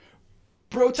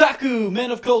Brotaku, Men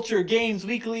of Culture, Games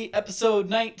Weekly, episode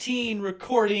 19,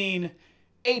 recording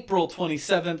April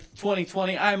 27th,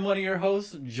 2020. I'm one of your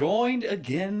hosts, joined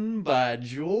again by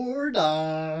Jordan.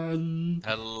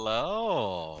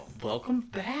 Hello. Welcome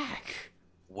back.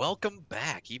 Welcome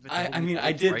back, even though I we mean,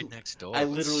 I live did, right next I door, but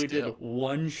literally did still.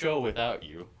 one show without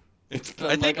you. It's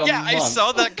I been like think, a yeah, I month.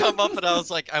 saw that come up and I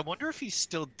was like, I wonder if he's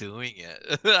still doing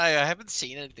it. I haven't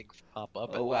seen anything pop up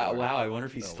Oh, wow, anymore wow, I wonder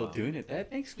if in he's a still while. doing it.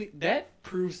 That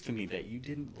proves to me that you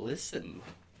didn't listen.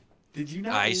 Did you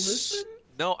not I, listen? s-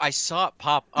 no, I saw it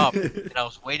pop up and I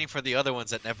was waiting for the other ones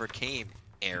that never came,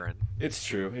 Aaron. It's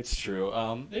true. It's true.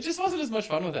 It just wasn't as much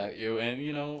fun without you,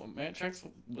 and Matt Check's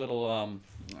little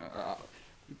uh,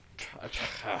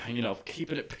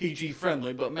 keeping it PG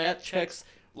friendly, but Matt Check's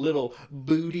little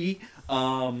booty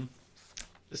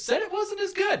said it wasn't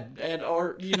as good, and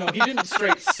or he didn't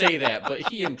straight say that, but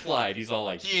he implied. He's all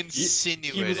like, He he was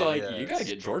insinuated, like, you gotta yes.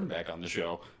 get Jordan back on the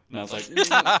show, and I was like,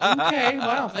 okay,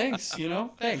 wow, thanks,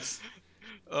 thanks.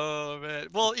 Oh man.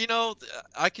 Well,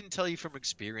 I can tell you from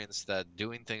experience that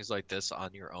doing things like this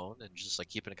on your own and just like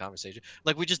keeping a conversation,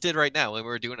 like we just did right now when we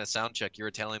were doing a sound check, you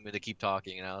were telling me to keep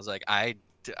talking, and I was like, I'd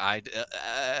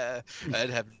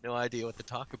have no idea what to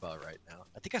talk about right now.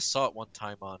 I think I saw it one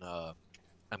time on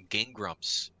Game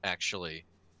Grumps actually.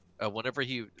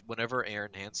 Whenever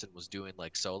Aaron Hansen was doing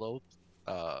like solo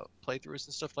playthroughs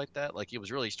and stuff like that, like he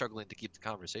was really struggling to keep the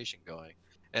conversation going,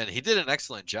 and he did an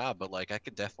excellent job, but like I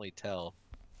could definitely tell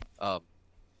um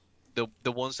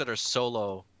the ones that are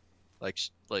solo like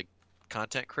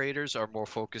content creators are more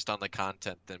focused on the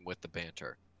content than with the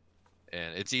banter,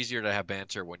 and it's easier to have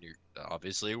banter when you're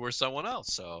obviously we're someone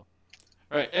else, so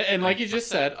All right, and I like you just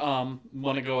said, want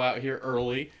to go out here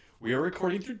early. We are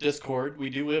recording through Discord.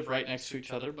 We do live right next to each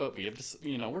other, but we have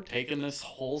to, we're taking this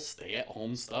whole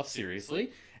stay-at-home stuff seriously,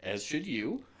 as should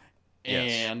you.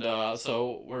 yes. And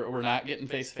so we're not getting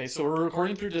face to face. So we're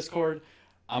recording through Discord.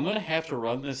 I'm gonna have to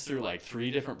run this through like 3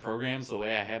 different programs the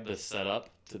way I have this set up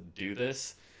to do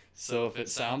this. So if it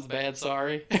sounds bad,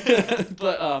 sorry.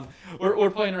 But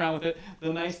we're playing around with it.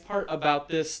 The nice part about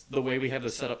this, the way we have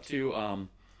this set up too,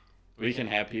 we can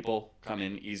have people come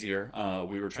in easier.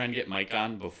 We were trying to get Mike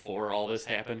on before all this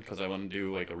happened because I want to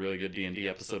do like a really good D&D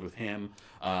episode with him.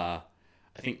 I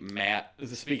think Matt,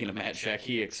 speaking of Matt Shack,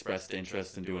 he expressed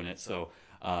interest in doing it, so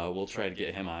we'll try to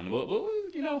get him on.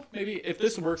 Maybe if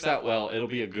this works out well, it'll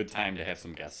be a good time to have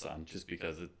some guests on, just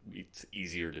because it's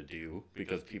easier to do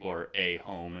because people are A,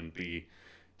 home, and B,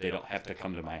 they don't have to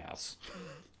come to my house.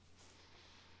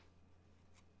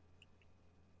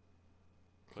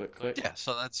 Click, click, Yeah,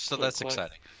 so click, that's click.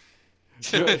 exciting.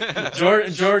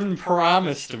 Jordan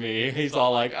promised me. He's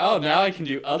all like, "Oh, now I can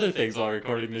do other things while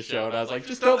recording the show." And I was like,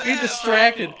 "Just don't be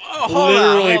distracted." Hold on,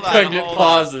 Literally hold on, pregnant hold on.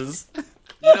 pauses.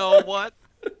 You know what?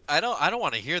 I don't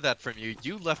want to hear that from you.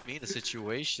 You left me in a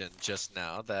situation just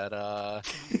now that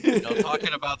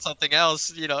talking about something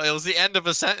else, it was the end of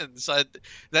a sentence.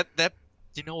 That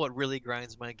what really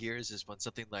grinds my gears is when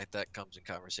something like that comes in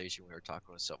conversation. We were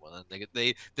talking with someone and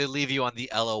they leave you on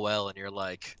the LOL and you're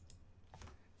like,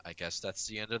 I guess that's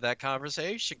the end of that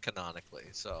conversation canonically.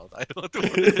 So I don't want to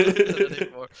deal with that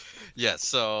anymore. Yes,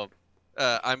 so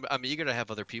I'm eager to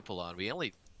have other people on. We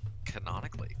only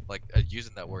canonically, like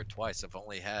using that word twice, I've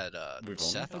only had We've only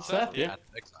Seth had on Seth, from yeah. Path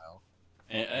of Exile,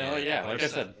 And and yeah, like I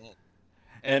first said, yeah.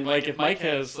 and like if Mike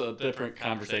has a different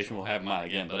conversation, we'll have him on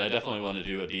again. But I definitely want to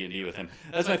do a D&D with him.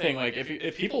 That's my thing. Like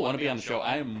if people want to be on the show,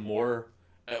 I am more.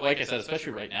 Like I said,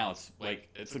 especially right now,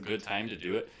 it's a good time to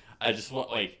do it. I just want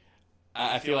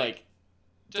I feel like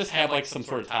just have like some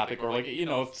sort of topic, or like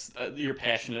if you're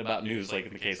passionate about news, like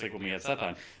in the case like when we had Seth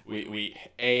on, we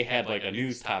had like a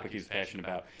news topic he's passionate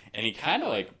about, and he kind of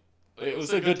like it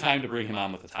was a good time to bring him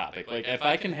on with the topic. Like if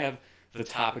I can have the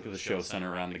topic of the show center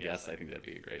around the guest, I think that'd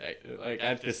be a great.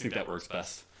 I just think that works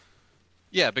best.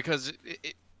 Yeah, because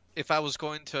if I was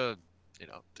going to,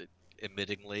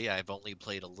 admittingly, I've only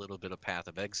played a little bit of Path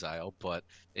of Exile, but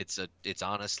it's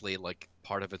honestly like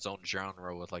part of its own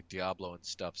genre with like Diablo and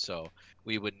stuff. So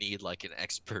we would need like an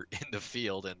expert in the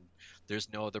field, and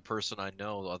there's no other person I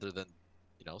know other than,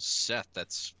 Seth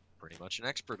that's pretty much an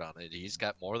expert on it. He's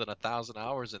got more than 1,000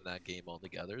 hours in that game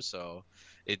altogether, so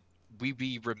it we'd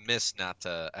be remiss not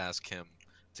to ask him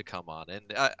to come on. And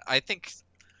I think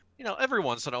every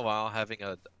once in a while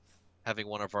having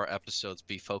one of our episodes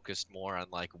be focused more on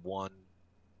like one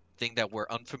thing that we're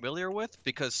unfamiliar with,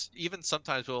 because even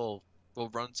sometimes we'll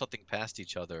run something past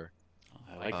each other.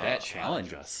 I like that. Uh,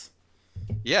 Challenge us.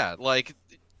 yeah, like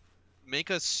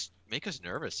make us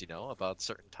nervous, about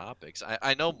certain topics.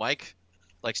 I know Mike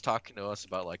likes talking to us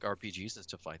about like RPGs and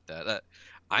stuff like that.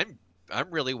 I'm I'm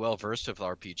really well versed with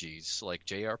RPGs, like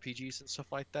JRPGs and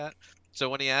stuff like that. So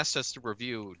when he asked us to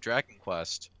review Dragon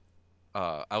Quest,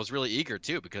 I was really eager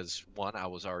too because one, I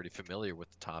was already familiar with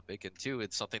the topic, and two,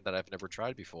 it's something that I've never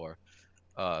tried before,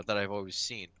 that I've always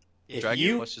seen. If Dragon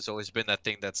you Quest has always been that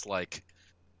thing that's like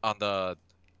on the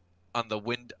on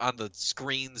the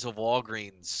screens of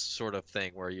Walgreens sort of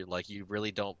thing where you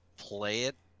really don't play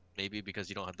it, maybe because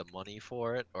you don't have the money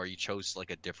for it or you chose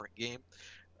like a different game.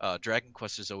 Dragon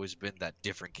Quest has always been that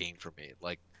different game for me.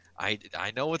 Like I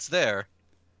know it's there.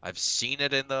 I've seen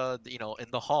it in the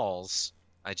in the halls.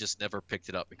 I just never picked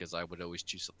it up because I would always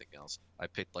choose something else. I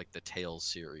picked like the Tales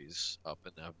series up,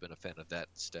 and I've been a fan of that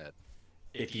instead.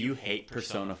 if you hate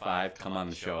Persona 5, come on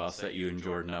the show. I'll set you and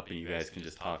Jordan up, and you guys can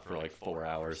just talk for like 4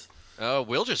 hours.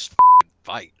 We'll just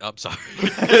fight. I'm sorry.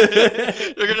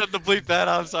 You're gonna have to bleep that.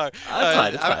 I'm sorry. It's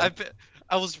fine. It's fine.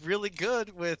 I was really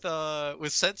good with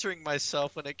censoring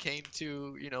myself when it came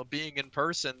to being in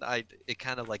person. It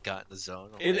kind of like got in the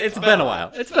zone. It's been a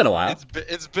while. It's been a while.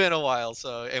 It's been a while.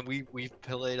 So and we've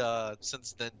played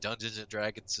since then Dungeons and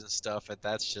Dragons and stuff, and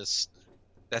that's just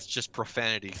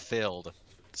profanity filled.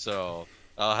 So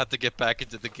I'll have to get back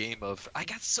into the game of. I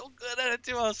got so good at it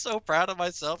too. I was so proud of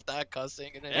myself not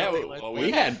cussing and everything like that.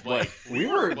 We had we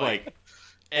were like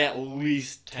at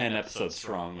least 10 episodes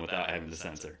strong without having to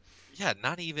censor. Yeah,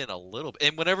 not even a little bit.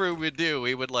 And whenever we would do,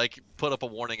 we would like put up a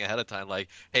warning ahead of time, like,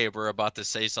 "Hey, we're about to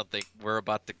say something. We're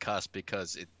about to cuss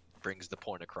because it brings the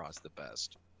point across the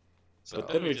best." So. But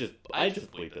then I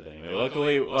just bleeped it anyway.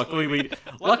 Luckily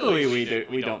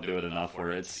we don't do it enough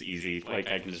where it's easy.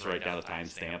 Like I can just write down a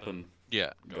timestamp and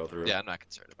go through. Yeah, I'm not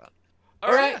concerned about it.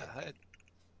 All right.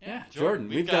 Yeah, Jordan,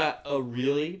 we've got a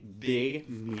really big,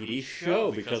 meaty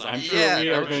show because I'm sure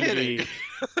we're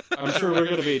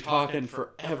going to be talking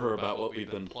forever about what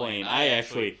we've been playing. I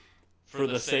actually, for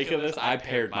the sake of this, I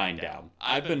pared mine down.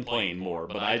 I've been playing more,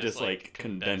 but I just like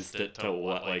condensed it to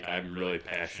what like I'm really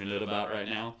passionate about right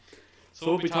now. So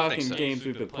we'll be talking games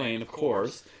we've been playing, of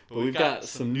course, but we've got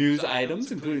some news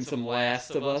items, including some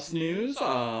Last of Us news.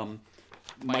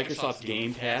 Microsoft's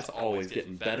Game Pass always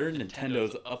getting better.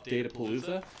 Nintendo's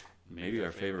Update-a-Palooza. Maybe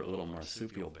our favorite little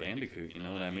marsupial Bandicoot, you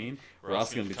know what I mean? We're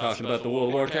also going to be talking about the World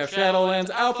of Warcraft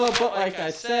Shadowlands Alpha, but like I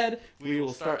said, we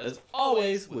will start as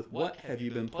always with what have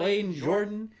you been playing?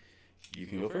 Jordan, you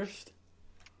can go first.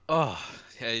 Oh,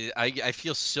 I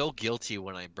feel so guilty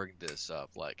when I bring this up.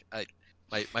 Like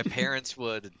my parents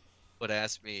would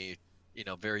ask me,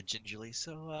 very gingerly,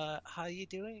 so how you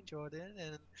doing, Jordan?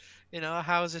 And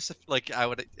how is this? Like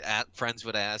friends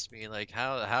would ask me like,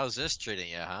 how's this treating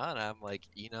you, huh? And I'm like,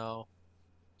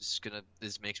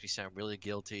 this makes me sound really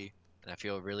guilty, and I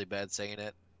feel really bad saying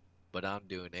it, but I'm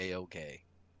doing a-okay.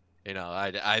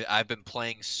 I've been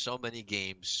playing so many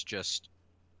games just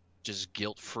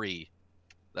guilt free.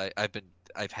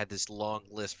 I've had this long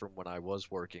list from when I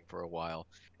was working for a while,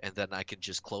 and then I can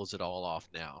just close it all off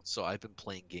now. So I've been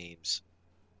playing games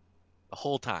the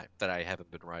whole time that I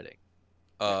haven't been writing.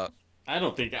 I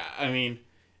don't think. I mean,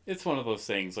 it's one of those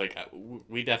things. Like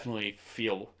we definitely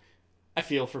feel. I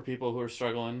feel for people who are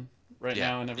struggling right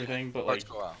now and everything, but like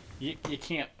you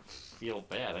can't feel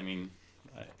bad. I mean,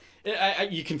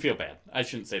 you can feel bad. I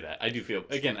shouldn't say that. I do feel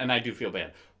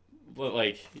bad. But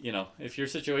like if your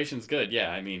situation's good, yeah.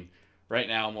 I mean, right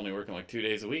now I'm only working like 2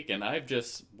 days a week, and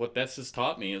what that's just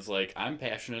taught me is like I'm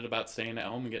passionate about staying at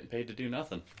home and getting paid to do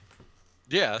nothing.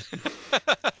 Yeah.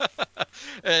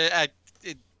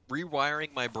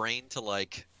 Rewiring my brain to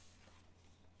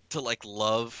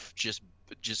love just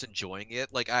enjoying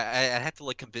it. Like I had to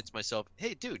like convince myself,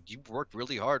 hey dude, you worked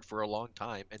really hard for a long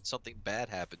time and something bad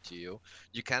happened to you.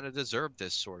 You kind of deserve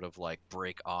this sort of like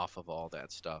break off of all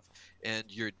that stuff. And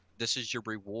this is your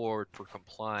reward for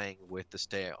complying with the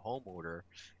stay-at-home order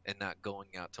and not going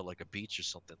out to like a beach or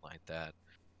something like that.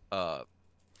 Not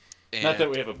that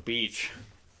we have a beach.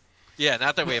 Yeah,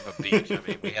 not that we have a beach. I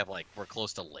mean, we're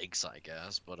close to lakes, I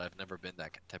guess, but I've never been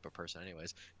that type of person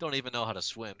anyways. Don't even know how to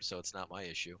swim, so it's not my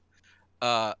issue.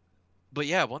 But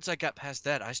yeah, once I got past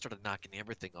that, I started knocking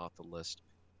everything off the list.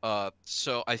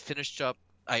 So I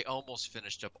almost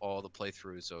finished up all the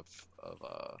playthroughs of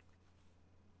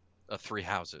Three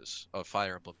Houses, of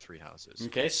Fire Emblem Three Houses.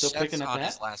 Okay, still picking up on that.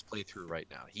 his last playthrough right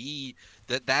now.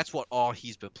 That's what all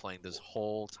he's been playing this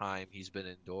whole time he's been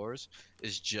indoors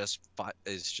is just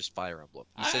Fire Emblem.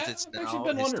 He says it's now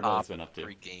his top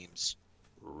 3 games.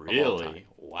 Really?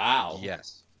 Wow.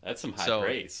 Yes. That's some high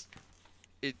praise.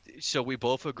 So we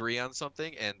both agree on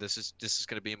something, and this is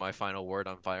going to be my final word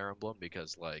on Fire Emblem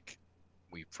because like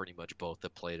we pretty much both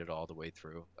have played it all the way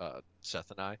through. Seth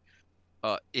and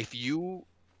I. If you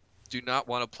do not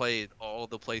want to play all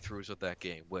the playthroughs of that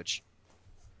game, which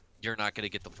you're not going to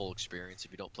get the full experience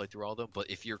if you don't play through all of them. But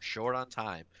if you're short on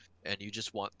time and you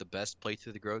just want the best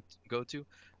playthrough to go to,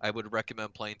 I would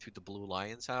recommend playing through the Blue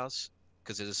Lion's house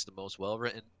because it is the most well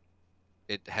written.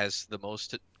 It has the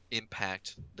most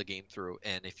impact the game through,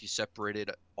 and if you separated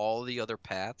all the other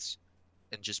paths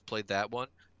and just played that one,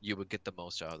 you would get the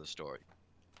most out of the story,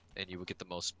 and you would get the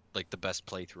most like the best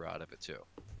playthrough out of it too.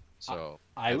 So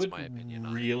I that's would my opinion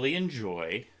on it. really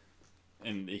enjoy,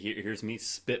 and here's me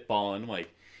spitballing,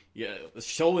 like, yeah,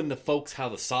 showing the folks how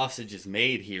the sausage is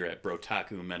made here at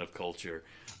Brotaku Men of Culture.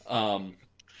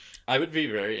 I would be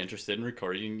very interested in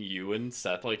recording you and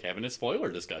Seth, like, having a spoiler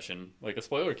discussion, like a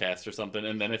spoiler cast or something,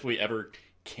 and then if we ever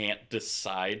can't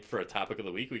decide for a topic of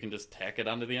the week, we can just tack it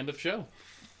onto the end of the show.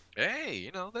 Hey,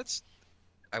 that's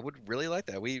I would really like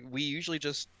that. We usually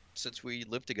just since we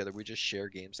live together, we just share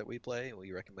games that we play and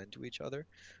we recommend to each other.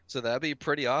 So that'd be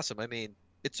pretty awesome. I mean,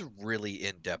 it's a really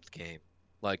in-depth game.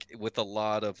 Like with a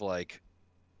lot of like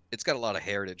it's got a lot of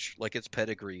heritage. Like its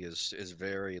pedigree is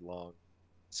very long.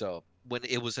 So when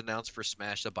it was announced for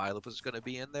Smash the Byleth was going to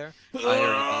be in there, I already knew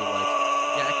like,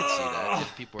 yeah, I could see that.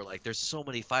 And people were like, "There's so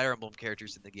many Fire Emblem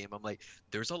characters in the game." I'm like,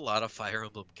 "There's a lot of Fire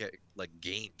Emblem like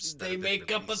games that They have been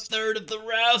make up a released." third of the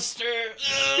roster.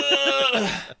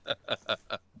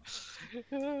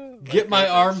 Oh, Get my goodness.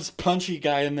 arms punchy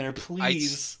guy in there,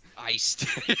 please. Iced.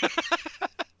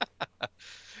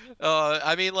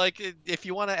 I mean, like, if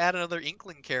you want to add another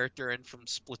Inkling character in from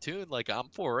Splatoon, like, I'm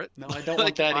for it. No, I don't Like,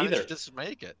 want that why don't either. you just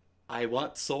make it? I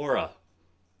want Sora.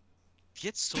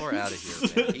 Get Sora out of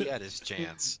here, man. He had his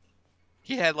chance.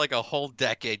 He had like a whole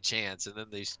decade chance, and then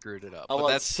they screwed it up. I But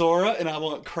want that's Sora, and I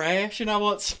want Crash, and I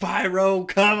want Spyro.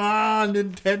 Come on,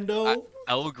 Nintendo.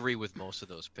 I'll agree with most of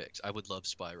those picks. I would love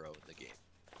Spyro in the game.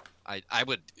 I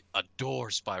would adore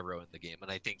Spyro in the game,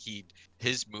 and I think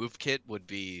his move kit would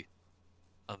be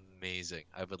amazing.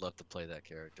 I would love to play that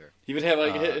character. He would have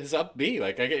like Uh, his up B,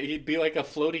 like he'd be like a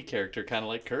floaty character, kind of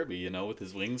like Kirby, with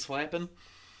his wings flapping.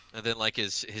 And then like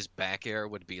his back air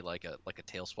would be like a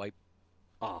tail swipe.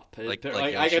 Oh, Like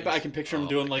I can picture him Oh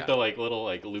doing my like God. the like little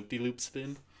like loop de loop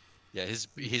spin. Yeah, his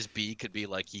B could be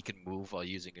like he can move while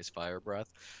using his fire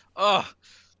breath.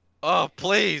 Oh,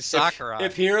 please, Sakurai.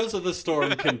 If Heroes of the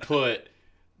Storm can put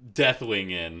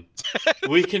Deathwing in,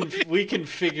 we can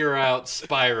figure out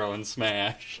Spyro and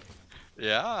Smash.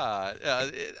 Yeah,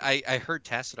 I heard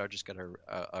Tassadar just got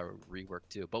a rework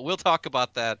too, but we'll talk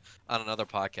about that on another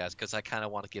podcast because I kind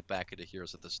of want to get back into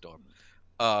Heroes of the Storm.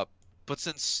 But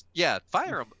since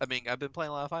Fire Emblem, I mean, I've been playing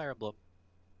a lot of Fire Emblem,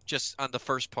 just on the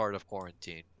first part of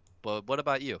quarantine. But what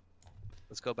about you?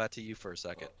 Let's go back to you for a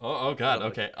second. Oh God,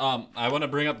 okay. I want to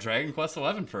bring up Dragon Quest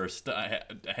XI first.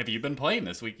 Have you been playing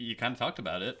this week? You kind of talked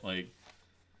about it, like.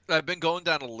 I've been going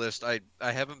down a list. I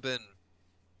haven't been,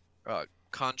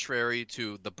 contrary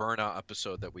to the Burnout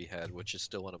episode that we had, which is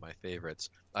still one of my favorites.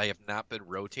 I have not been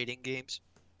rotating games.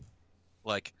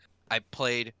 Like I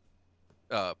played,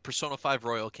 Persona 5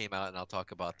 Royal came out, and I'll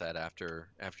talk about that after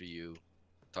you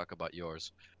talk about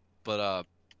yours. But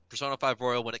Persona 5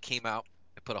 Royal, when it came out,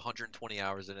 I put 120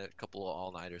 hours in it, a couple of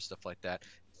all-nighters, stuff like that.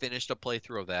 Finished a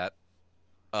playthrough of that.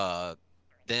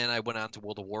 Then I went on to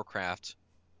World of Warcraft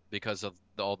because of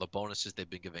all the bonuses they've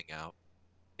been giving out,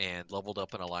 and leveled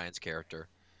up an Alliance character.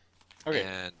 Okay.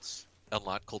 And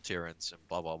unlocked Kultirans and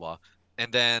blah, blah, blah.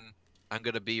 And then I'm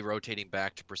going to be rotating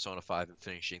back to Persona 5 and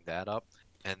finishing that up.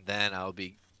 And then I'll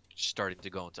be starting to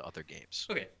go into other games.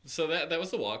 Okay, so that was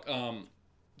the walk.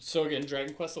 So again,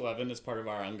 Dragon Quest XI is part of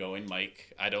our ongoing.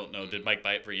 Mike, I don't know, did Mike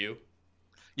buy it for you?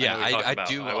 Yeah, I about,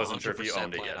 do. I wasn't sure if you 100%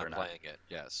 owned it plan yet on or not. playing it.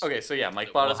 Yes. Okay, so yeah, Mike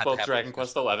So bought we'll us have to both have Dragon a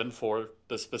Quest XI for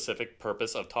the specific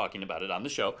purpose of talking about it on the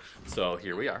show. So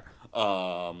here we are.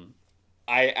 I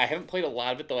haven't played a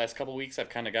lot of it the last couple weeks. I've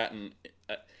kind of gotten,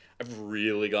 I've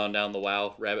really gone down the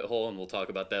WoW rabbit hole, and we'll talk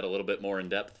about that a little bit more in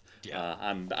depth. Yeah.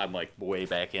 I'm like way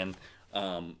back in.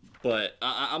 But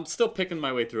I'm still picking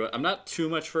my way through it. I'm not too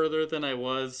much further than I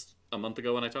was a month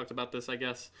ago when I talked about this, I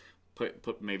guess.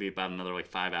 Put maybe about another like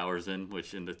 5 hours in,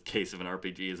 which in the case of an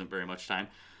RPG isn't very much time.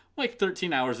 I'm like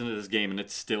 13 hours into this game, and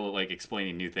it's still like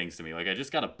explaining new things to me. Like I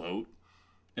just got a boat,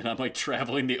 and I'm like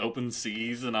traveling the open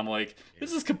seas, and I'm like,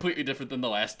 this is completely different than the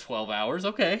last 12 hours.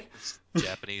 Okay.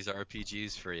 Japanese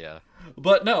RPGs for you.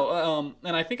 But no,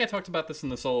 and I think I talked about this in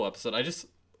the solo episode.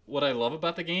 What I love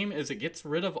about the game is it gets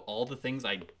rid of all the things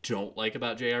I don't like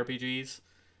about JRPGs,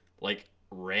 like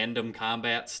random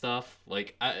combat stuff.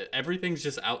 Like everything's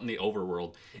just out in the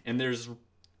overworld, and there's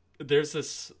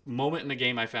this moment in the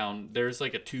game I found. There's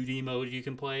like a 2D mode you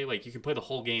can play. Like you can play the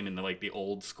whole game in the like the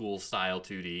old school style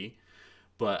 2D,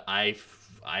 but I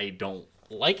don't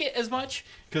like it as much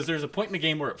because there's a point in the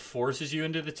game where it forces you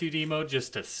into the 2D mode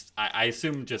just to, I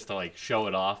assume, just to like show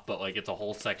it off, but like it's a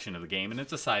whole section of the game and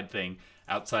it's a side thing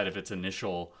outside of its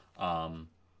initial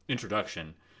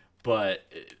introduction. But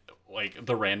like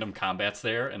the random combat's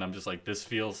there, and I'm just like, this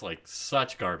feels like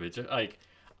such garbage. Like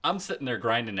I'm sitting there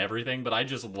grinding everything, but I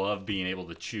just love being able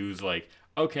to choose like,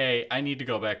 okay, I need to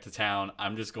go back to town.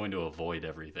 I'm just going to avoid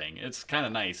everything. It's kind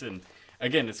of nice, and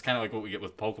again, it's kind of like what we get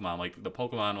with Pokemon, like the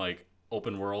Pokemon like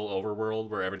open world, overworld,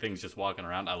 where everything's just walking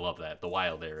around. I love that, the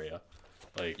wild area.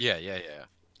 Like Yeah, yeah, yeah.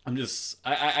 I'm just,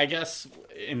 I guess,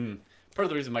 in part of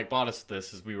the reason Mike bought us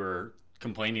this is we were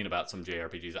complaining about some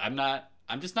JRPGs.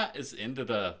 I'm just not as into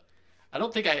the. I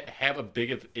don't think I have a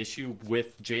big of issue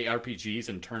with JRPGs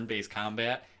and turn-based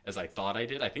combat as I thought I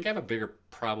did. I think I have a bigger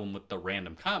problem with the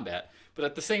random combat. But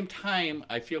at the same time,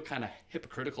 I feel kind of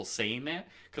hypocritical saying that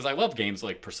because I love games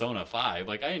like Persona 5.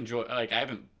 Like I enjoy, like I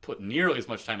haven't put nearly as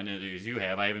much time into it as you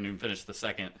have. I haven't even finished the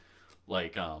second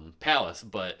like Palace,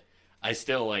 but I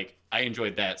still like I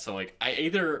enjoyed that. So like I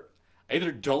either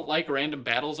don't like random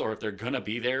battles, or if they're gonna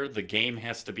be there, the game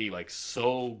has to be like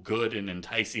so good and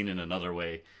enticing in another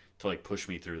way to like push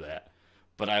me through that.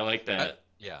 But I like I, that.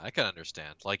 yeah, I can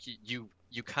understand. Like you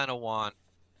kind of want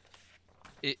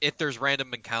if there's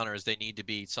random encounters, they need to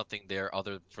be something there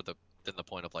other for the than the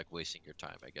point of like wasting your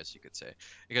time, I guess you could say.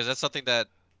 Because that's something that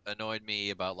annoyed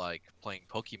me about like playing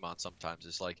Pokemon sometimes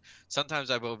is like sometimes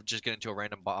I would just get into a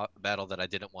random battle that I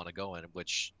didn't want to go in,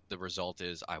 which the result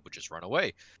is I would just run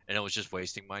away, and it was just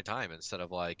wasting my time instead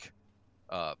of like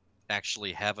uh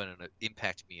actually having an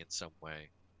impact me in some way.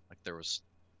 Like there was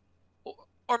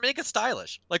or make it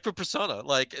stylish, like for Persona.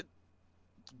 Like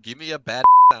give me a bad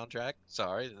soundtrack.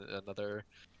 Sorry, another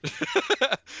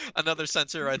another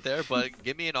censor right there. But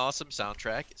give me an awesome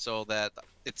soundtrack so that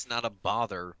it's not a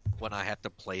bother when I have to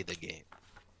play the game.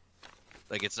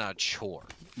 Like it's not a chore.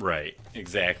 Right,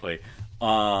 exactly.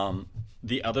 Um,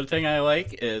 the other thing I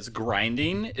like is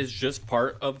grinding is just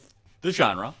part of the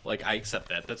genre. Like I accept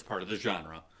that. That's part of the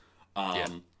genre. Yeah,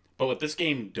 But what this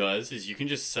game does is you can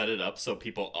just set it up so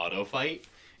people auto fight,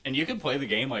 and you can play the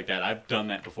game like that. I've done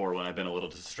that before when I've been a little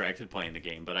distracted playing the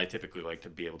game, but I typically like to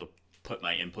be able to put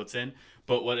my inputs in.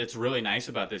 But what it's really nice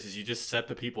about this is you just set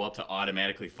the people up to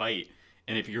automatically fight,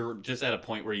 and if you're just at a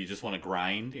point where you just want to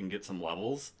grind and get some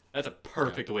levels, that's a yeah.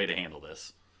 perfect way to handle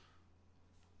this.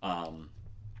 Um,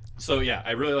 so yeah,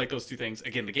 I really like those two things.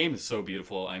 Again, the game is so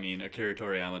beautiful. I mean, Akira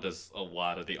Toriyama does a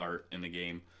lot of the art in the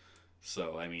game,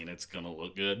 so I mean, it's gonna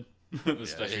look good, Yeah,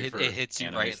 especially for it hits you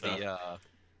anime stuff.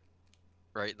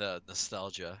 right in the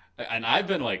nostalgia. And I've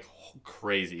been like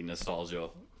crazy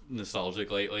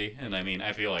nostalgic lately, and I mean,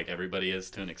 I feel like everybody is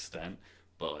to an extent,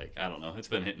 but like I don't know, it's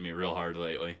been hitting me real hard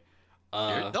lately. You're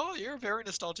Uh, no, you're a very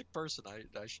nostalgic person.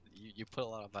 You put a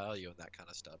lot of value in that kind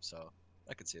of stuff, so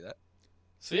I can see that.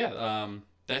 so yeah,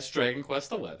 that's Dragon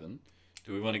Quest 11.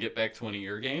 Do we want to get back to one of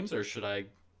your games, or should I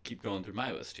keep going through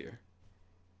my list here?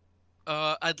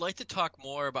 I'd like to talk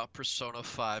more about Persona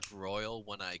 5 Royal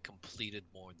when I completed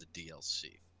more of the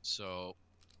DLC. So,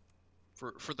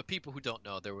 for the people who don't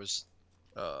know, there was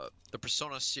the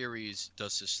Persona series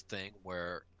does this thing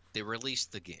where they release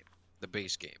the game, the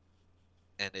base game,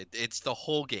 and it's the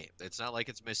whole game. It's not like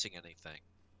it's missing anything.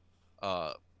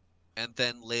 Uh, and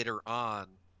then later on,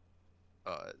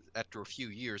 after a few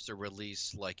years, they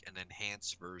release like an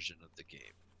enhanced version of the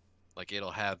game. Like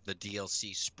it'll have the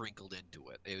DLC sprinkled into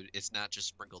it. It's not just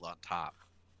sprinkled on top.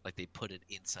 Like they put it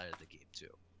inside of the game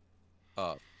too.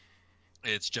 Uh,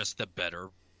 it's just the better.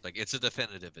 Like it's a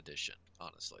definitive edition,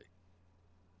 honestly.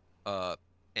 Uh,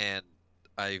 and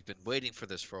I've been waiting for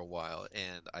this for a while,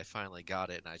 and I finally got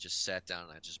it, and I just sat down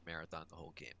and I just marathoned the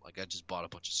whole game. Like I just bought a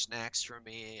bunch of snacks for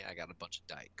me. I got a bunch of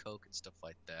Diet Coke and stuff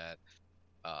like that.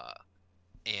 Uh,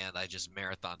 and I just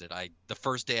marathoned it. I the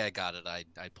first day I got it, I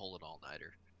pulled an all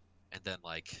nighter, and then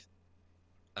like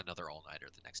another all nighter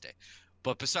the next day.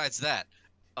 But besides that,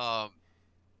 um,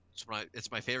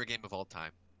 it's my favorite game of all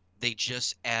time. They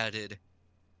just added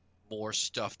more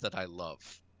stuff that I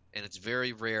love, and it's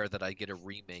very rare that I get a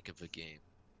remake of a game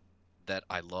that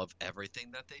I love everything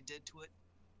that they did to it.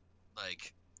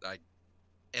 Like I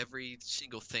every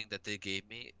single thing that they gave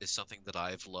me is something that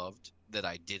I've loved that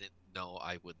I didn't know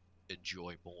I would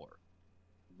enjoy more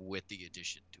with the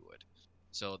addition to it.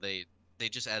 So they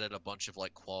just added a bunch of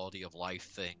like quality of life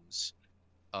things.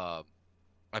 Um,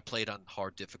 I played on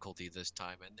hard difficulty this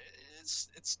time, and it's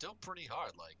still pretty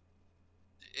hard. Like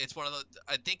it's one of the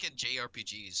I think in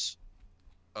JRPGs,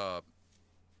 um,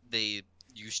 they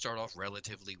you start off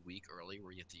relatively weak early,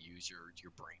 where you have to use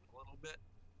your brain a little bit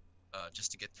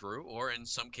just to get through, or in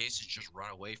some cases just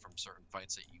run away from certain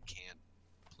fights that you can't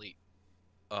complete.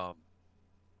 Um,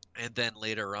 And then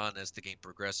later on, as the game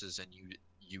progresses and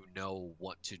you know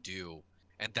what to do,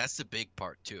 and that's the big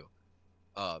part too.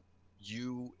 Uh,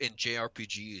 you in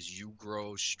JRPGs, you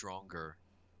grow stronger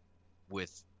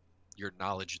with your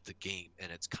knowledge of the game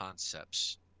and its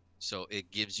concepts. So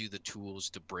it gives you the tools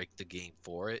to break the game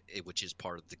for which is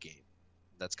part of the game.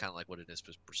 That's kind of like what it is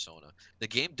with Persona. The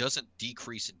game doesn't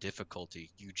decrease in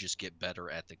difficulty, you just get better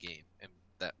at the game, and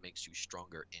that makes you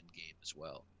stronger in game as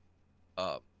well.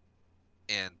 Um,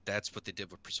 and that's what they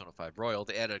did with Persona 5 Royal.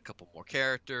 They added a couple more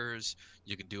characters.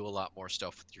 You can do a lot more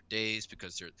stuff with your days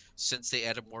because since they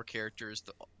added more characters,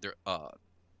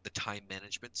 the time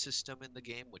management system in the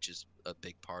game, which is a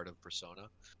big part of Persona,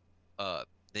 uh,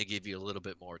 they give you a little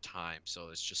bit more time. So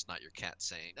it's just not your cat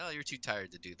saying, "Oh, you're too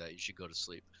tired to do that. You should go to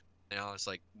sleep." Now it's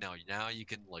like, no, now you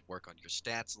can like work on your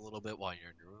stats a little bit while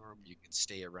you're in your room. You can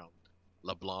stay around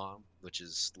LeBlanc, which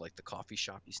is like the coffee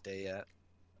shop you stay at.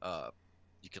 Uh,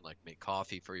 you can like make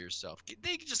coffee for yourself.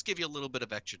 They can just give you a little bit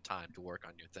of extra time to work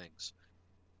on your things.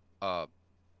 Uh,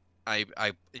 I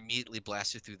immediately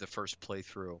blasted through the first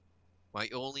playthrough. My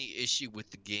only issue with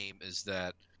the game is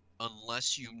that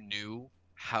unless you knew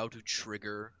how to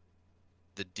trigger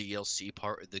the DLC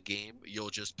part of the game, you'll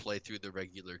just play through the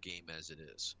regular game as it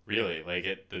is. Really,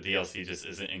 like the DLC just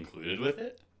isn't included with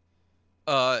it.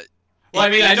 Uh, Well, it I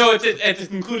mean, I is know included. it's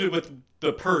included with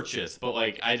the purchase, but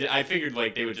like I figured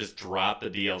like they would just drop the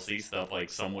DLC stuff like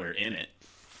somewhere in it.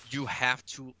 You have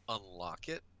to unlock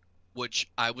it, which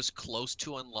I was close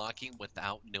to unlocking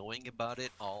without knowing about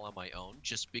it all on my own,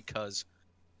 just because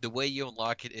the way you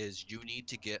unlock it is you need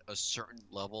to get a certain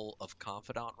level of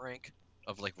confidant rank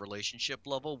of like relationship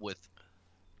level with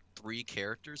three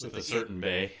characters in With the a game. certain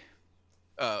bay.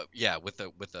 Yeah, with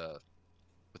a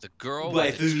girl,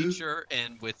 with a Waifu. teacher,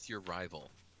 and with your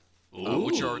rival,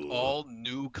 which are Ooh. all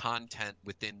new content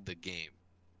within the game.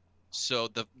 So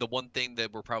the one thing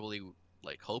that we're probably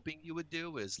like hoping you would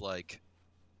do is like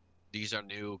these are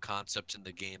new concepts in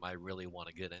the game. I really want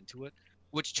to get into it,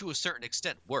 which to a certain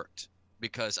extent worked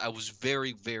because I was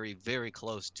very, very, very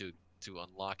close to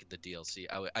unlocking the DLC.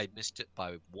 I missed it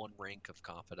by one rank of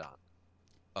confidant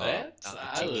That's on the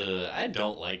teacher. I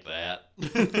don't like that.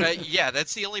 Yeah,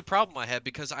 that's the only problem I had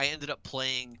because I ended up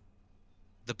playing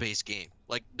the base game.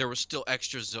 Like there were still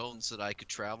extra zones that I could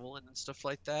travel in and stuff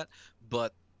like that,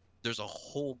 but there's a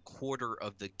whole quarter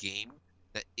of the game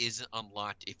that isn't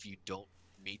unlocked if you don't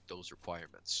meet those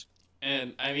requirements.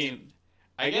 And I mean,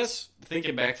 I guess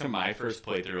thinking back to my first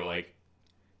playthrough, like,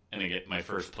 and again, my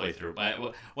first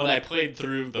playthrough, when I played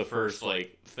through the first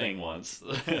like thing once,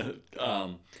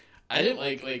 um, I didn't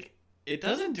like it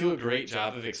doesn't do a great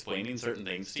job of explaining certain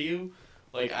things to you.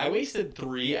 Like I wasted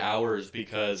 3 hours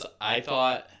because I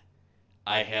thought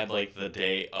I had like the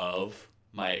day of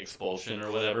my expulsion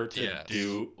or whatever to Yes.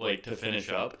 do like to finish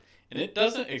up, and it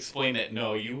doesn't explain that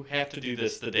no, you have to do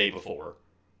this the day before.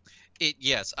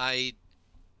 Yes,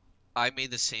 I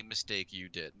made the same mistake you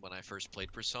did when I first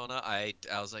played Persona. I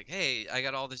was like, "Hey, I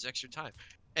got all this extra time."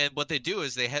 And what they do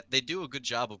is they do a good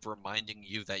job of reminding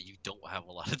you that you don't have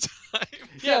a lot of time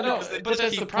Yeah, no, because they but just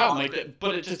that's the keep problem. talking. Like,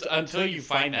 but it just until you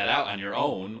find that out on your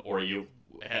own, or you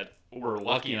had were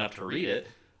lucky enough to read it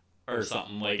or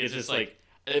something. Like, it's just like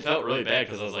it felt really bad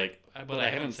because I was like, but I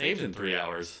haven't saved in 3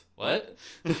 hours. What?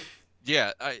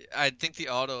 Yeah, I think the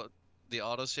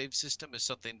autosave system is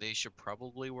something they should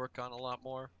probably work on a lot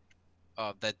more.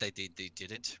 That they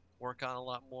didn't work on a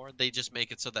lot more. They just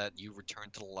make it so that you return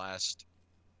to the last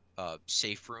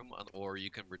safe room, or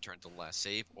you can return to the last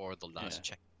save or the Yeah. last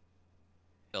check,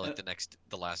 And, like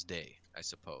the last day, I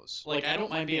suppose. like, I don't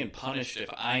mind being punished if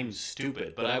I'm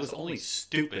stupid, but I was only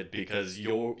stupid because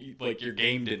your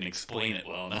game didn't explain it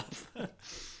well enough.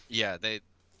 Yeah, they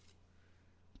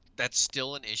that's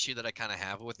still an issue that I kind of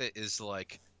have with it is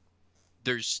like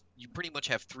there's you pretty much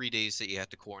have 3 days that you have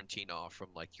to quarantine off from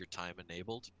like your time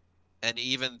enabled. And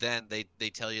even then they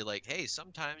tell you like, hey,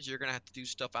 sometimes you're gonna have to do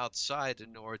stuff outside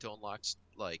in order to unlock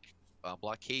like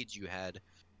blockades you had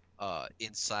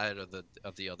inside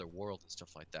of the other world and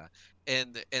stuff like that.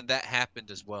 And that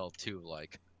happened as well too.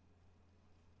 Like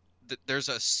there's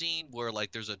a scene where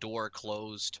like there's a door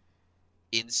closed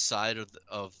inside of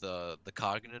the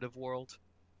cognitive world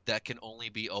that can only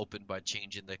be opened by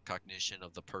changing the cognition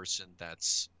of the person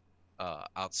that's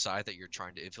outside that you're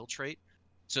trying to infiltrate.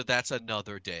 So that's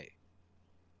another day.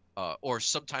 Or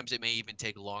sometimes it may even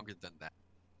take longer than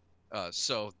that.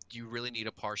 So you really need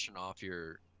to portion off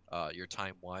your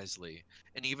time wisely.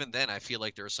 And even then, I feel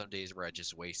like there are some days where I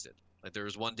just wasted. Like there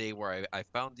was one day where I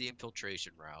found the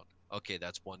infiltration route. Okay,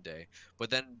 that's one day. But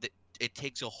then it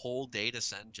takes a whole day to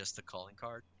send just the calling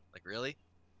card. Like really?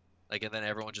 Like, and then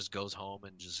everyone just goes home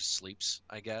and just sleeps,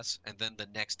 I guess. And then the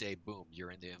next day, boom,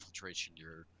 you're in the infiltration.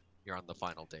 You're on the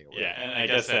final day or Yeah, whatever. and I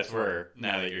guess that's where,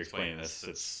 now that you're explaining this,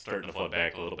 it's starting to flood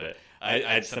back a little bit.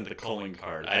 I'd sent the calling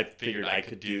card. I figured I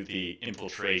could do the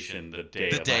infiltration the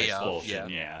day The of my day of, expulsion.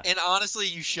 yeah. Yeah. And honestly,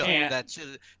 you should. Can't. That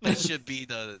should be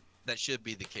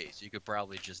the case. You could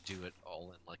probably just do it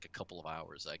all in like a couple of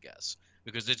hours, I guess,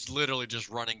 because it's literally just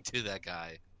running to that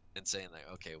guy and saying like,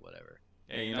 okay, whatever.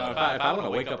 Hey, if I want to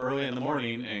wake up early in the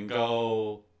morning and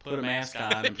go put a mask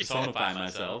on and personify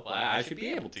myself, I should be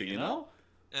able to, And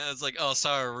it's like, oh,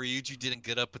 sorry, Ryuji didn't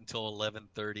get up until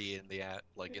 11:30 in the in the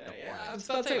morning. Yeah, I was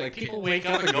about to say, like, people wake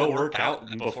up and go work out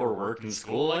before work and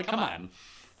school. Like, come on.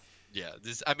 Yeah,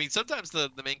 I mean, sometimes the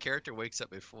main character wakes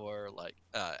up before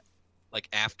like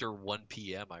after 1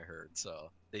 p.m. I heard.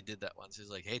 So they did that once. He's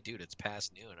like, hey, dude, it's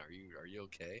past noon. Are you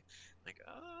okay? Like,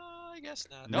 I guess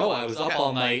not. No, I was up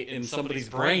all night in somebody's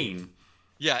brain.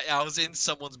 Yeah, I was in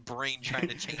someone's brain trying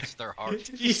to change their heart.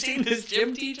 You seen this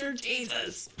gym teacher?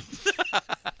 Jesus.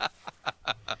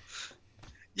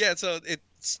 Yeah, so it's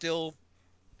still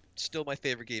my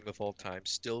favorite game of all time.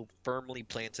 Still firmly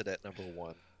planted at number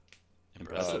 1.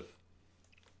 Impressive.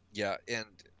 Yeah, and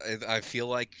I feel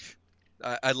like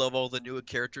I love all the new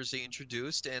characters they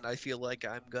introduced, and I feel like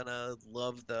I'm gonna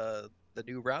love the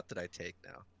new route that I take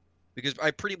now, because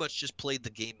I pretty much just played the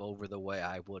game over the way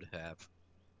I would have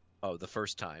the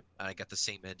first time. I got the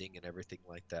same ending and everything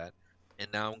like that, and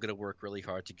now I'm gonna work really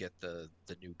hard to get the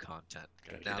new content.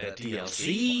 Now that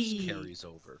DLC carries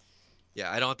over. Yeah,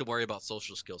 I don't have to worry about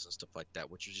social skills and stuff like that,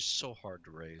 which are just so hard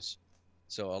to raise.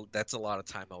 So that's a lot of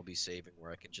time I'll be saving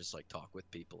where I can just like talk with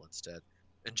people instead.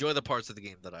 Enjoy the parts of the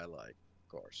game that I like, of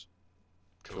course.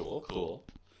 Cool.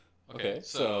 Okay,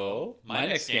 so my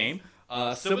next game,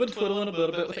 still been twiddling a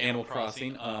little bit with Animal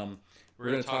Crossing.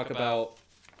 We're going to talk about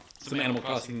some Animal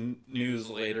Crossing news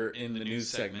later in the news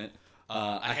segment.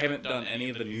 I haven't done any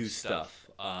of the news stuff,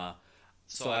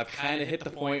 so I've kind of hit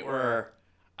the point where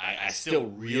I still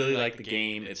really like the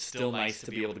game. It's still nice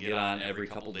to be able to get on every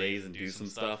couple days and do some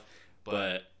stuff,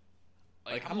 but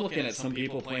like, I'm looking at some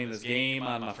people playing this game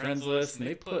on my friends list, and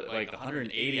they put like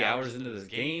 180 hours into this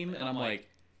game, and I'm like,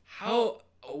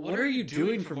 what are you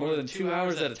doing for more than 2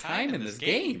 hours at a time in this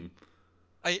game?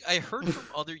 I heard from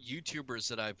other YouTubers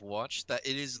that I've watched that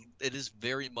it is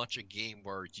very much a game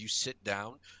where you sit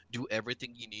down, do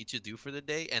everything you need to do for the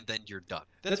day, and then you're done.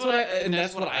 That's what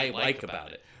I like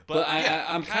about it. But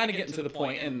I'm kind of getting to the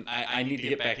point, and I need to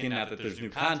get back in, not that there's new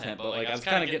content, but like I was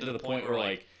kind of getting to the point where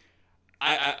like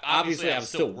I obviously I'm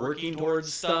still working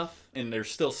towards stuff, and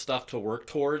there's still stuff to work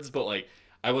towards, but like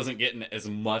I wasn't getting as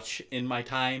much in my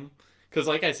time, because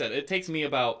like I said, it takes me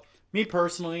me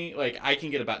personally, like I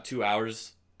can get about 2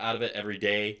 hours out of it every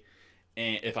day,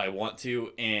 and if I want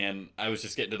to, and I was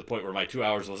just getting to the point where my 2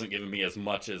 hours wasn't giving me as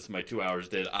much as my 2 hours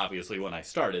did, obviously, when I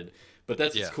started. But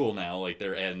that's just cool now. Like,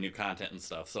 they're adding new content and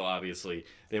stuff, so obviously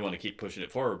they want to keep pushing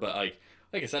it forward. But like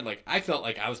I said, like I felt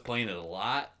like I was playing it a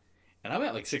lot, and I'm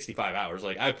at like 65 hours.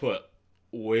 Like, I put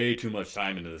way too much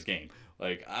time into this game.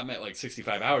 Like, I'm at like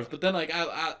 65 hours. But then like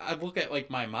I look at like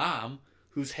my mom,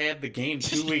 who's had the game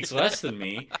 2 weeks less than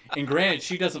me, and granted,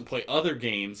 she doesn't play other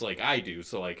games like I do,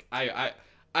 so like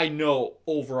I know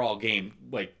overall game,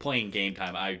 like playing game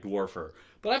time, I dwarf her.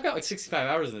 But I've got like 65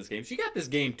 hours in this game. She got this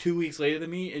game 2 weeks later than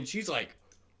me, and she's like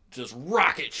just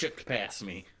rocket shipped past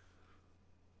me.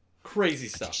 Crazy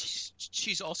stuff.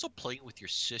 She's also playing with your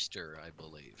sister, I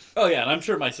believe. Oh yeah, and I'm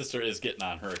sure my sister is getting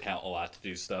on her account a lot to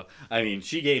do stuff. I mean,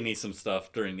 she gave me some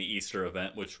stuff during the Easter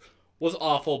event, which was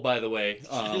awful, by the way.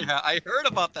 Yeah, I heard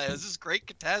about that. It was this great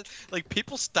catastrophe. Like,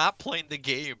 people stopped playing the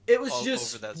game. It was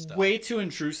just over that stuff. Way too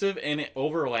intrusive, and it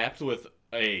overlapped with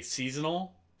a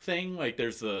seasonal thing. Like,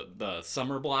 there's the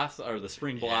summer blossom or the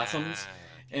spring blossoms,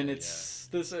 and it's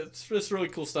just really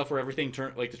cool stuff where everything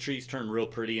the trees turn real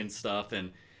pretty and stuff,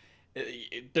 and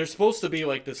they're supposed to be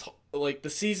like this. Like, the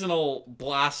seasonal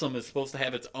blossom is supposed to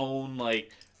have its own,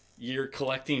 like, you're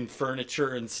collecting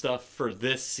furniture and stuff for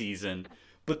this season.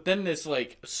 But then this,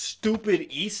 like, stupid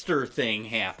Easter thing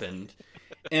happened.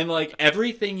 And, like,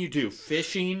 everything you do,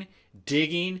 fishing,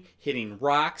 digging, hitting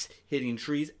rocks, hitting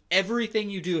trees,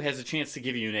 everything you do has a chance to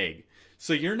give you an egg.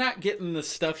 So you're not getting the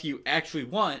stuff you actually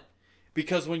want,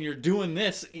 because when you're doing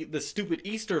this, the stupid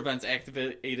Easter event's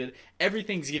activated,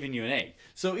 everything's giving you an egg.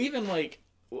 So even, like,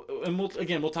 and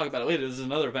we'll talk about it later. There's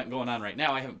another event going on right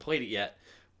now. I haven't played it yet.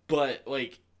 But,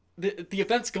 like, the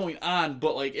event's going on,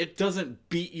 but like it doesn't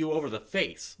beat you over the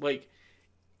face. Like,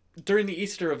 during the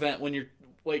Easter event, when you're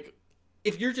like,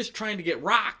 if you're just trying to get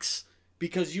rocks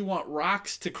because you want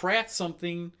rocks to craft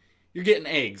something, you're getting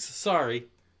eggs. Sorry.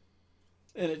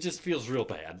 and it just feels real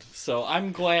bad. So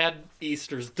I'm glad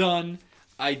Easter's done.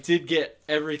 I did get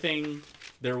everything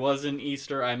there was in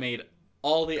Easter. I made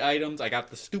all the items. I got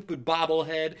the stupid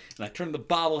bobblehead, and I turned the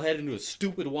bobblehead into a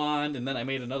stupid wand, and then I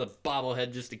made another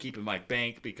bobblehead just to keep in my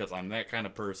bank because I'm that kind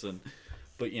of person.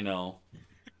 But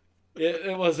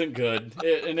it wasn't good,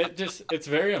 it's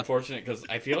very unfortunate because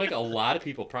I feel like a lot of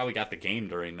people probably got the game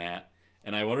during that,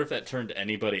 and I wonder if that turned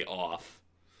anybody off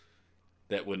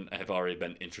that wouldn't have already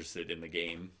been interested in the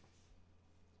game.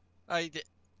 I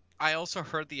I also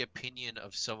heard the opinion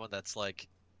of someone that's like,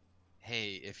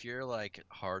 hey, if you're like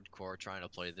hardcore trying to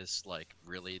play this like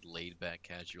really laid back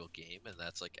casual game and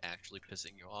that's like actually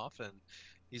pissing you off, and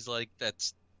he's like,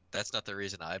 that's not the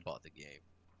reason I bought the game.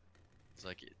 It's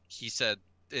like he said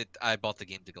it. I bought the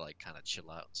game to like kind of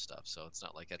chill out and stuff, so it's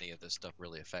not like any of this stuff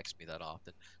really affects me that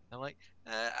often. I'm like,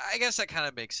 I guess that kind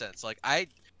of makes sense. Like I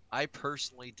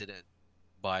personally didn't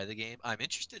buy the game. I'm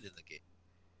interested in the game.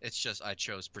 It's just I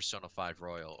chose Persona 5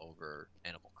 Royal over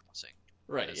Animal Crossing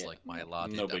Right, as yeah. like my No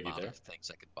allotted biggie amount there. of things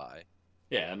I could buy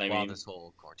Yeah, and I while mean, this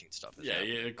whole quarantine stuff is yeah,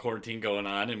 happening. yeah, quarantine going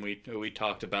on, and we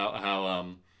talked about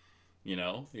how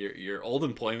your old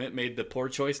employment made the poor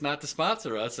choice not to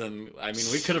sponsor us, and I mean,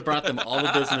 we could have brought them all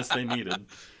the business they needed.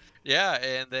 Yeah,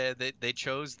 and they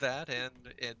chose that, and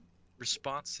in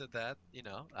response to that,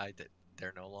 I did.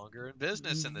 They're no longer in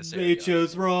business in this They area.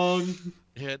 chose wrong.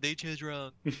 Yeah, they chose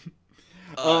wrong.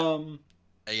 Uh, um,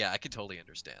 yeah, I can totally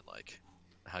understand like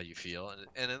how you feel,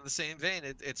 and in the same vein,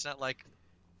 it's not like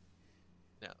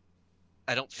no,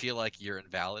 I don't feel like you're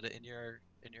invalid in your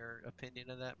opinion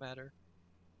in that matter.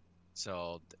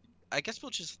 So I guess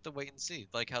we'll just have to wait and see,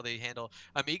 like how they handle.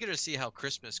 I'm eager to see how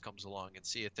Christmas comes along and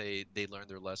see if they learn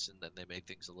their lesson and they make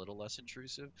things a little less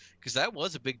intrusive, because that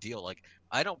was a big deal. Like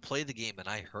I don't play the game and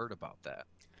I heard about that.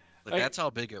 Like I that's how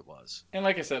big it was. and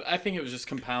like I said, I think it was just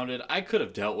compounded. I could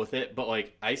have dealt with it, but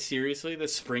like I seriously, the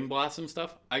spring blossom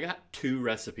stuff, I got 2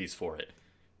 recipes for it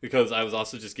because I was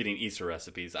also just getting Easter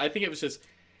recipes. I think it was just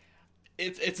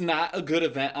it's not a good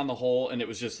event on the whole, and it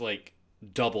was just like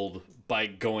doubled by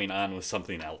going on with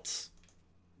something else.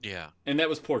 Yeah. And that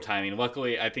was poor timing.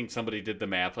 Luckily, I think somebody did the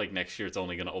math. Like next year, it's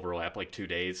only going to overlap like 2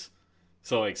 days.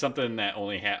 So like something that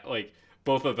only had like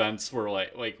both events were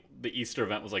like the Easter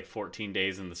event was like 14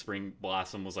 days, and the Spring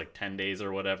Blossom was like 10 days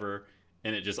or whatever,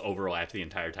 and it just overlapped the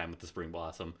entire time with the Spring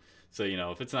Blossom. So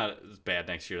if it's not as bad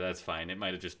next year, that's fine. It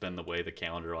might have just been the way the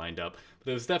calendar lined up,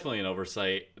 but it was definitely an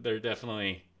oversight. They're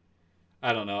definitely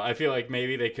I don't know. I feel like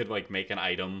maybe they could like make an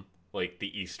item like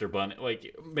the Easter bunny,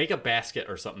 like make a basket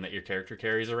or something that your character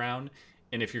carries around,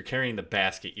 and if you're carrying the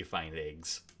basket, you find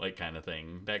eggs, like kind of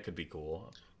thing. That could be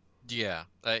cool. Yeah.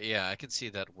 Yeah, I can see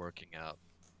that working out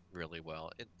really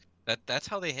well. That's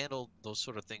how they handle those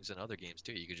sort of things in other games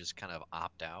too. You could just kind of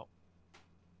opt out.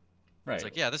 It's Right.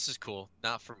 like, yeah, this is cool,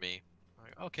 not for me. I'm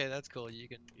like, okay, that's cool. You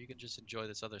can just enjoy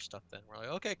this other stuff then. We're like,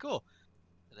 okay, cool.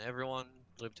 And everyone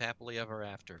lived happily ever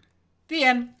after. The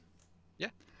end. Yeah.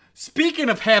 Speaking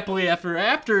of happily ever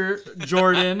after,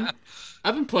 Jordan,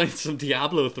 I've been playing some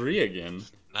Diablo 3 again.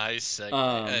 Nice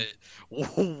Um,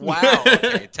 segue. Wow.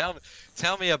 Okay,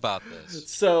 tell me about this.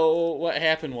 so what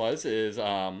happened is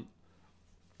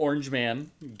Orange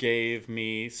Man gave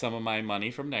me some of my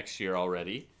money from next year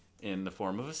already in the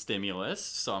form of a stimulus.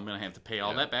 So I'm going to have to pay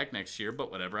all Yeah. that back next year.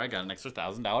 But whatever, I got an extra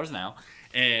 $1,000 now.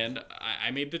 And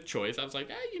I made the choice. I was like,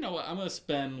 you know what? I'm going to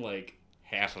spend like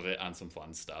half of it on some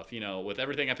fun stuff. With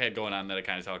everything I've had going on that I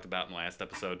kind of talked about in the last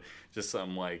episode, just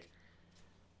some like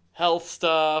health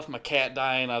stuff, my cat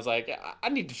dying. I was like, I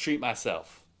need to treat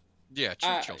myself. Yeah,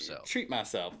 treat yourself. Treat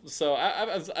myself. So I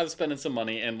was spending some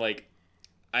money, and like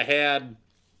I had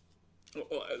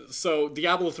so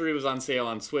Diablo 3 was on sale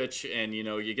on Switch, and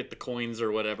you get the coins or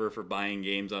whatever for buying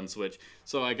games on Switch.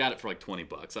 So I got it for like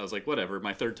 $20. I was like, whatever,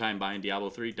 my third time buying Diablo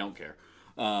 3, don't care.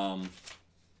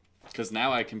 Because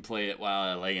now I can play it while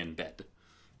I lay in bed.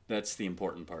 That's the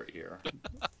important part here.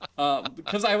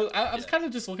 Because I was Yeah. kind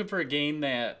of just looking for a game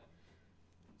that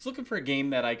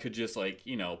I could just like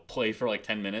play for like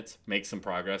 10 minutes, make some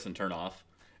progress, and turn off.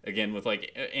 Again, with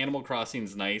like Animal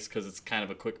Crossing's nice because it's kind of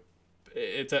a quick.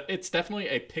 It's definitely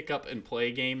a pick up and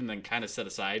play game and then kind of set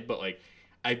aside. But like,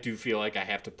 I do feel like I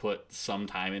have to put some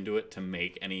time into it to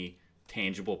make any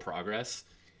tangible progress,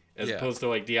 as Yeah. opposed to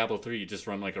like Diablo 3, you just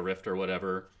run like a rift or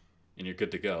whatever, and you're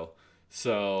good to go.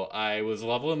 So I was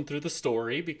leveling through the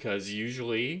story because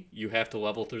usually you have to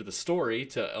level through the story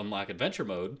to unlock adventure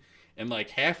mode. And like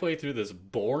halfway through this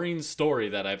boring story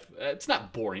that it's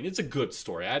not boring, it's a good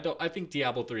story. I think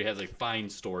Diablo 3 has a fine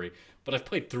story, but I've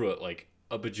played through it like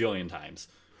a bajillion times.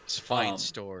 Fine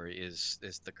story is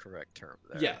the correct term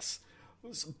there. Yes.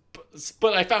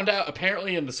 But I found out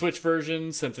apparently in the Switch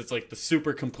version, since it's like the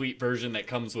super complete version that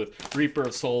comes with Reaper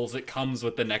of Souls, it comes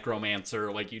with the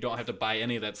Necromancer. Like you don't have to buy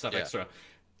any of that stuff Yeah. extra.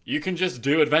 You can just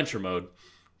do adventure mode.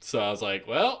 So I was like,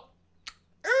 well,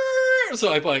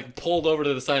 so I like pulled over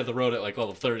to the side of the road at like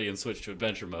level 30 and switched to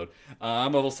adventure mode.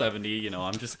 I'm level 70. You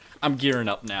know, I'm gearing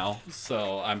up now.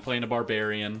 So I'm playing a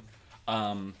barbarian.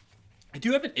 I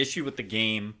do have an issue with the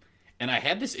game, and I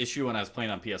had this issue when I was playing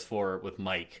on PS4 with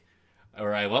Mike,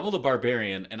 where I leveled a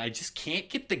barbarian, and I just can't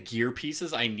get the gear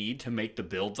pieces I need to make the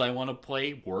builds I want to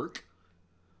play work.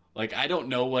 Like, I don't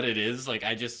know what it is. Like,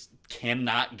 I just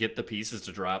cannot get the pieces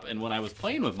to drop. And when I was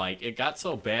playing with Mike, it got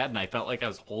so bad, and I felt like I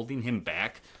was holding him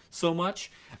back so much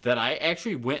that I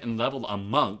actually went and leveled a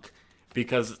monk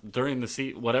because during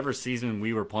the whatever season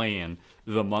we were playing,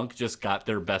 the monk just got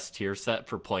their best tier set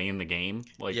for playing the game,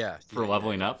 like for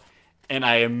leveling up. And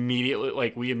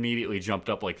we immediately jumped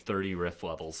up like 30 rift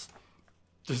levels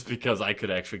just because I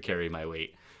could actually carry my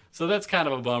weight. So that's kind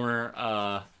of a bummer.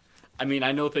 I mean,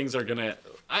 I know things are gonna.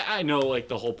 I know like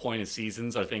the whole point of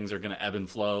seasons are things are gonna ebb and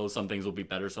flow. Some things will be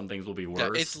better, some things will be worse.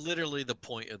 Yeah, it's literally the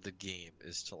point of the game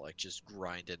is to like just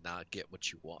grind and not get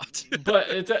what you want. But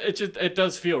it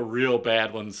does feel real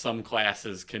bad when some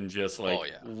classes can just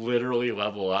like literally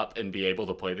level up and be able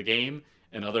to play the game,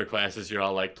 and other classes you're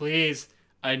all like, please,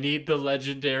 I need the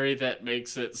legendary that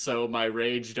makes it so my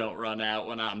rage don't run out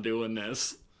when I'm doing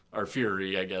this, or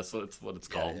fury, I guess that's what it's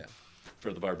called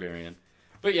for the barbarian.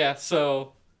 But yeah,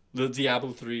 so the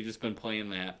Diablo 3, just been playing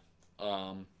that.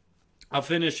 I'll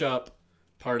finish up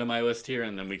part of my list here,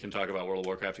 and then we can talk about World of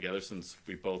Warcraft together since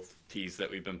we both teased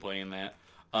that we've been playing that.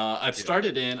 I've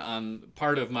started in on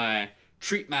part of my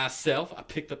treat myself. I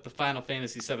picked up the Final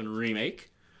Fantasy VII Remake.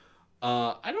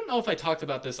 I don't know if I talked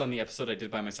about this on the episode I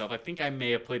did by myself. I think I may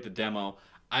have played the demo.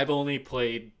 I've only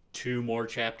played 2 more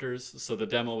chapters, so the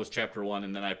demo was chapter 1,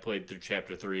 and then I played through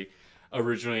chapter 3.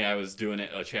 Originally, I was doing it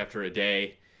a chapter a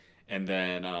day, and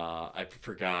then I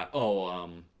forgot.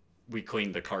 We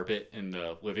cleaned the carpet in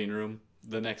the living room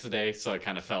the next day, so I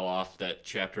kind of fell off that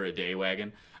chapter a day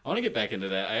wagon. I want to get back into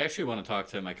that. I actually want to talk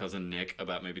to my cousin Nick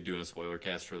about maybe doing a spoiler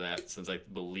cast for that, since I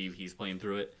believe he's playing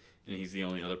through it, and he's the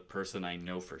only other person I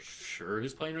know for sure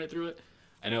who's playing right through it.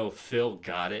 I know Phil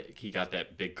got it. He got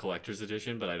that big collector's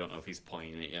edition, but I don't know if he's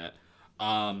playing it yet.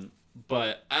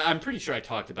 But I'm pretty sure I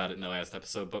talked about it in the last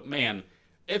episode. But man,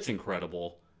 it's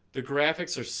incredible. The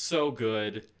graphics are so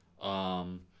good.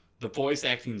 The voice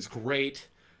acting's great.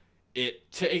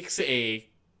 It takes a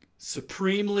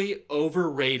supremely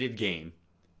overrated game.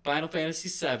 Final Fantasy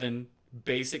VII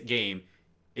basic game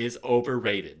is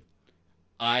overrated.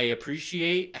 I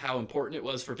appreciate how important it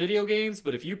was for video games,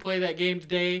 but if you play that game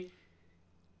today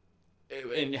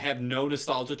and have no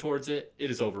nostalgia towards it, it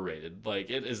is overrated. Like,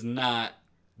 it is not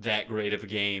that great of a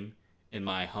game, in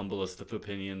my humblest of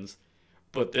opinions.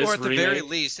 But this or at the very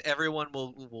least, everyone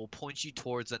will point you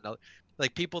towards another.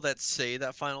 Like, people that say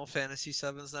that Final Fantasy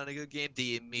VII is not a good game,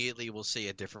 they immediately will say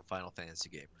a different Final Fantasy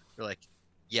game. They're like,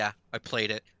 yeah, I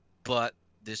played it, but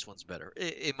this one's better.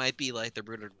 It might be like the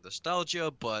rooted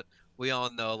nostalgia, but we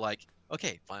all know, like,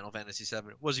 okay, Final Fantasy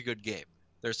VII was a good game.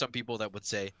 There's some people that would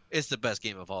say it's the best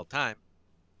game of all time.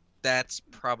 That's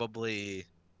probably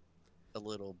a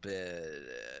little bit,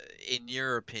 in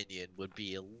your opinion, would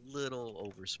be a little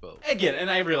overspoken. Again, and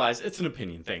I realize it's an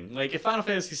opinion thing. Like, if Final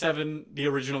Fantasy VII, the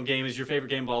original game, is your favorite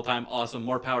game of all time, awesome,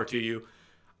 more power to you.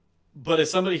 But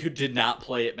as somebody who did not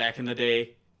play it back in the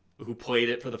day, who played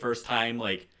it for the first time,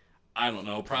 like, I don't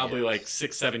know, probably like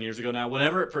 6-7 years ago now,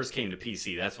 whenever it first came to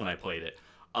PC, that's when I played it.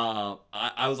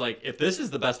 I was like, if this is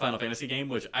the best Final Fantasy game,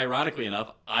 which ironically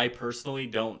enough, I personally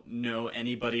don't know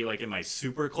anybody like in my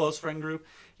super close friend group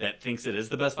that thinks it is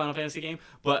the best Final Fantasy game.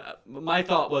 But my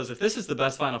thought was, if this is the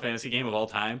best Final Fantasy game of all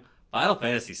time, Final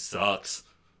Fantasy sucks,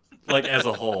 like as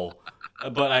a whole.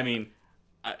 But I mean,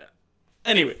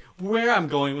 anyway, where I'm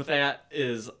going with that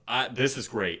is, this is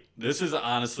great. This is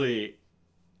honestly,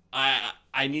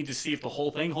 I need to see if the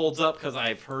whole thing holds up, because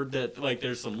I've heard that like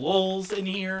there's some lulls in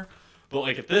here. But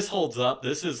like, if this holds up,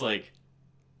 this is like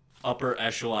upper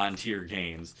echelon tier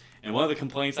games. And one of the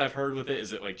complaints I've heard with it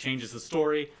is it like changes the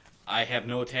story. I have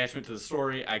no attachment to the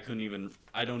story. I don't even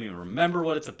remember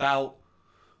what it's about.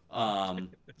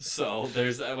 So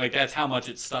there's like, that's how much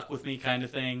it stuck with me, kind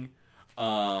of thing.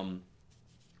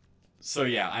 So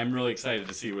yeah, I'm really excited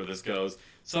to see where this goes.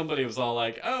 Somebody was all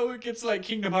like, "Oh, it gets like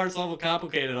Kingdom Hearts level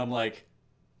complicated." I'm like,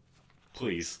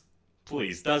 please,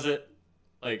 does it?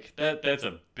 Like, that's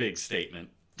a big statement.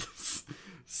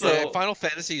 So yeah, Final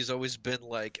Fantasy has always been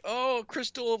like, oh,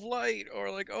 Crystal of Light, or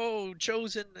like, oh,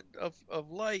 Chosen of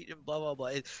Light, and blah blah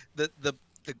blah. The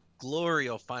glory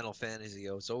of Final Fantasy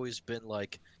has always been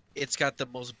like it's got the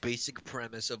most basic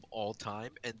premise of all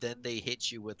time, and then they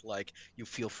hit you with like you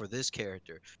feel for this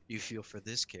character, you feel for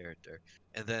this character,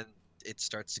 and then it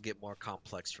starts to get more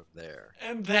complex from there.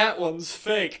 And that one's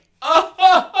fake.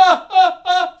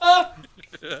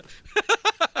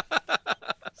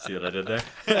 See what I did there?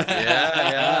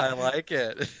 Yeah, I like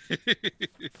it.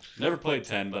 Never played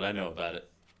 10, but I know about it.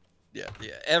 Yeah.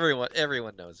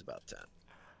 Everyone knows about 10.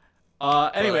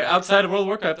 Anyway, outside of World of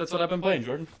Warcraft, that's what I've been playing,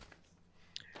 Jordan.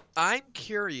 I'm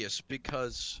curious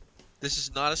because this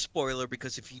is not a spoiler,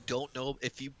 because if you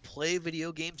play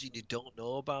video games and you don't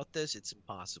know about this, it's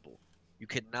impossible. You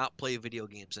cannot play video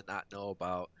games and not know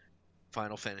about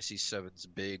Final Fantasy VII's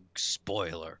big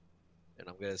spoiler. And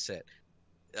I'm going to say it.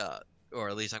 Or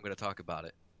at least I'm going to talk about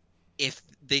it. If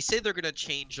they say they're going to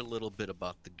change a little bit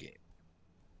about the game.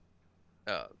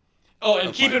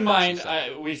 And keep in mind,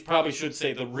 we probably should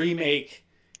say the remake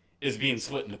is being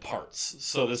split into parts.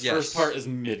 So this first part is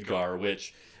Midgar,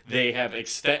 which they have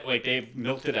they've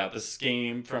milked it out. This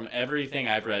game, from everything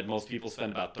I've read, most people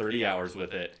spend about 30 hours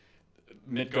with it.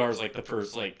 Midgar is like the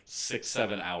first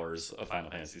 6-7 hours of Final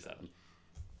Fantasy VII.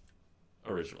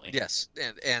 Originally. Yes,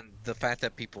 and the fact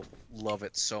that people love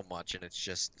it so much, and it's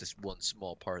just this one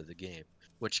small part of the game,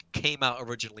 which came out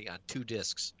originally on 2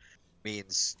 discs,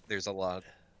 means there's a lot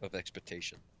of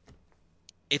expectation.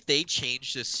 If they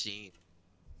change this scene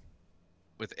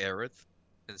with Aerith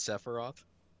and Sephiroth,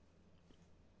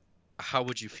 how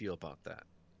would you feel about that?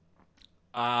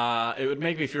 It would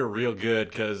make me feel real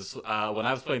good, because when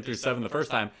I was playing through 7 the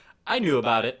first time, I knew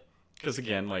about it, because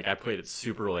again, I played it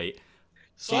super late.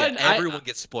 So yeah, everyone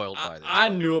gets spoiled by this. I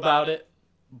knew about it,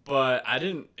 but I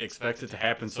didn't expect it to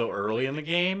happen so early in the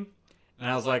game. And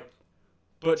I was like,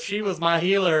 but she was my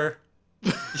healer.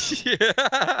 Yeah.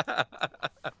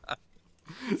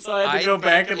 So I had to go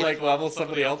back and level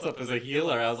somebody else up as a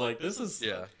healer. I was like, this is...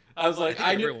 Yeah. I was like,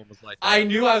 I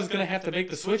knew I was going to have to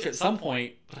make the switch at some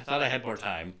point, but I thought I had more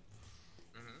time.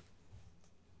 Mm-hmm.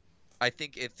 I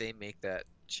think if they make that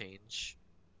change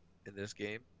in this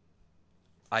game,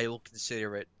 I will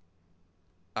consider it.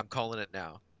 I'm calling it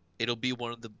now. It'll be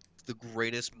one of the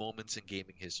greatest moments in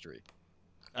gaming history.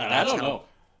 And I don't know.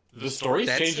 The story's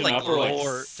changing up,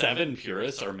 or 7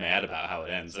 purists are mad about how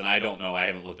it ends, and I don't know. I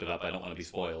haven't looked it up. I don't want to be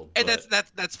spoiled. And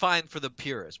that's fine for the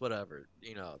purists. Whatever,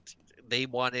 they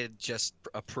wanted just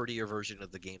a prettier version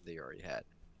of the game they already had.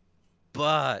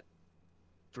 But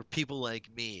for people like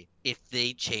me, if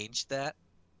they changed that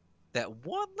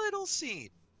one little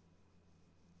scene,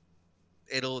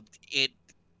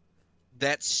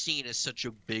 that scene is such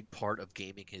a big part of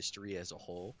gaming history as a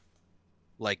whole.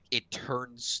 It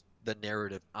turns the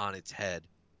narrative on its head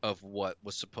of what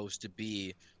was supposed to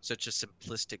be such a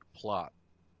simplistic plot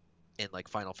in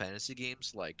Final Fantasy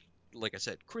games. Like I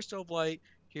said, Crystal of Light,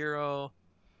 hero,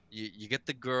 you get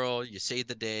the girl, you save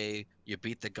the day, you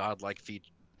beat the godlike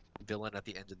villain at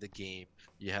the end of the game,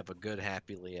 you have a good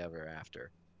happily ever after.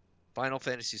 Final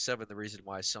Fantasy VII, the reason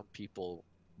why some people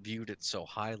viewed it so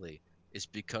highly is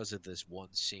because of this one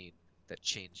scene that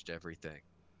changed everything.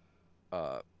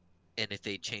 And if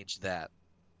they change that,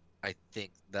 I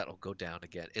think that'll go down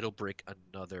again. It'll break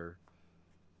another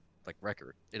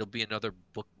record. It'll be another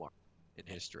bookmark in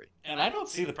history. And I don't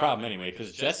see the problem anyway,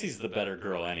 because Jessie's the better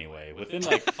girl anyway. Within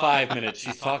 5 minutes,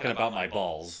 she's talking about my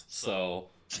balls. So,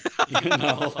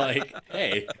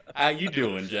 hey, how you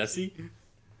doing, Jessie?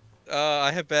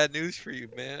 I have bad news for you,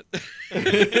 man. I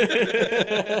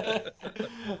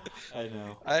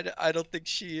know. I don't think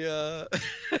she. I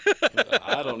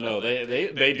don't know.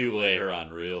 They do lay her on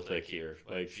real thick here.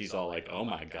 She's all like, "Oh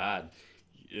my god,"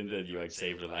 and then you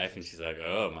saved her life, and she's like,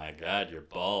 "Oh my god, your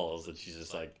balls," and she's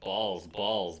just like, "Balls,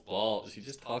 balls, balls." She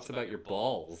just talks about your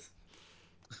balls.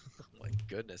 Oh my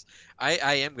goodness, I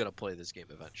am gonna play this game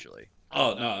eventually.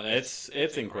 Oh no,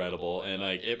 it's incredible, and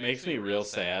it makes me real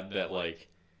sad that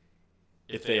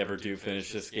if they ever do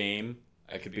finish this game,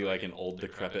 I could be an old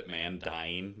decrepit man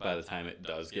dying by the time it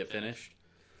does get finished.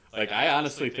 I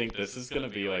honestly think this is going to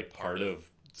be part of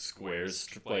Square's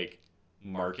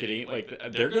marketing.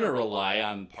 They're going to rely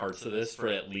on parts of this for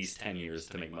at least 10 years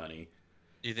to make money.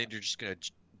 You think they're just going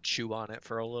to chew on it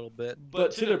for a little bit?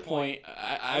 But to their point,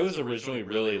 I was originally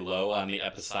really low on the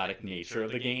episodic nature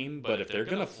of the game, but if they're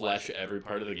going to flesh every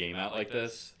part of the game out like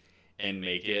this and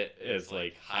make it as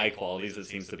high quality as it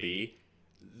seems to be,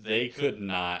 they could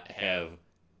not have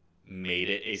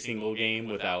made it a single game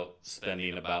without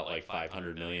spending about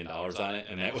 $500 million on it,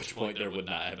 and at which point there would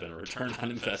not have been a return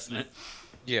on investment.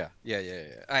 Yeah.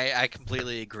 I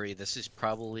completely agree. This is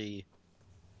probably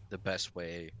the best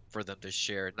way for them to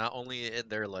share, not only in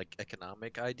their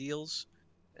economic ideals,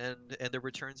 and their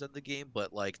returns on the game,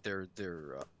 but like their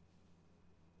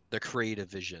creative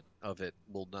vision of it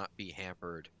will not be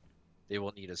hampered. They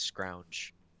won't need a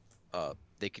scrounge.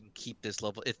 They can keep this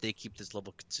level. If they keep this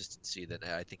level of consistency, then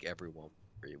I think everyone will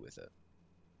agree with it.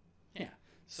 Yeah.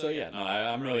 So yeah, no,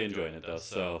 I'm really enjoying it though.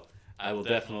 So I will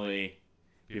definitely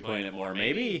be playing it more.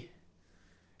 Maybe,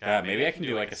 God, maybe I can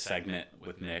do like a segment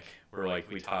with Nick where like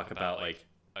we talk about like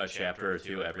a chapter or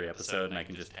two every episode, and I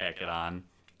can just tack it on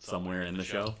somewhere in the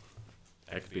show.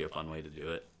 That could be a fun way to do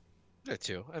it. Yeah,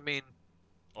 too. I mean,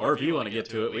 Or if you want to get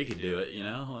to it, we could do it.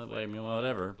 I mean,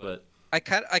 whatever. But I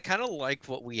kind of like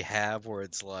what we have, where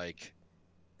it's like,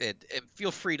 and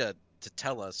feel free to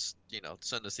tell us,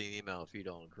 send us an email if you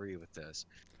don't agree with this.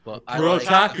 But I like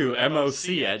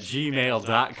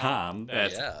brotakumoc@gmail.com.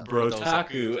 That's yeah, for those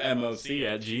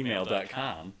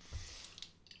brotakumoc@gmail.com.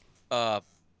 uh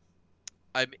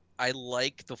I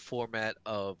like the format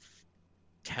of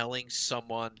telling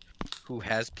someone who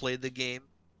has played the game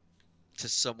to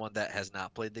someone that has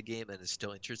not played the game and is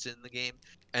still interested in the game,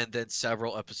 and then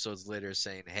several episodes later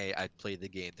saying, "Hey, I played the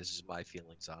game. This is my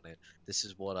feelings on it. This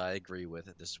is what I agree with,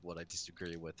 and this is what I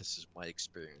disagree with. This is my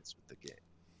experience with the game."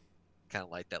 Kind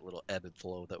of like that little ebb and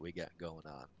flow that we got going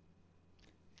on.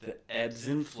 The ebbs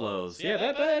and flows. Yeah,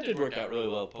 that did work out really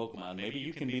well, Pokemon. Maybe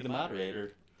you can be the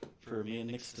moderator for me and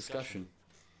Nick's discussion.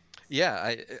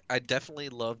 Yeah, I definitely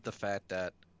love the fact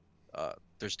that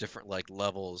there's different like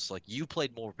levels. Like you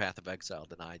played more Path of Exile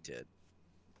than I did,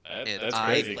 and That's I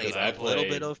crazy because played I a little bit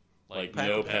played of like Path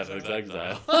no of Path of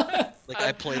Exile. Exile. Like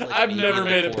I played like I've maybe never like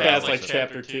made it 4 past hours like of it.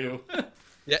 chapter 2.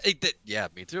 Yeah, yeah,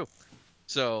 me too.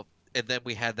 So, and then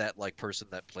we had that like person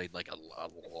that played like a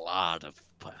lot of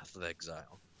Path of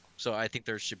Exile. So I think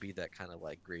there should be that kind of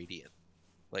like gradient,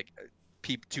 like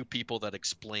two people that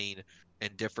explain in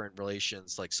different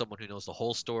relations, like someone who knows the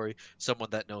whole story, someone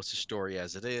that knows the story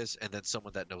as it is, and then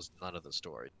someone that knows none of the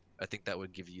story. I think that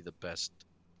would give you the best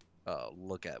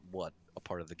look at what a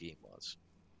part of the game was.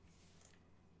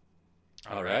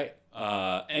 All right.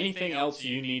 Anything else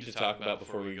you need to talk about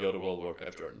before we go to World of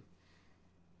Warcraft, Jordan?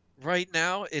 Right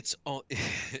now, it's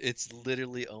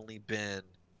literally only been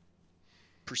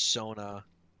Persona,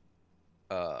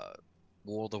 uh,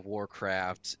 World of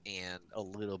Warcraft, and a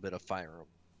little bit of Fire Emblem.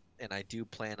 And I do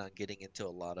plan on getting into a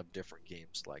lot of different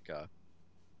games. Like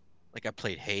I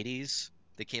played Hades.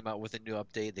 They came out with a new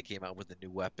update. They came out with a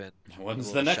new weapon. A When's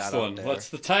the little next shout out one? there. What's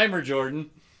the timer, Jordan?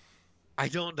 I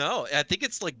don't know. I think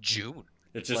it's like June.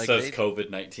 It just Like says they,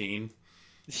 COVID-19.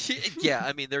 yeah.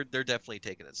 I mean, they're definitely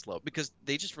taking it slow because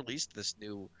they just released this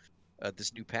new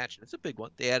patch, and it's a big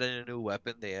one. They added a new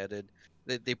weapon.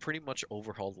 They pretty much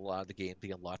overhauled a lot of the game.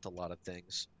 They unlocked a lot of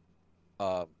things.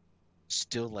 Um,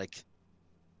 still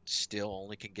still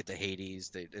only can get to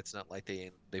Hades. It's not like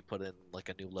they put in like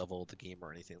a new level of the game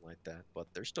or anything like that, but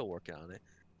they're still working on it.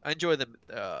 I enjoy the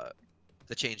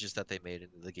changes that they made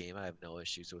into the game. I have no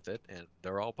issues with it, and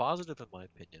they're all positive in my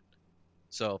opinion.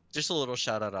 So just a little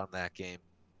shout out on that game.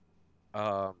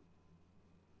 Um,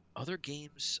 Other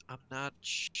games, I'm not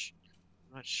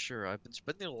sure. I've been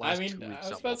spending the I last mean, 2 weeks I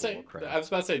was on about World to of say, Warcraft.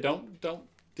 don't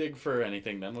dig for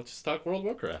anything then. Let's just talk World of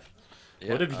Warcraft.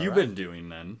 Yeah, What have all you right. been doing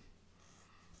then,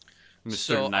 Mr.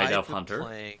 So Night Elf Hunter?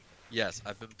 Yes,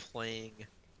 I've been playing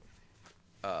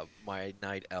my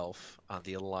Night Elf on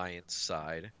the Alliance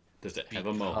side Does it have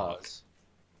a mohawk? because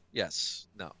yes,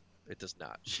 no, it does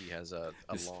not. She has a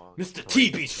long Mr. T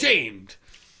braided be cloak. shamed.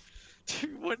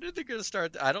 Dude, when are they gonna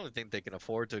start? I don't think they can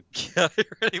afford to hire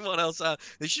anyone else out.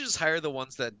 They should just hire the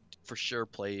ones that for sure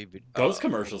play Those World of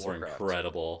commercials were Warcraft.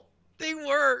 incredible. They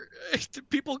were.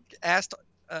 People asked.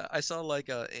 I saw like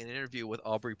an interview with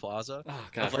Aubrey Plaza Oh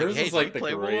of god, like, hers "Hey, is do you like the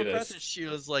play World of Warcraft?" And greatest. she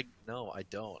was like, "No, I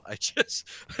don't. I just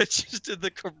did the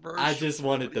I commercial. just What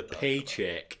wanted are the you talking about?"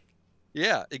 paycheck.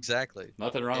 Yeah, exactly.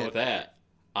 Nothing wrong with And that.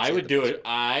 I she had would the do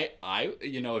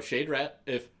best it.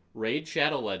 If Raid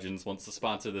Shadow Legends wants to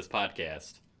sponsor this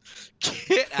podcast.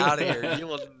 Get out of here! You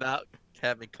will not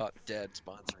have me caught dead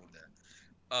sponsoring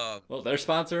that. Well, they're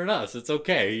sponsoring us. It's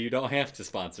okay. You don't have to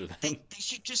sponsor them. They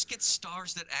should just get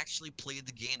stars that actually play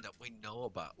the game that we know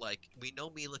about. Like we know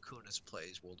Mila Kunis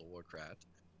plays World of Warcraft.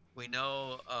 We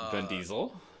know Vin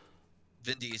Diesel.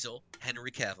 Vin Diesel,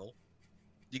 Henry Cavill.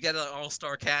 You got an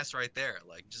all-star cast right there.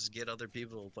 Like, just get other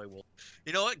people to play World.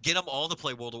 You know what? Get them all to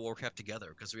play World of Warcraft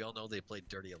together because we all know they played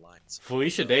Dirty Alliance.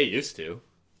 Felicia So, Day used to.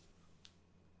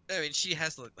 I mean, she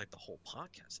has like the whole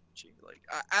podcast. She like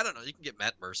I don't know. You can get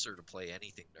Matt Mercer to play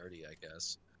anything nerdy, I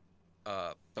guess.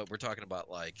 But we're talking about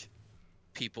like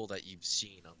people that you've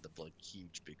seen on the like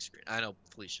huge big screen. I know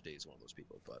Felicia Day is one of those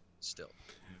people, but still.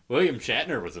 William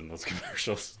Shatner was in those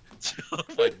commercials. Oh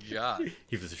my god.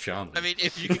 He was a shaman. I mean,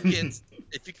 if you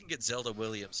can get Zelda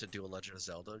Williams to do a Legend of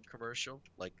Zelda commercial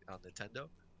like on Nintendo,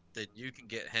 then you can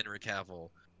get Henry Cavill,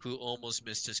 who almost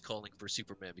missed his calling for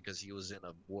Superman because he was in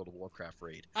a World of Warcraft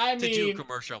raid, I to do a mean,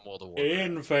 commercial on World of Warcraft.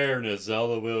 in fairness,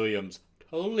 Zelda Williams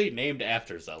totally named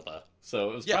after Zelda,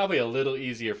 so it was Yeah. probably a little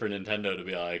easier for Nintendo to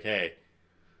be like, "Hey,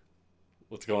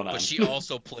 what's going on?" But she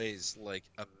also plays like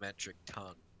a metric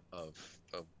ton of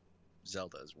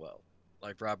Zelda as well.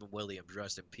 Like Robin Williams,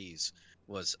 rest in peace,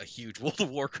 was a huge World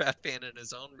of Warcraft fan in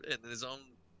his own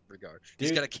regard. He's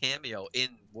Dude. got a cameo in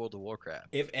World of Warcraft.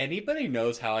 If anybody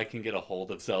knows how I can get a hold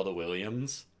of Zelda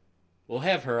Williams, we'll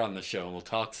have her on the show and we'll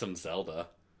talk some Zelda.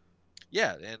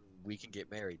 Yeah, and we can get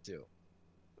married too.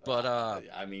 But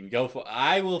I mean, go for.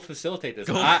 I will facilitate this.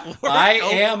 Go I for it, I go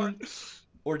for am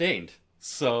ordained,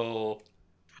 so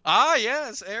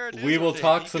yes, Aaron. we will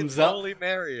talk some totally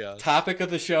marry us. topic of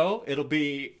the show. It'll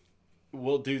be.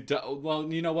 We'll do.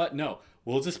 Well, you know what? No.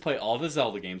 We'll just play all the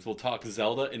Zelda games. We'll talk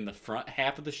Zelda in the front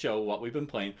half of the show, what we've been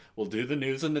playing. We'll do the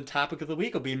news, and the topic of the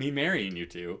week will be me marrying you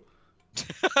two.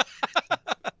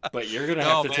 But you're going to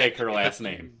have to take her last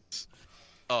name.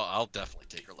 Oh, I'll definitely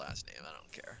take her last name. I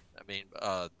don't care. I mean,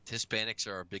 Hispanics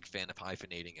are a big fan of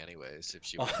hyphenating anyways. If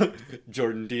she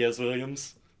Jordan Diaz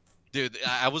Williams. Dude,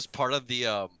 I was part of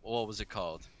the, what was it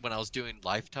called? When I was doing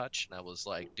Life Touch, and I was,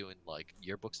 like, doing, like,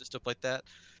 yearbooks and stuff like that.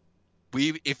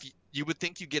 If you would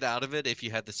think you get out of it if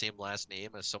you had the same last name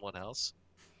as someone else,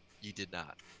 you did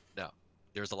not. No,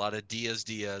 there's a lot of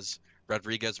Diaz,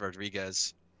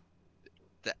 Rodriguez.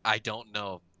 That I don't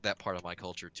know that part of my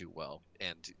culture too well,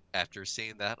 and after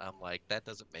seeing that, I'm like, that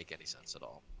doesn't make any sense at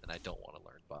all, and I don't want to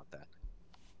learn about that.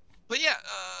 But yeah,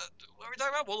 what are we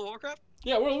talking about? World of Warcraft?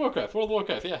 Yeah, World of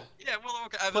Warcraft, yeah. Yeah, World of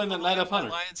Warcraft. I've Playing been the Knight of my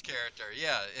Hunter. Lions character.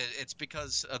 Yeah, it's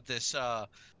because of this.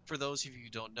 For those of you who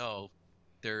don't know,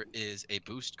 there is a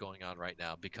boost going on right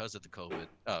now because of the COVID,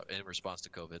 in response to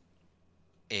COVID,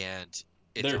 and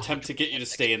Their attempt to get you to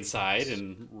stay inside boost.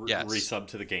 and Yes. resub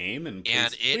to the game, and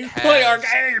it has, play our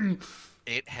game.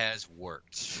 It has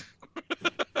worked.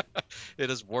 It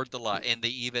has worked a lot, and they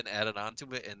even added on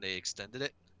to it, and they extended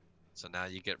it. So now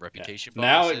you get reputation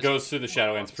Now bonuses. it goes through the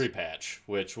Shadowlands pre-patch,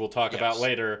 which we'll talk about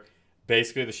later.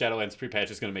 Basically, the Shadowlands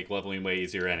pre-patch is going to make leveling way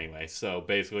easier anyway. So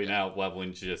basically, now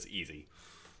leveling's just easy.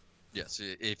 Yes,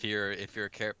 if you're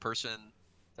a person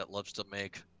that loves to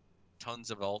make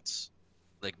tons of alts,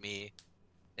 like me,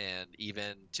 and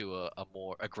even to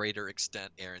a greater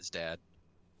extent, Aaron's dad,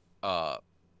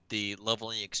 the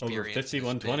leveling experience. Over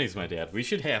 5120s, my dad. We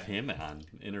should have him on,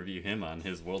 interview him on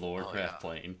his World of Warcraft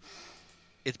playing.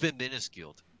 It's been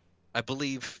minuscule. I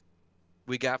believe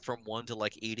we got from 1 to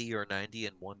like 80 or 90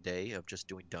 in one day of just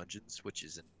doing dungeons, which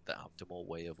isn't the optimal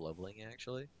way of leveling,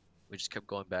 actually. We just kept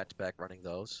going back to back running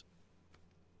those.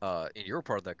 And you were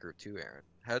part of that group too,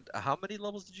 Aaron. How many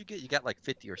levels did you get? You got like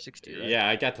 50 or 60, right? Yeah,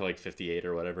 I got to like 58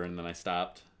 or whatever, and then I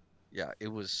stopped. Yeah, it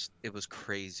was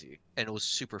crazy, and it was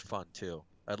super fun too.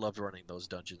 I loved running those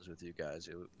dungeons with you guys.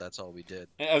 That's all we did.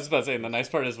 I was about to say, and the nice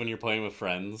part is when you're playing with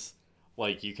friends,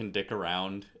 like, you can dick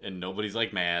around, and nobody's,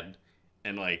 like, mad,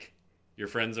 and, like, your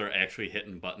friends are actually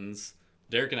hitting buttons.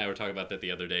 Derek and I were talking about that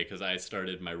the other day, because I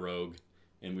started my rogue,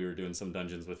 and we were doing some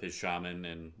dungeons with his shaman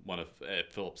and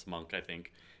Philip's monk, I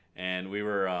think. And we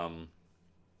were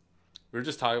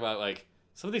just talking about, like,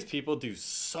 some of these people do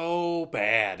so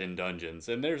bad in dungeons.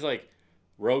 And there's, like,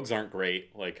 rogues aren't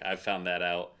great. Like, I've found that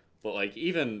out. But, like,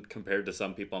 even compared to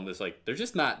some people, I'm just like, they're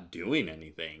just not doing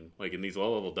anything, like, in these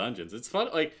low-level dungeons. It's fun.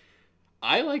 Like,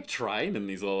 I like trying in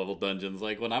these low-level dungeons.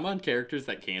 Like, when I'm on characters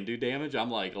that can do damage, I'm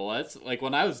like, like,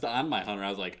 when I was on my hunter, I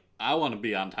was like, I want to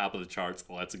be on top of the charts.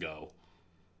 Let's go.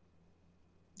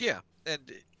 Yeah,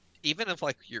 and even if,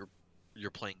 like, you're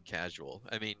playing casual,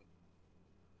 I mean,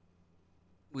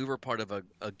 we were part of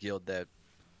a guild that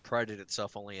prided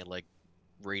itself only in, like,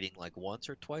 raiding, like, once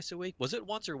or twice a week. Was it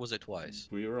once or was it twice?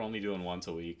 We were only doing once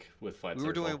a week with Flight We were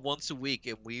Circle. doing once a week,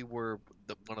 and we were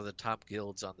one of the top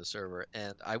guilds on the server.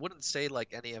 And I wouldn't say,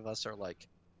 like, any of us are, like,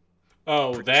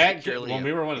 when particularly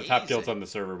we were one of the top guilds amazing. on the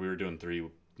server, we were doing 3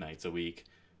 nights a week,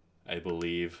 I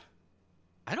believe.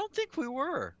 I don't think we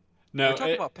were. No, We're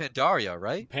talking about Pandaria,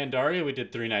 right? Pandaria, we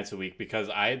did 3 nights a week because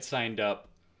I had signed up.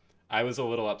 I was a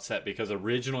little upset because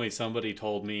originally somebody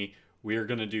told me we were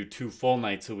going to do 2 full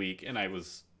nights a week, and I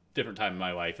was different time in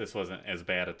my life. This wasn't as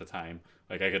bad at the time.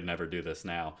 Like, I could never do this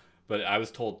now. But I was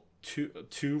told two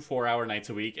 4-hour nights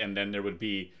a week, and then there would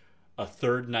be a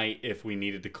third night if we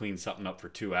needed to clean something up for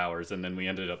 2 hours, and then we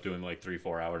ended up doing like 3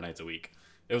 4-hour nights a week.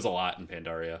 It was a lot in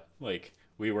Pandaria. Like,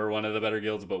 We were one of the better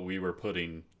guilds, but we were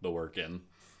putting the work in.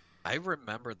 I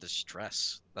remember the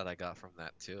stress that I got from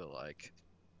that too. Like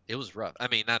it was rough. I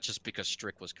mean, not just because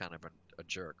Strick was kind of a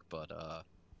jerk, but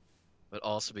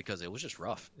also because it was just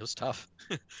rough. It was tough.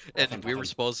 Rough And and we were tough.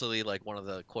 supposedly like one of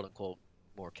the quote unquote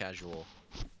more casual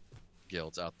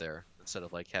guilds out there instead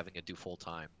of like having to do full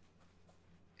time.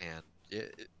 And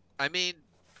I mean,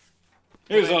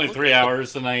 It when was I only look three at the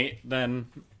hours a night. Then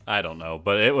I don't know,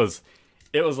 but it was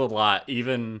a lot.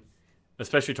 Even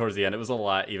especially towards the end, it was a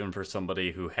lot even for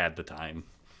somebody who had the time.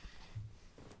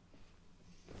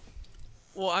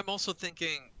 well, I'm also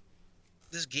thinking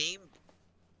this game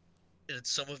in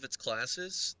some of its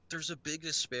classes, there's a big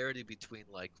disparity between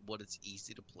like what it's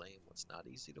easy to play and what's not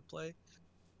easy to play.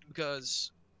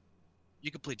 Because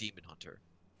you can play Demon Hunter,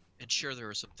 and sure there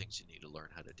are some things you need to learn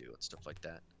how to do and stuff like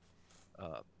that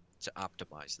uh, to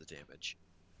optimize the damage.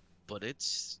 But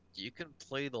it's you can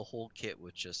play the whole kit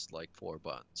with just like 4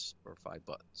 buttons or 5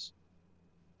 buttons,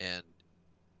 and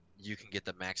you can get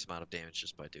the max amount of damage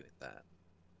just by doing that.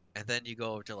 And then you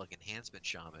go over to like Enhancement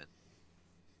Shaman,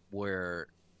 where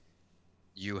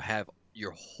you have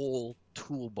your whole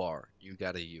toolbar you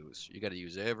got to use. You got to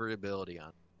use every ability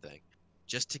on the thing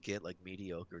just to get like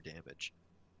mediocre damage.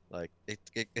 Like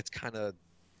it's kind of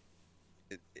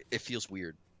it feels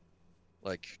weird.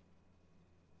 Like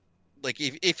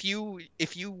if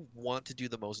you want to do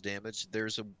the most damage,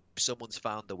 there's a someone's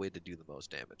found the way to do the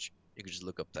most damage. You can just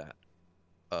look up that.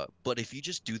 But if you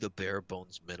just do the bare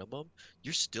bones minimum,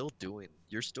 you're still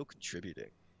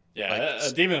contributing. Like Yeah,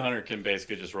 a demon hunter can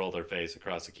basically just roll their face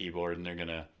across the keyboard and they're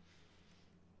gonna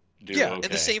do yeah,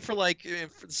 and the okay. same for like the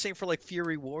same for like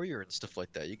Fury Warrior and stuff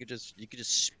like that. You could just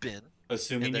spin and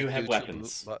Assuming then you have do two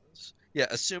weapons. buttons. Yeah,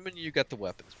 assuming you got the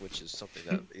weapons, which is something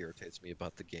that irritates me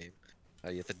about the game.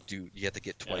 You have to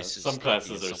get Yeah, twice as some lucky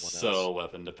classes as are someone else. so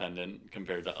weapon dependent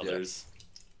compared to Yeah. others.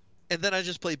 And then I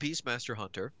just play Beastmaster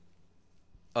Hunter.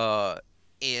 Uh,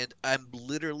 and I'm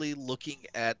literally looking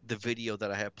at the video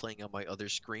that I have playing on my other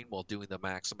screen while doing the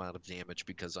max amount of damage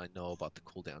because I know about the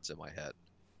cooldowns in my head.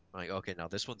 I'm like, okay, now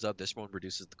this one's up. This one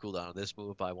reduces the cooldown of this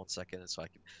move by 1 second, and so I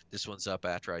can. This one's up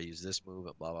after I use this move,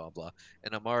 and blah blah blah.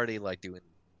 And I'm already like doing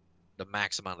the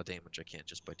max amount of damage I can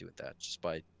just by doing that, just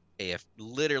by AF,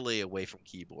 literally away from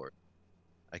keyboard.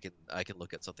 I can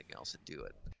look at something else and do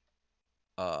it.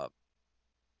 Uh,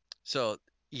 So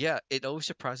yeah, it always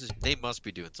surprises me. They must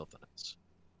be doing something else.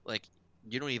 Like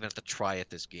you don't even have to try at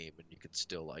this game, and you can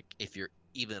still like if you're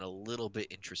even a little bit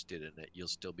interested in it, you'll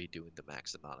still be doing the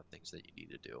max amount of things that you need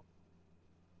to do.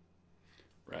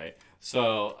 Right.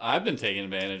 So I've been taking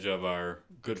advantage of our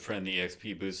good friend the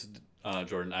EXP boost,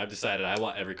 Jordan. I've decided I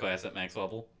want every class at max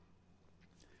level.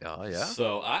 Oh yeah.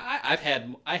 So I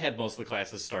had most of the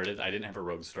classes started. I didn't have a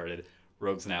rogue started.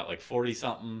 Rogue's now at like 40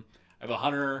 something. I have a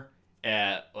hunter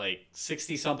at like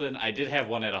 60 something. I did have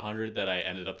one at 100 that I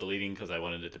ended up deleting because I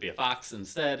wanted it to be a fox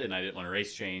instead, and I didn't want a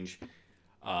race change.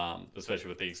 Especially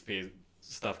with the XP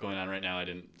stuff going on right now, I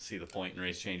didn't see the point in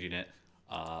race changing it.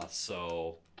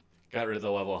 So got rid of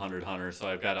the level 100 hunter. So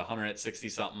I've got a hunter at 60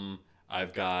 something.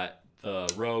 I've got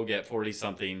the rogue at 40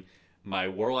 something. My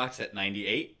warlock's at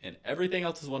 98, and everything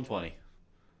else is 120.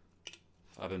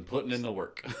 I've been putting in the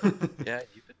work. Yeah,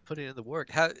 you've been putting in the work.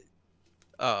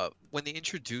 When they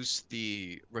introduced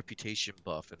the reputation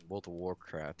buff in World of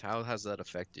Warcraft, how has that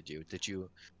affected you? Did you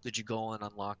go and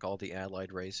unlock all the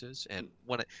allied races? And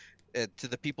to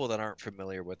the people that aren't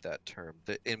familiar with that term,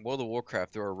 in World of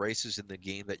Warcraft there are races in the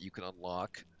game that you can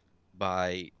unlock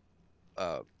by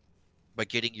uh by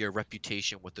getting your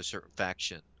reputation with a certain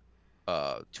faction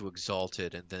to exalt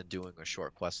it and then doing a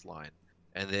short quest line.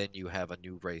 And then you have a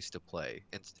new race to play,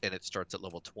 and it starts at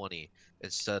level 20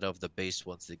 instead of the base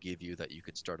ones they give you that you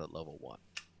can start at level 1.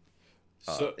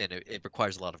 so, And it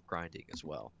requires a lot of grinding as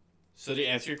well. so to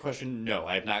answer your question, no,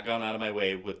 I have not gone out of my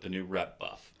way with the new rep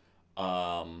buff.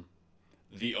 Um,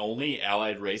 the only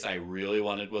allied race I really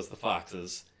wanted was the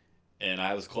foxes, and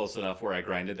I was close enough where I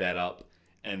grinded that up,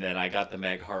 and then I got the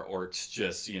Magheart orcs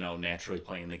just naturally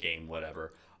playing the game,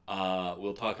 whatever.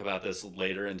 We'll talk about this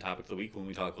later in topic of the week when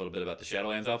we talk a little bit about the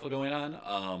Shadowlands alpha going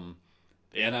on.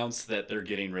 They announced that they're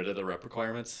getting rid of the rep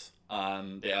requirements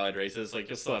on the allied races. Like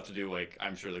you'll still have to do like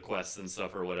I'm sure the quests and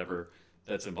stuff or whatever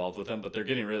that's involved with them, but they're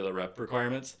getting rid of the rep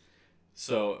requirements.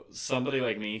 So somebody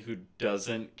like me who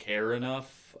doesn't care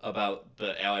enough about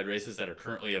the allied races that are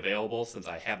currently available, since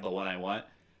I have the one I want,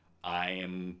 I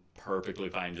am perfectly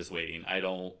fine just waiting. I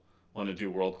don't want to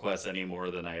do world quests any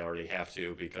more than I already have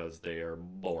to because they are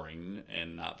boring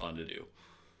and not fun to do.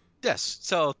 Yes,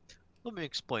 so let me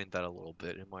explain that a little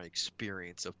bit in my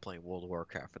experience of playing World of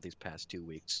Warcraft for these past 2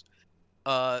 weeks.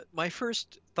 My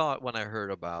first thought when I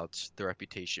heard about the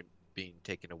reputation being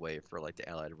taken away for like the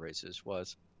allied races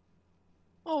was,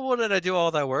 oh, what did I do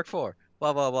all that work for?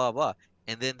 Blah blah blah blah.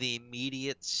 And then the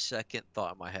immediate second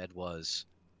thought in my head was,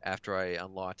 after I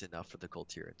unlocked enough for the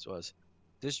Colterians, was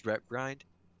this rep grind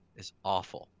is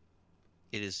awful.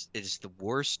 It is the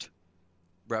worst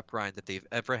rep grind that they've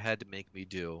ever had to make me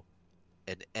do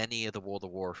in any of the World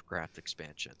of Warcraft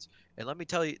expansions. And let me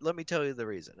tell you the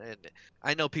reason. And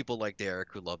I know people like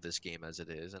Derek who love this game as it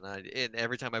is, and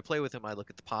every time I play with him, I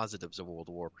look at the positives of World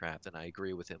of Warcraft, and I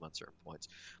agree with him on certain points.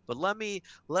 But let me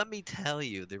tell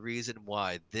you the reason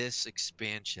why this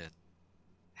expansion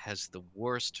has the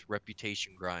worst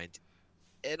reputation grind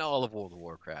in all of World of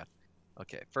Warcraft.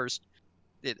 Okay, first,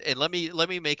 and let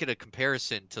me make it a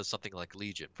comparison to something like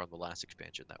Legion from the last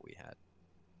expansion that we had.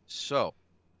 So,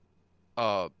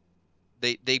 uh,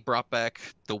 they brought back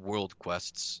the world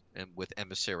quests and with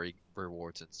emissary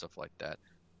rewards and stuff like that.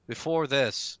 Before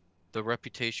this, the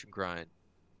reputation grind,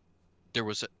 there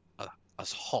was a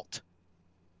halt.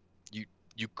 You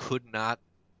you could not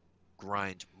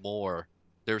grind more.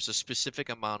 There's a specific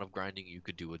amount of grinding you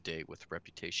could do a day with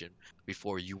reputation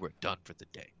before you were done for the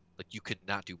day. Like you could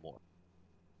not do more.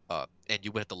 And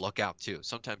you would have to luck out too.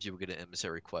 Sometimes you would get an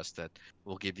emissary quest that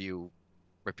will give you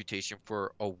reputation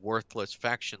for a worthless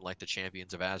faction like the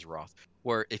Champions of Azeroth,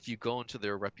 where if you go into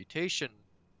their reputation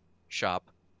shop,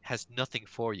 has nothing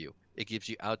for you. It gives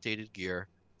you outdated gear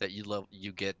that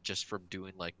you get just from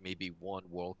doing like maybe one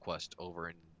world quest over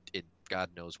in God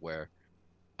knows where.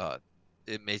 Uh,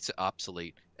 it makes it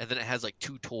obsolete, and then it has like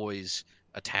two toys,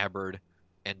 a tabard,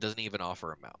 and doesn't even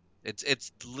offer a mount.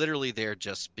 It's literally there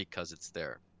just because it's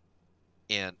there.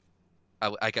 And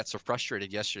I got so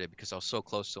frustrated yesterday because I was so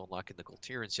close to unlocking the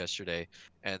Golterians yesterday,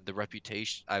 and the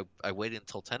reputation. I waited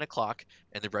until 10 o'clock,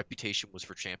 and the reputation was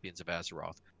for Champions of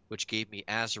Azeroth, which gave me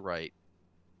Azerite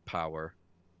power,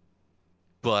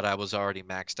 but I was already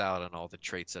maxed out on all the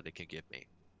traits that it could give me.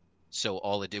 So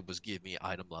all it did was give me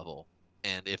item level,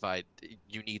 and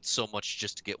you need so much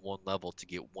just to get one level to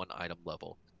get one item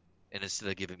level, and instead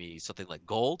of giving me something like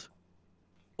gold,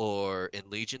 or in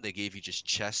Legion, they gave you just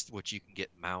chests, which you can get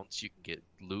mounts, you can get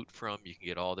loot from, you can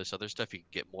get all this other stuff, you can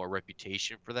get more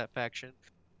reputation for that faction,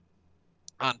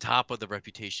 on top of the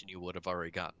reputation you would have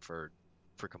already gotten for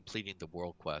completing the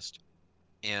world quest.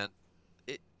 And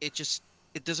it just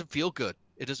it doesn't feel good.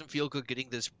 It doesn't feel good getting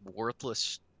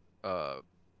uh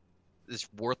this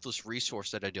worthless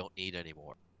resource that I don't need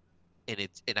anymore. And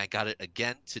I got it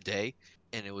again today,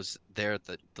 and it was there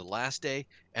the last day,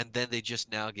 and then they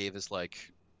just now gave us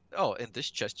like, oh, in this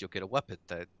chest you'll get a weapon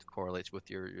that correlates with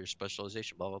your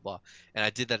specialization, blah blah blah. And I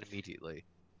did that immediately.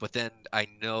 But then I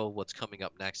know what's coming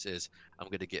up next is I'm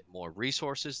gonna get more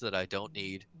resources that I don't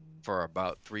need for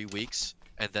about 3 weeks,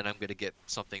 and then I'm gonna get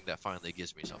something that finally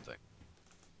gives me something.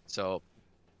 So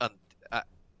um, I,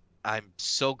 I'm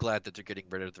so glad that they're getting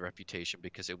rid of the reputation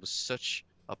because it was such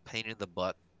a pain in the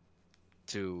butt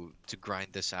to grind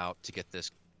this out to get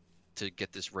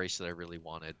this race that I really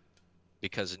wanted,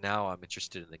 because now I'm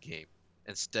interested in the game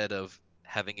instead of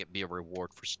having it be a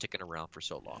reward for sticking around for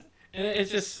so long. And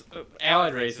it's just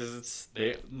allied races.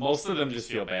 Most of them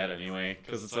just feel bad anyway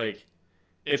because it's like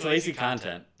it's lazy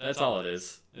content. That's all it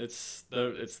is. It's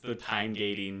the time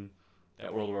gating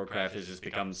that World of Warcraft has just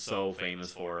become so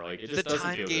famous for. Like it The just doesn't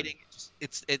time feel good. gating,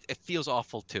 it feels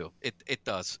awful too. It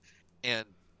does, and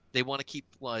they want to keep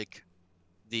like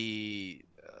the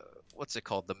what's it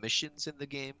called, the missions in the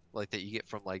game, like that you get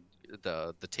from like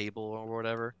the table or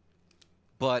whatever.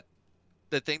 But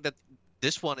the thing that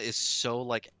this one is so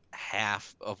like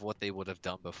half of what they would have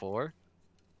done before,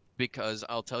 because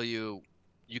I'll tell you,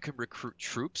 you can recruit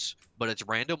troops, but it's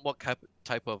random what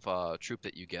type of troop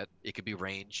that you get. It could be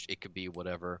ranged, it could be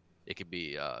whatever, it could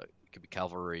be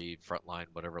cavalry, frontline,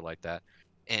 whatever like that,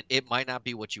 and it might not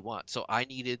be what you want. So I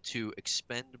needed to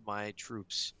expend my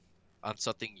troops on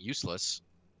something useless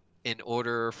in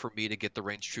order for me to get the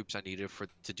ranged troops I needed for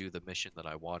to do the mission that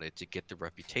I wanted, to get the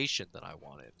reputation that I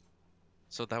wanted.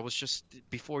 So that was just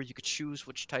before you could choose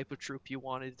which type of troop you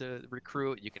wanted to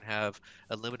recruit. You can have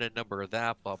a limited number of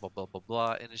that, blah blah blah blah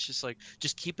blah. And it's just like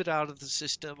just keep it out of the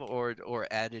system or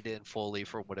add it in fully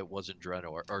for what it was in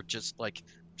Draenor, or just like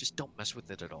just don't mess with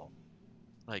it at all.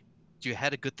 Like you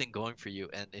had a good thing going for you,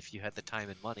 and if you had the time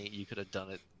and money, you could have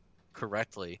done it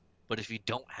correctly. But if you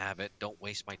don't have it, don't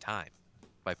waste my time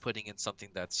by putting in something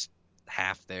that's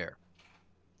half there.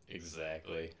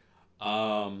 Exactly.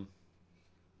 Um,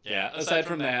 yeah. Aside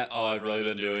from that, all I've really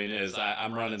been doing is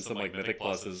I'm running some like Mythic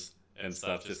pluses and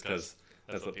stuff just because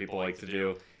that's what people like to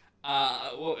do.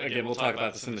 Well, again, we'll talk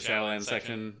about this in the Shadowlands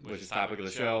section, which is topic of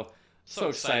the show. so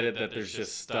excited that there's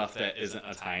just stuff that isn't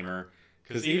a timer.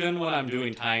 Because even when I'm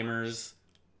doing timers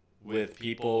with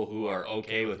people who are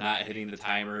okay with not hitting the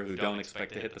timer, who don't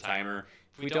expect to hit the timer,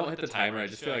 if we don't hit the timer, I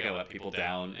just feel like I let people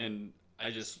down. And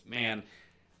I just, man,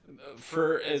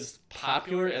 for as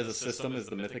popular as a system as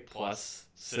the Mythic Plus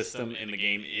system in the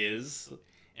game is,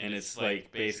 and it's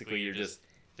like basically you're just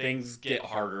things get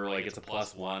harder. Like it's a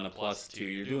 +1, a +2.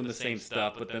 You're doing the same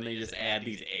stuff, but then they just add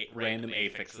these random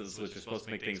affixes, which are supposed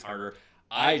to make things harder.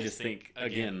 I just think,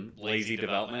 again, lazy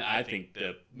development. I think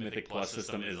the Mythic Plus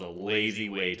system is a lazy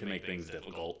way to make things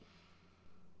difficult.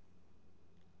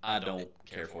 I don't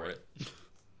care for it.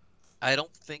 I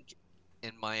don't think,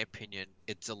 in my opinion,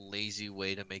 it's a lazy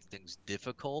way to make things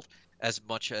difficult as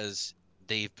much as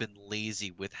they've been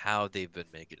lazy with how they've been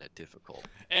making it difficult.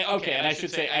 Okay, and I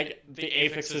should say, the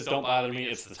affixes don't bother me.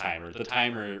 It's the timer. The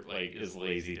timer like is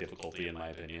lazy difficulty in my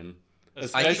opinion.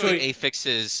 I think the Especially,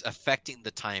 affixes affecting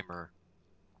the timer,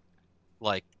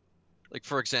 like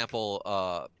for example,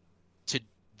 to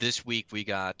this week we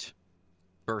got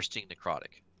bursting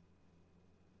necrotic.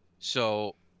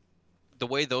 So the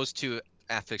way those two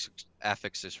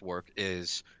affixes work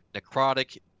is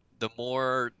necrotic. The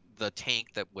more the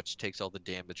tank that which takes all the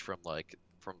damage from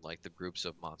the groups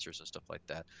of monsters and stuff like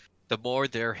that, the more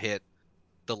they're hit,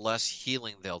 the less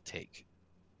healing they'll take.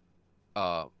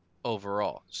 Uh,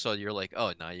 Overall. So you're like,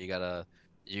 oh, now you gotta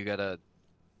you gotta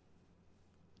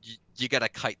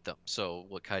kite them. So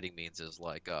what kiting means is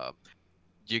like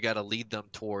you gotta lead them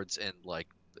towards and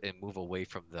move away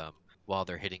from them while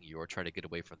they're hitting you or try to get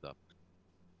away from them.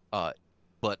 Uh,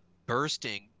 but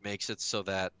bursting makes it so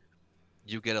that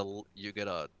you get a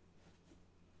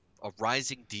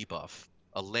rising debuff,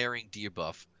 a layering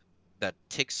debuff that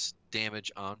ticks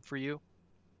damage on for you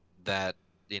that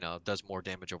does more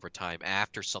damage over time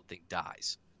after something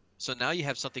dies. So now you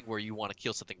have something where you want to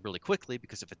kill something really quickly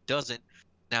because if it doesn't,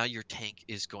 now your tank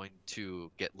is going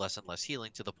to get less and less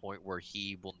healing to the point where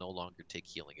he will no longer take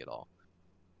healing at all.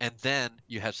 And then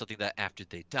you have something that after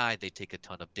they die, they take a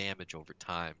ton of damage over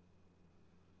time.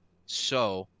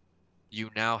 So you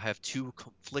now have two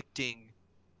conflicting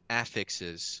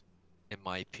affixes, in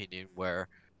my opinion, where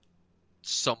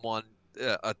someone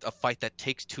a fight that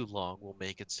takes too long will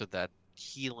make it so that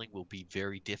healing will be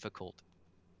very difficult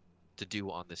to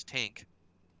do on this tank,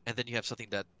 and then you have something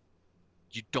that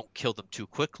you don't kill them too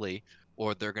quickly,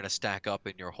 or they're gonna stack up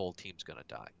and your whole team's gonna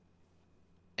die.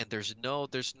 And there's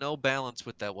no balance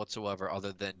with that whatsoever,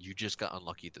 other than you just got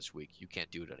unlucky this week. You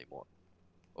can't do it anymore.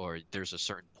 Or there's a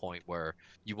certain point where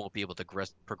you won't be able to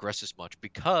progress as much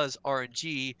because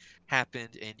RNG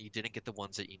happened and you didn't get the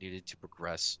ones that you needed to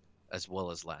progress as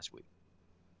well as last week.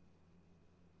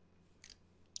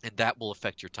 And that will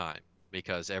affect your time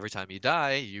because every time you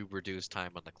die, you reduce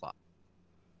time on the clock.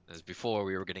 As before,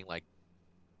 we were getting like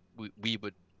we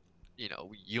would,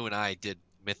 you and I did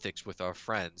mythics with our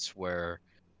friends where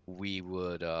we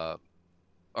would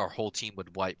our whole team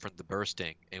would wipe from the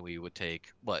bursting and we would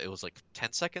take it was like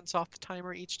 10 seconds off the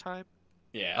timer each time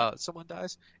yeah, someone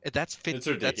dies. And that's it's that's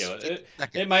ridiculous.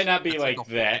 50 It might seconds. not be That's like a like whole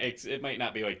that. inning. It might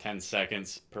not be like 10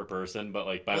 seconds per person, but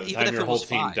like by Well, the even time if your it whole was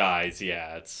team 5. dies,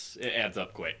 yeah, it adds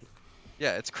up quick.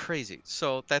 Yeah, it's crazy.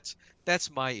 So that's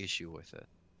my issue with it.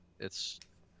 It's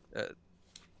uh,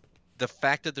 the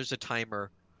fact that there's a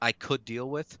timer I could deal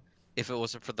with if it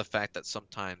wasn't for the fact that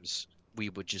sometimes we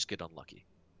would just get unlucky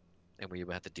and we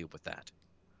would have to deal with that.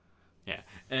 Yeah,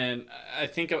 and I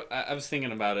think I was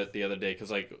thinking about it the other day because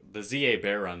like the ZA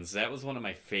bear runs, that was one of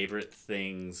my favorite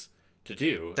things to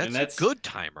do, and That's a good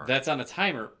timer. that's on a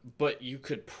timer, but you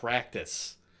could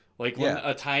practice. Like when Yeah.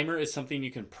 a timer is something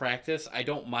you can practice, I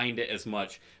don't mind it as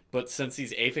much. But since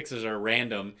these affixes are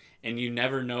random and you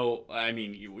never know, I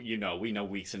mean, we know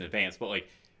weeks in advance, but like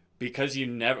because you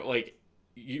never like,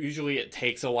 usually it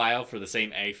takes a while for the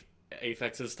same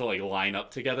affixes to like line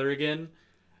up together again.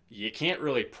 You can't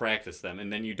really practice them,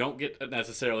 and then you don't get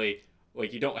necessarily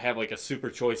like you don't have like a super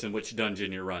choice in which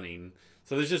dungeon you're running.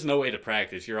 So there's just no way to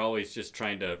practice. You're always just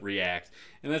trying to react,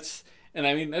 and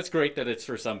I mean that's great that it's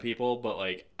for some people, but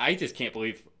like I just can't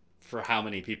believe for how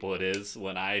many people it is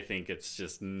when I think it's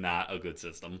just not a good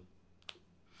system.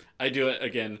 I do it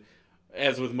again,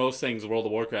 as with most things World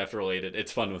of Warcraft related.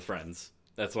 It's fun with friends.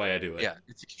 That's why I do it. Yeah,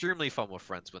 it's extremely fun with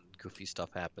friends when goofy stuff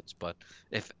happens, but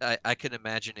if I can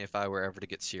imagine if I were ever to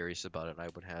get serious about it, I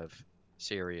would have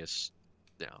serious,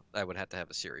 I would have to have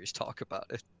a serious talk about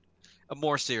it. A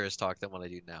more serious talk than what I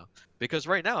do now. Because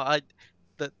right now,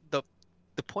 the the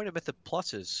the point of Mythic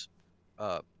Pluses,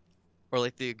 uh, or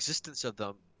like the existence of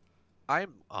them,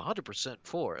 I'm 100%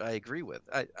 for. I agree with.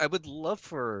 I would love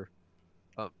for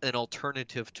an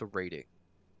alternative to rating.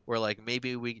 where like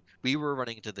maybe we were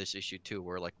running into this issue too,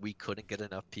 where like we couldn't get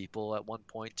enough people at one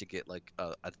point to get like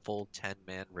a full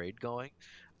 10-man raid going,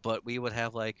 but we would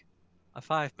have like a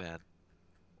 5-man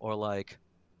or like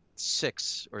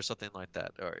 6 or something like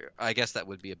that. Or I guess that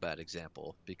would be a bad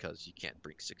example because you can't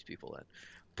bring 6 people in.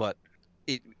 But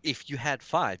if you had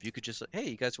 5, you could just hey,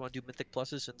 you guys want to do Mythic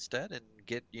Pluses instead and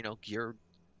get, gear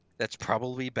that's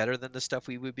probably better than the stuff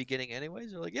we would be getting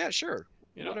anyways. They're like, yeah, sure,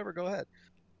 You know, whatever, go ahead.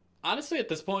 honestly, at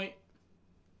this point,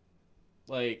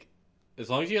 like, as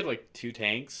long as you had like two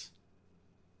tanks,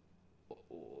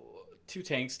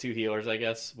 two healers, I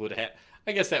guess would have.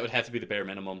 I guess that would have to be the bare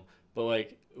minimum. But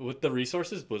like with the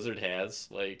resources Blizzard has,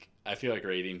 like I feel like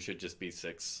rating should just be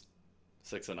six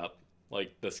and up.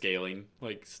 Like the scaling,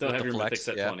 like still With have the your flex, mythics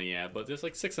at yeah. 20, yeah, but just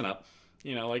like 6 and up.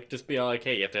 Like just be all like,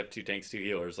 hey, you have to have two tanks, two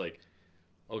healers. Like,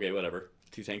 okay, whatever.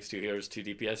 Two tanks, two healers, two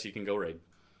DPS. You can go raid.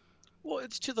 Well,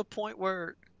 it's to the point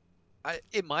where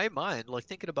in my mind, like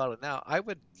thinking about it now, I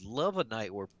would love a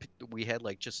night where we had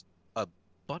like just a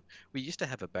bunch. We used to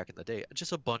have it back in the day,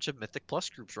 just a bunch of Mythic Plus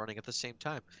groups running at the same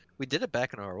time. We did it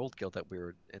back in our old guild that we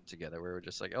were in together. We were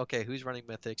just like, okay, who's running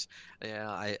Mythics? Yeah,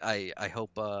 I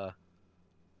hope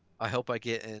I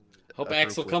get in Hope a group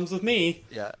Axel with. comes with me.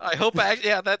 Yeah,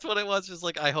 yeah, that's what it was. Just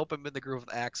like I hope I'm in the group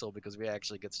with Axel because we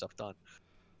actually get stuff done.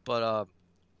 But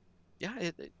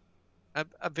yeah,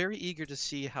 I'm very eager to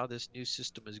see how this new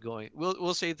system is going.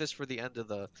 We'll save this for the end of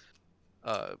the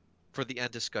uh for the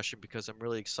end discussion because I'm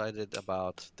really excited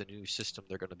about the new system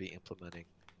they're going to be implementing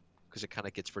because it kind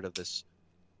of gets rid of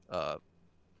uh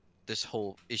this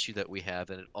whole issue that we have,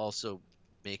 and it also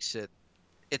makes it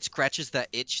scratches that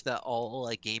itch that all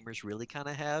like gamers really kind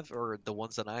of have, or the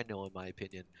ones that I know in my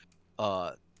opinion,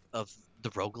 uh of the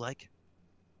roguelike.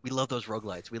 We love those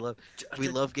roguelites. We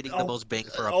love getting the Oh, most bang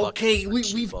for our buck okay, for we've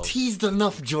cheapos. teased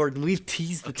enough, Jordan. We've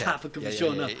teased the Okay. topic of Yeah, the yeah, show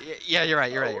yeah, enough. yeah, yeah, you're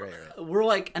right. You're right. You're right. You're right. We're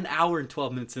like an hour and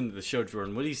 12 minutes into the show,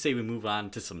 Jordan. What do you say we move on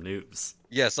to some news?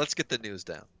 Yes, let's get the news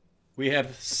down. We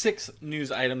have 6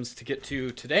 news items to get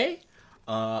to today.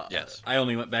 Yes. I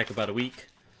only went back about a week,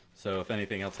 so if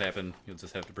anything else happened, you'll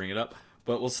just have to bring it up.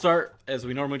 But we'll start, as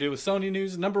we normally do, with Sony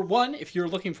news. Number 1, if you're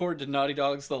looking forward to Naughty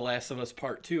Dog's The Last of Us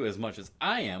Part 2 as much as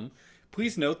I am,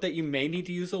 please note that you may need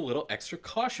to use a little extra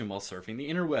caution while surfing the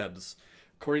interwebs.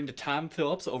 According to Tom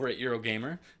Phillips over at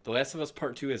Eurogamer, The Last of Us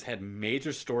Part 2 has had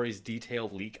major stories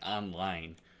detailed leak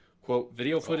online. Quote,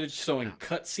 video footage showing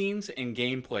cutscenes and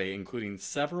gameplay, including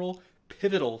several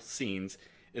pivotal scenes,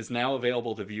 is now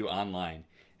available to view online.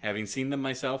 Having seen them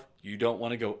myself, you don't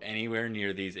want to go anywhere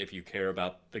near these if you care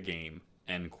about the game.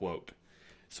 End quote.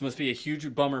 This must be a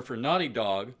huge bummer for Naughty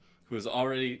Dog, who has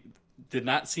already did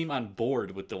not seem on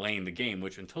board with delaying the game,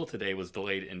 which until today was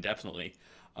delayed indefinitely.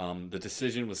 The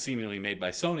decision was seemingly made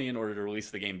by Sony in order to release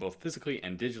the game both physically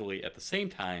and digitally at the same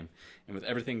time. And with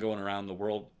everything going on around the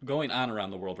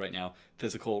world right now,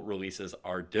 physical releases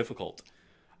are difficult.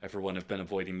 I, for one, have been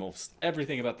avoiding most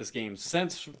everything about this game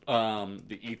since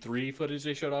the E3 footage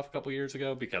they showed off a couple years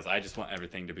ago because I just want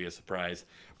everything to be a surprise.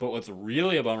 But what's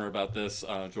really a bummer about this,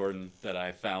 Jordan, that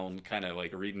I found kind of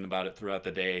like reading about it throughout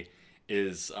the day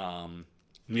is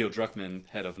Neil Druckmann,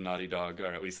 head of Naughty Dog, or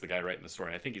at least the guy writing the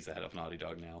story, I think he's the head of Naughty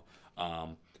Dog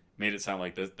now, made it sound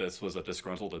like this was a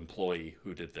disgruntled employee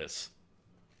who did this.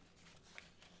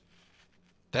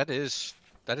 That is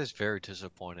very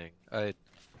disappointing.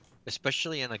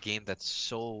 Especially in a game that's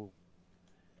so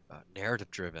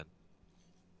narrative driven.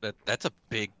 That's a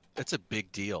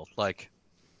big deal. Like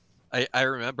I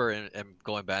remember and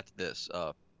going back to this.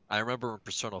 I remember when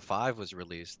Persona 5 was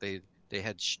released, they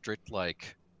had strict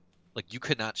like you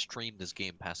could not stream this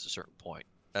game past a certain point.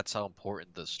 That's how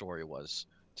important the story was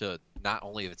to not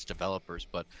only its developers,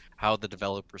 but how the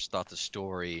developers thought the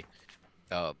story's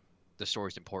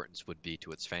importance would be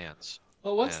to its fans.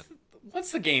 Well, And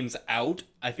once the game's out,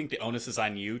 I think the onus is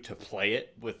on you to play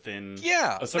it within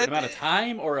yeah, a certain amount of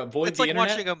time or avoid it's the like internet.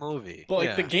 watching a movie. But like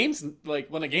Yeah. the game's like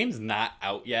when a game's not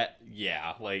out yet,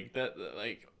 yeah, like that,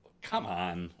 like come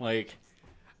on, like.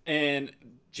 And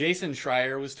Jason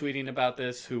Schreier was tweeting about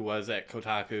this, who was at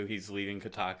Kotaku. He's leaving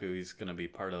Kotaku. He's going to be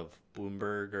part of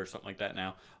Bloomberg or something like that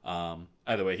now.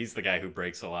 Either way, he's the guy who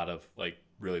breaks a lot of like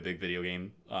really big video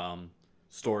game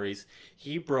stories.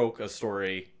 He broke a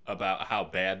story about how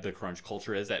bad the crunch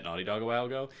culture is at Naughty Dog a while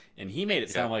ago, and he made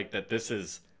it sound like that this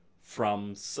is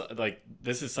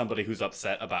this is somebody who's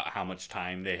upset about how much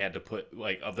time they had to put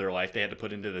like of their life they had to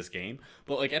put into this game.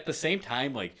 But like at the same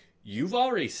time, like you've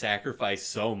already sacrificed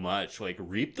so much, like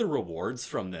reap the rewards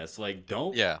from this. Like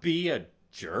don't Yeah. be a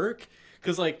jerk,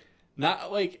 because like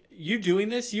not like you doing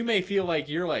this, you may feel like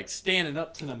you're like standing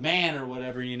up to the man or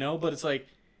whatever, but it's like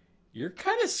you're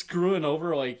kind of screwing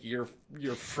over like your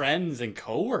friends and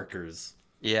coworkers.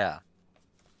 Yeah.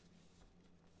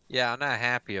 Yeah, I'm not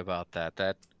happy about that.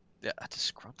 Yeah, a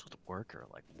disgruntled worker,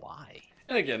 like why?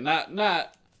 And again,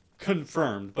 not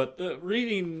confirmed, but the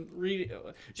reading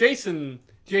Jason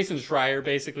Schreier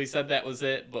basically said that was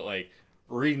it, but like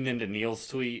reading into Neil's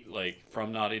tweet like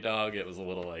from Naughty Dog, it was a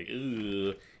little like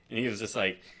ugh, and he was just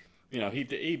like,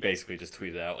 he basically just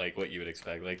tweeted out like what you would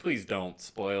expect, like please don't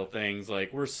spoil things,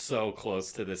 like we're so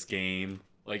close to this game,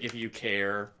 like if you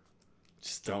care,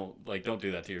 just don't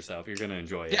do that to yourself. You're gonna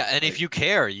enjoy it. Yeah, and like, if you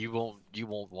care, you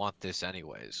won't want this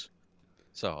anyways.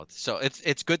 So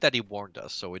it's good that he warned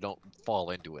us so we don't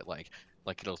fall into it like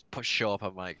it'll show up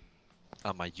on my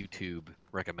YouTube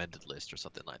recommended list or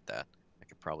something like that. I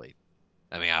could probably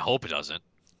I mean I hope it doesn't,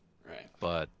 right.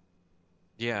 but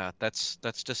yeah, that's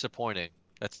disappointing.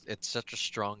 It's such a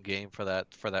strong game for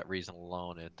that reason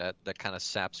alone, and that kind of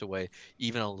saps away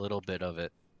even a little bit of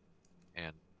it.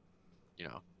 And you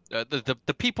know,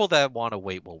 the people that want to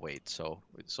wait will wait. So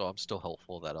I'm still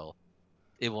hopeful that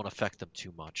it won't affect them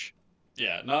too much.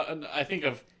 Yeah, I think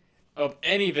of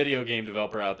any video game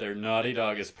developer out there, Naughty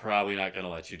Dog is probably not going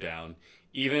to let you down.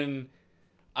 Even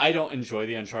I don't enjoy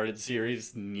the Uncharted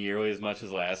series nearly as much as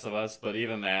Last of Us, but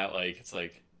even that,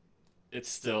 it's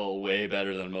still way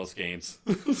better than most games.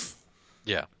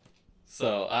 Yeah.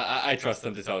 So I trust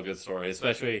them to tell a good story,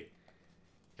 especially.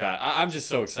 God, I'm just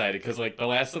so excited because like The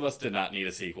Last of Us did not need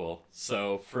a sequel,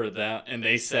 so for them, and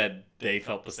they said they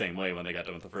felt the same way when they got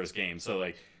done with the first game. So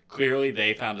like clearly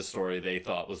they found a story they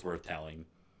thought was worth telling,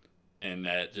 and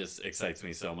that just excites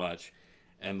me so much.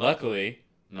 And luckily,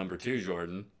 number two,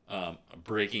 Jordan,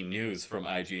 breaking news from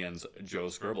IGN's Joe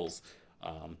Scribbles.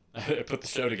 I put the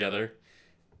show together.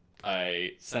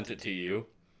 I sent it to you,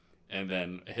 and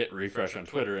then hit refresh on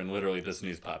Twitter, and literally this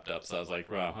news popped up. So I was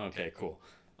like, wow, okay, cool.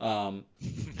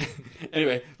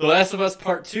 Anyway, The Last of Us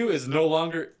Part 2 is no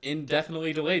longer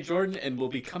indefinitely delayed, Jordan, and will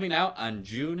be coming out on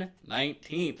June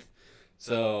 19th.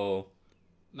 So,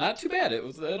 not too bad. It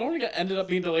only ended up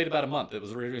being delayed about a month. It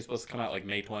was originally supposed to come out like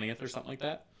May 20th or something like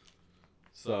that.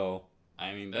 So,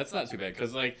 I mean, that's not too bad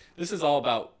because like this is all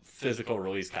about physical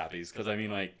release copies. Because I mean,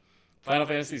 like Final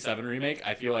Fantasy VII Remake,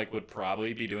 I feel like would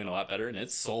probably be doing a lot better, and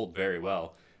it's sold very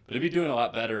well. But it'd be doing a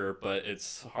lot better. But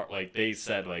it's hard, like they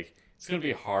said, like it's gonna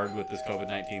be hard with this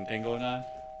COVID-19 thing going on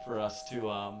for us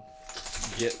to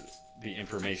get the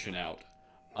information out.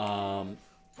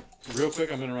 Real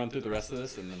quick, I'm going to run through the rest of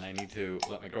this, and then I need to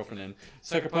let my girlfriend in.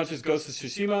 Sucker Punch's Ghost of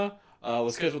Tsushima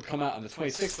was scheduled to come out on the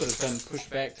 26th, but has been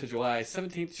pushed back to July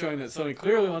 17th, showing that Sony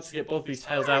clearly wants to get both these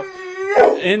titles out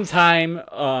in time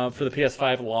for the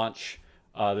PS5 launch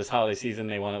this holiday season.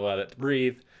 They want to let it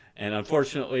breathe. And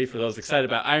unfortunately, for those excited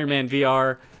about Iron Man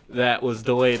VR, that was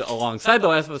delayed alongside The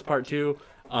Last of Us Part 2.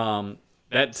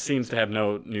 That seems to have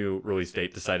no new release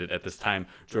date decided at this time.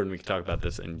 Jordan, we can talk about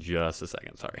this in just a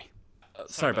second.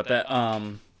 Sorry about that.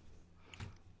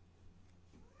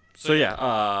 So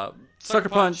yeah, Sucker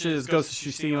Punch is Ghost of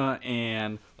Tsushima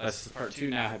and Last of Us Part 2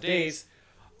 now have days.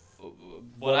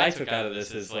 What I took out of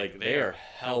this is like they are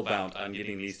hellbound on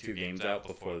getting these two games out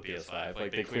before the PS5.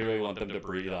 Like they clearly want them to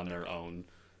breathe on their own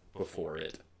before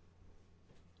it.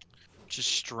 Which is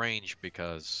strange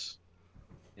because,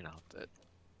 you know,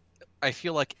 I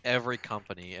feel like every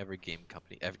company, every game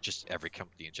company, every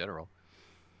company in general,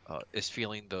 is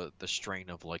feeling the strain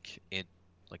of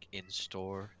in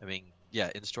store. I mean, yeah,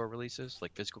 in store releases,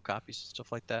 like physical copies and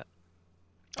stuff like that.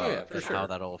 Oh yeah, for sure. How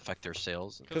that'll affect their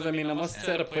sales. Because I mean, unless it's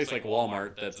at a place like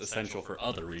Walmart that's essential for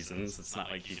other reasons, it's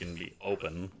not like you can be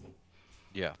open.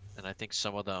 Yeah, and I think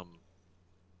some of them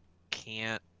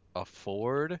can't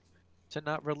afford to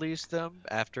not release them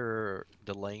after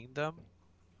delaying them.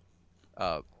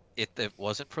 If it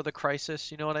wasn't for the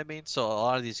crisis, you know what I mean? So a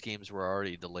lot of these games were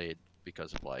already delayed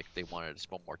because of like they wanted to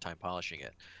spend more time polishing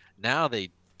it. Now they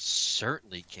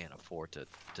certainly can't afford to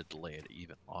delay it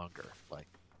even longer. Like,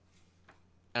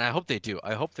 and I hope they do.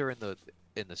 I hope they're in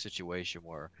the situation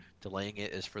where delaying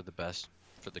it is for the best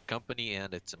for the company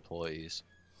and its employees.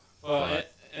 Well,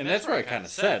 and that's where I kind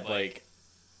of said like,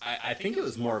 I think it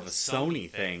was more of a Sony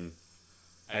thing.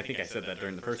 I think I said that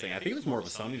during the first thing. I think it was more of a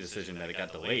Sony decision that it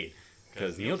got delayed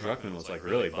because Neil Druckmann was like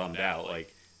really bummed out.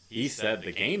 Like he said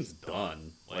the game's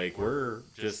done. Like we're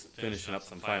just finishing up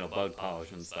some final bug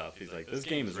polish and stuff. He's like, this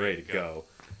game is ready to go.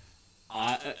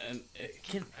 And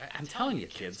again, I'm telling you,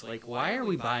 kids, like, why are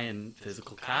we buying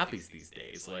physical copies these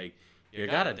days? Like, you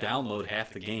gotta download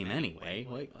half the game anyway.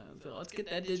 Like, let's get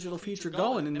that digital feature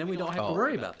going, and then we don't have to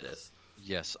worry about this.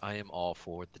 Yes, I am all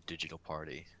for the digital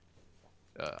party.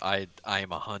 I am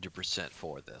 100%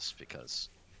 for this because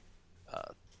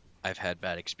I've had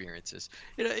bad experiences.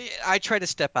 You know, I try to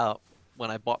step out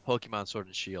when I bought Pokemon Sword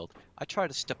and Shield. I try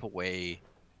to step away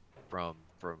from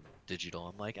digital.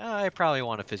 I'm like, I probably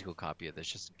want a physical copy of this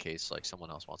just in case like someone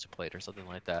else wants to play it or something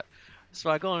like that. So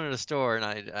I go into the store and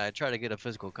I try to get a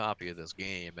physical copy of this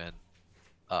game, and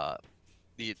uh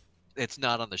the it's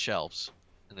not on the shelves,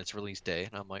 and it's release day,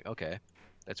 and I'm like, okay,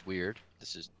 that's weird.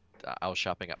 This is I was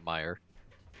shopping at Meijer.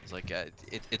 It's like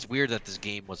it's weird that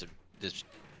this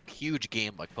huge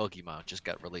game like Pokemon just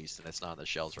got released and it's not on the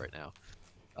shelves right now.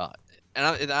 Uh,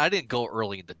 and I didn't go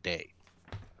early in the day.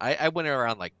 I went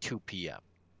around like 2 p.m.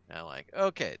 And I'm like,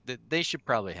 okay, they should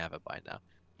probably have it by now.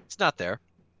 It's not there.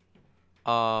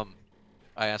 I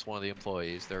asked one of the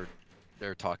employees.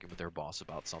 They're talking with their boss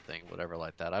about something, whatever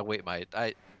like that. I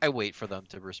wait for them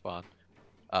to respond,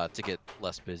 to get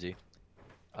less busy.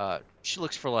 She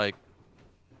looks for like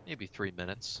maybe 3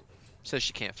 minutes. Says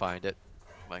she can't find it.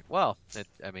 I'm like, well,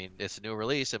 I mean, it's a new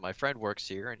release, and my friend works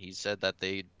here, and he said that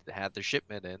they had the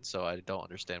shipment in, so I don't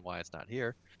understand why it's not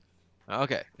here.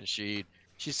 Okay, and she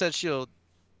said she'll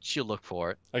look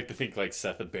for it. I like to think like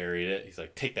Seth had buried it. He's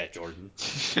like, take that, Jordan.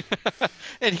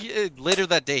 And later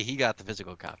that day he got the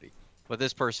physical copy, but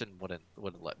this person wouldn't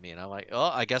let me, and I'm like,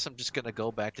 oh, I guess I'm just gonna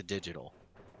go back to digital.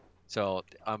 So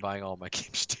I'm buying all my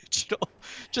games digital,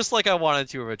 just like I wanted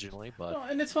to originally. But Well,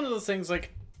 and it's one of those things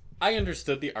like I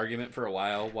understood the argument for a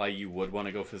while why you would want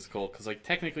to go physical because like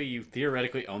technically you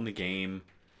theoretically own the game,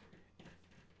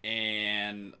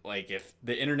 and like if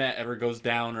the internet ever goes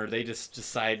down or they just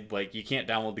decide like you can't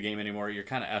download the game anymore, you're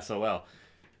kind of SOL.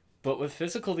 But with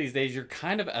physical these days, you're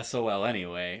kind of SOL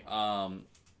anyway.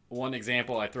 One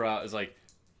example I throw out is like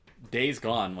Days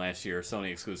Gone last year,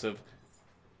 Sony exclusive.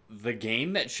 The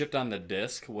game that shipped on the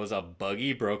disc was a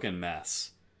buggy, broken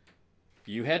mess.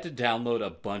 You had to download a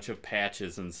bunch of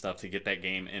patches and stuff to get that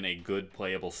game in a good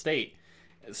playable state.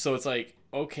 So it's like,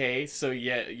 okay, so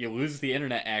yeah, you lose the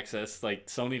internet access, like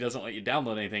Sony doesn't let you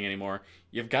download anything anymore.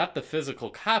 You've got the physical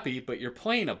copy, but you're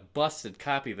playing a busted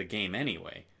copy of the game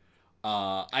anyway.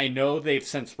 I know they've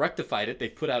since rectified it.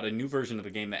 They've put out a new version of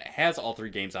the game that has all 3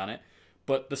 games on it.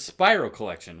 But the Spyro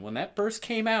Collection, when that first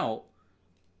came out,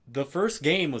 the first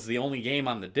game was the only game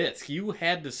on the disc. You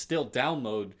had to still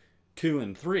download 2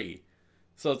 and 3.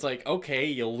 So it's like, okay,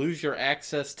 you'll lose your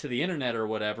access to the internet or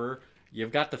whatever.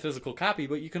 You've got the physical copy,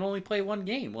 but you can only play one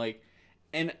game. Like,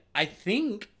 and I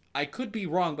think, I could be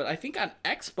wrong, but I think on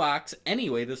Xbox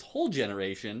anyway, this whole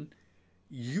generation,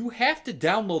 you have to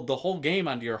download the whole game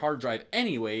onto your hard drive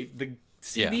anyway. The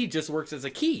CD just works as a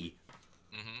key.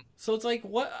 Mm-hmm. So it's like,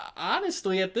 what?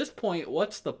 Honestly, at this point,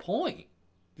 what's the point?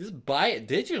 Just buy it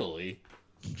digitally.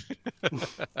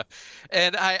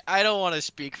 And I don't want to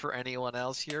speak for anyone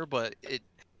else here, but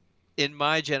in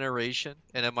my generation,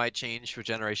 and it might change for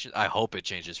generations. I hope it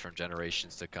changes from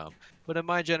generations to come. But in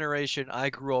my generation, I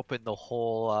grew up in the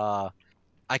whole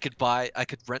I could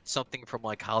rent something from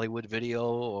like Hollywood Video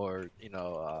or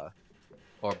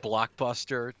or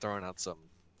Blockbuster, throwing out some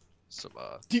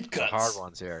Deep cuts. hard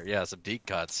ones here. Yeah, some deep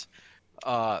cuts.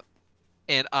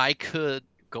 And I could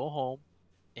go home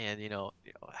and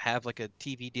have like a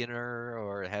TV dinner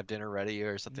or have dinner ready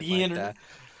or something like that.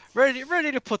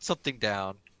 Ready to put something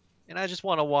down. And I just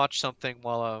want to watch something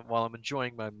while I'm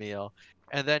enjoying my meal.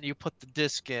 And then you put the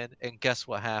disc in, and guess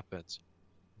what happens?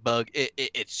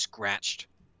 It's scratched.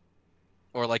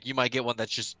 Or like you might get one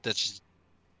that's just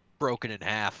broken in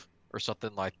half or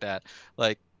something like that.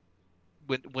 Like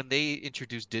when they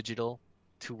introduced digital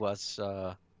to us,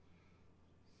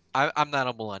 I'm not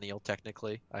a millennial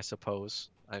technically, I suppose.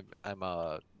 I'm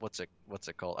a what's it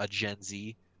called? A Gen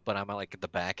Z, but I'm like at the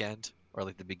back end or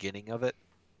like the beginning of it.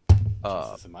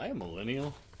 Jesus, am I a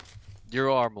millennial?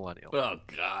 You are millennial. Oh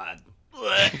God.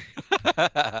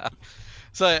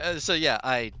 So yeah,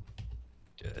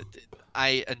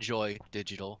 I enjoy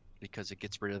digital because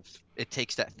it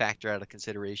takes that factor out of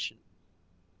consideration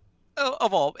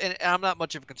of all. And I'm not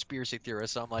much of a conspiracy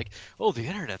theorist, so I'm like, oh, the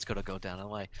internet's gonna go down. I'm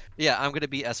like, yeah, I'm gonna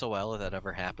be SOL if that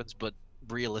ever happens, but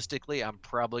realistically, I'm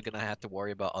probably gonna have to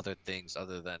worry about other things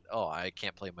other than, oh, I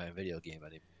can't play my video game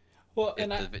anymore. Well,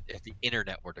 If the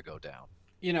internet were to go down.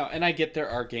 And I get there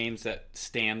are games that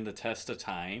stand the test of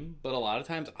time, but a lot of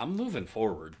times I'm moving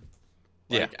forward.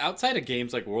 Like, outside of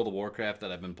games like World of Warcraft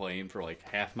that I've been playing for like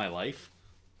half my life,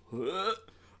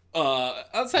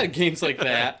 outside of games like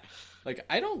that, like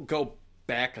I don't go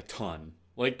back a ton.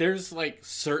 Like there's like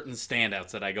certain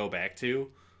standouts that I go back to,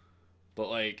 but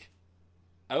like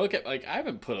I look at like I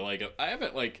haven't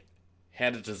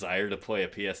had a desire to play a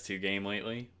PS2 game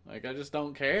lately. Like I just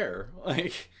don't care.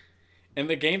 Like, and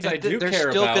the games I do care about,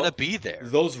 they're still gonna be there.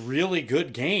 Those really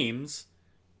good games,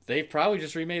 they probably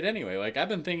just remade anyway. Like, I've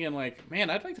been thinking, like, man,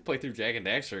 I'd like to play through Jak and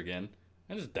Daxter again.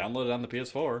 I just download it on the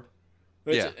PS4.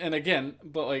 Which, Yeah. And again,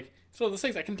 but like, so the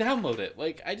things I can download it.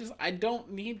 Like, I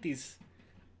don't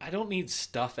need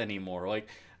stuff anymore. Like,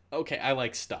 okay, I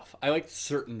like stuff. I like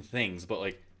certain things, but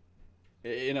like,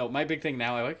 my big thing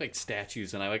now, I like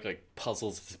statues and I like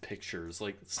puzzles with pictures,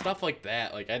 like stuff like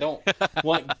that. Like, I don't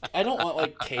want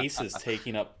like cases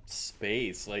taking up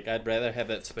space. Like, I'd rather have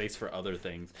that space for other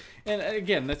things. And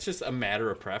again, that's just a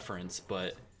matter of preference,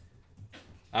 but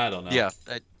I don't know. Yeah.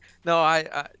 No,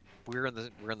 we're in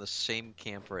the same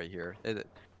camp right here.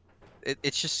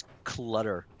 It's just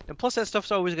clutter, and plus that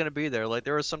stuff's always gonna be there. Like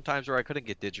there were some times where I couldn't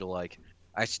get digital. Like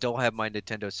I still have my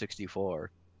Nintendo 64.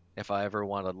 If I ever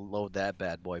want to load that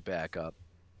bad boy back up,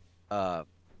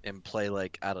 and play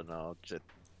like I don't know, just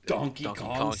Donkey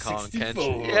Kong 64.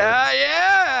 Kenshin.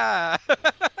 Yeah.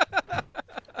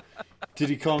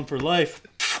 Diddy Kong for life.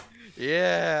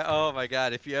 Yeah. Oh my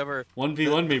God. If you ever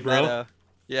 1v1 me, bro. meta,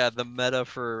 yeah, the meta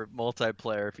for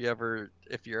multiplayer. If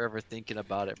you're ever thinking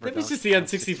about it, for That was just Donkey the Kong N64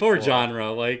 64.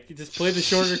 genre. Like, you just play the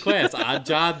shorter class. Odd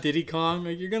Job, Diddy Kong,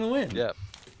 like, you're gonna win. Yeah.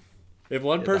 If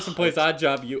one person plays Odd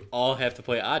Job, you all have to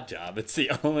play Odd Job. It's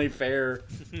the only fair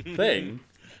thing.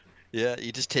 Yeah,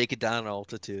 you just take it down in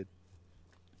altitude.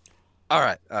 All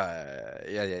right.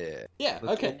 Yeah. Yeah,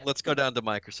 okay. Let's go down to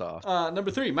Microsoft.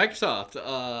 Number 3, Microsoft.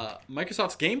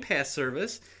 Microsoft's Game Pass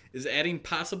service is adding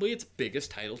possibly its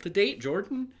biggest title to date,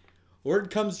 Jordan. Word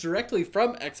comes directly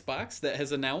from Xbox that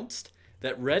has announced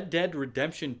that Red Dead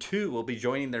Redemption 2 will be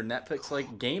joining their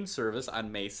Netflix-like game service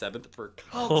on May 7th for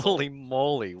console. Holy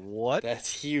moly, what?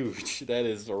 That's huge. That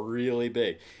is really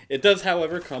big. It does,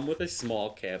 however, come with a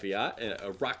small caveat,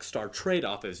 a Rockstar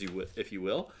trade-off, if you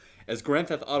will, as Grand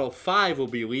Theft Auto 5 will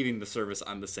be leaving the service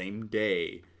on the same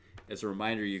day. As a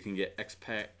reminder, you can get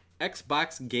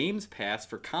Xbox Games Pass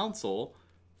for console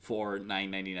for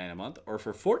 $9.99 a month, or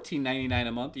for $14.99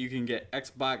 a month, you can get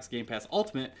Xbox Game Pass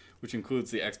Ultimate, which includes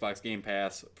the Xbox Game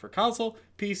Pass for console,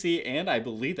 PC, and I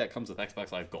believe that comes with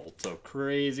Xbox Live Gold. So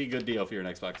crazy good deal if you're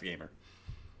an Xbox gamer.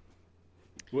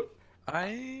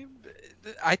 I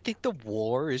think the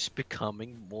war is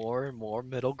becoming more and more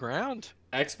middle ground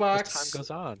Xbox as time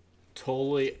goes on.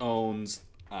 totally owns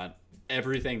on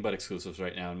everything but exclusives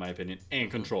right now, in my opinion,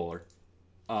 and controller.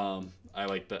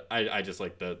 I just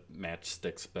like the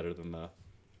matchsticks better than the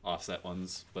offset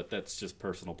ones, but that's just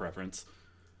personal preference.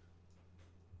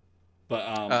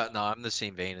 But No, I'm the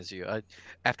same vein as you.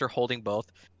 After holding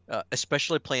both,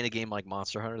 especially playing a game like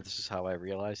Monster Hunter, this is how I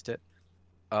realized it.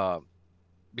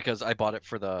 Because I bought it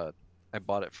for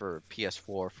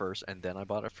PS4 first, and then I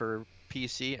bought it for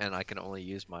PC, and I can only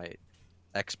use my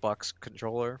Xbox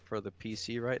controller for the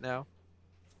PC right now.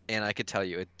 And I could tell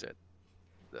you,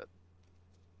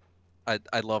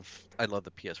 I love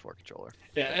the PS4 controller.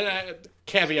 yeah, and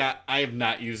caveat: I have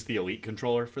not used the Elite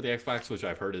controller for the Xbox, which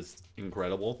I've heard is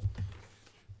incredible.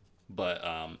 But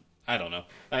I don't know.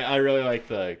 I really like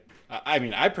the. I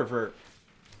mean, I prefer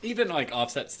even like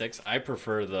offset sticks. I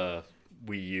prefer the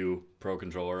Wii U Pro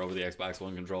controller over the Xbox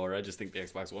One controller. I just think the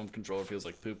Xbox One controller feels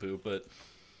like poo poo, but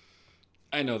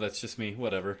I know that's just me.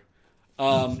 Whatever.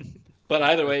 But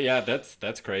either way, yeah,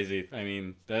 that's crazy. I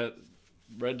mean, that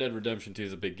Red Dead Redemption 2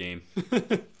 is a big game.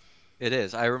 It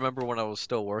is. I remember when I was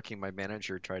still working, my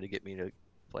manager tried to get me to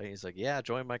play. He's like, "Yeah,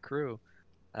 join my crew."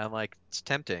 And I'm like, "It's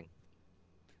tempting,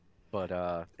 but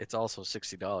it's also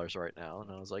 $60 right now." And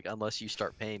I was like, "Unless you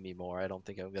start paying me more, I don't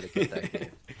think I'm gonna get that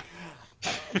game."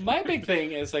 My big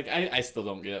thing is like I still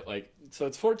don't get like, so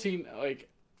it's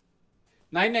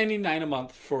 $9.99 a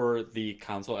month for the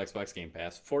console Xbox Game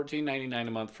Pass, $14.99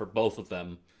 a month for both of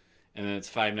them, and then it's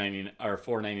 $5.99 or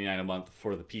 $4.99 a month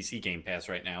for the PC Game Pass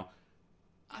right now.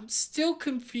 I'm still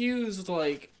confused.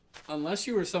 Like, unless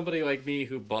you were somebody like me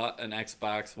who bought an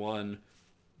Xbox One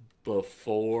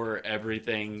before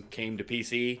everything came to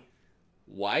PC,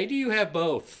 why do you have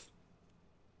both?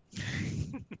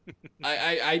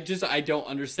 I don't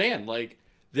understand. Like,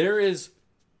 there is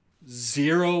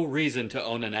zero reason to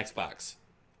own an Xbox.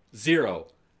 Zero.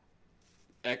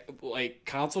 Like,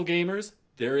 console gamers,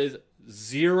 there is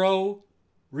zero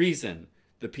reason.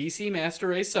 The PC Master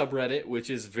Race subreddit, which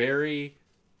is a very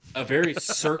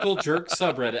circle jerk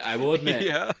subreddit, I will admit.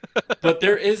 Yeah. But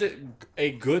there is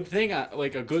a good thing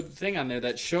on there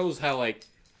that shows how like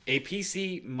a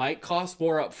PC might cost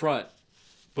more up front,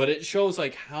 but it shows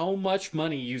like how much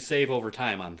money you save over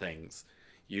time on things.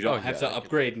 You don't have to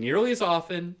upgrade nearly as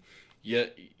often. You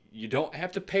don't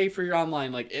have to pay for your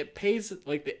online. Like, it pays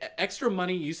like the extra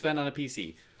money you spend on a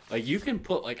PC. Like, you can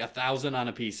put like 1,000 on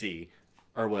a PC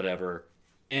or whatever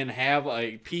and have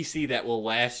a PC that will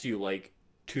last you like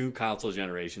 2 console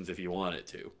generations if you wanted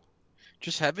to.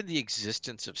 Just having the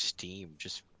existence of Steam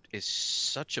just is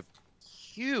such a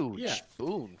huge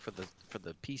boon for the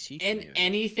PC And community.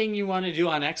 anything you want to do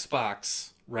on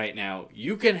Xbox right now,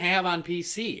 you can have on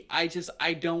PC.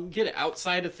 I don't get it.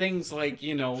 Outside of things like,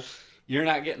 you're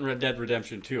not getting Red Dead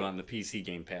Redemption 2 on the PC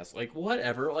Game Pass. Like,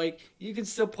 whatever. Like, you can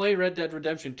still play Red Dead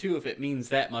Redemption 2 if it means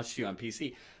that much to you on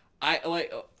PC.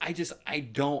 I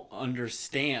don't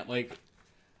understand. Like,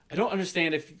 I don't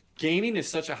understand if gaming is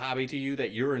such a hobby to you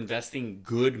that you're investing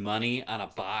good money on a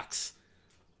box.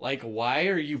 Like, why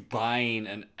are you buying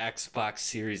an Xbox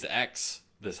Series X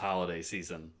this holiday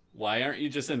season? Why aren't you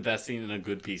just investing in a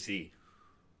good PC?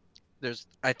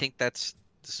 I think this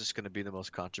is going to be the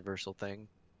most controversial thing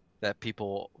that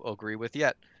people agree with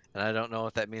yet. And I don't know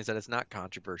if that means that it's not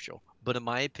controversial. But in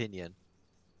my opinion,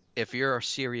 if you're a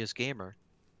serious gamer,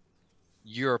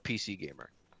 you're a PC gamer.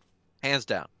 Hands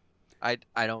down. I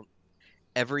don't.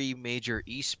 Every major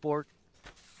esport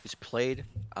is played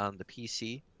on the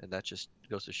PC, and that just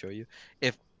goes to show you.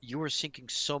 If you are sinking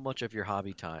so much of your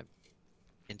hobby time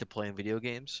into playing video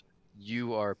games,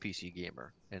 you are a PC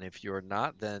gamer. And if you're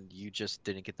not, then you just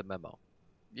didn't get the memo.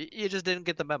 You just didn't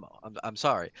get the memo. I'm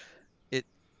sorry.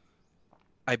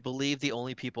 I believe the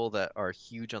only people that are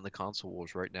huge on the console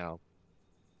wars right now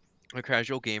are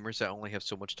casual gamers that only have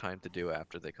so much time to do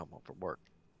after they come home from work.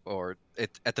 Or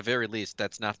at the very least,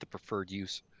 that's not the preferred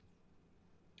use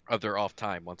of their off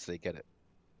time once they get it.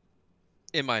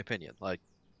 In my opinion, like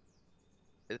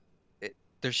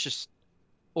there's just,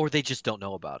 or they just don't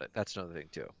know about it. That's another thing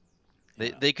too.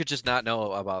 They could just not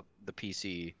know about the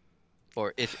PC,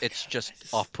 or it's just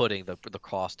off-putting the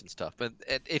cost and stuff. And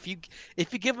if you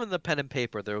give them the pen and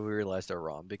paper, they'll realize they're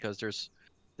wrong, because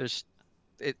PC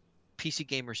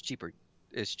gamers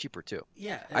is cheaper too.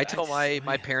 Yeah, I tell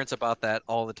my parents about that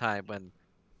all the time when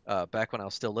back when I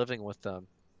was still living with them.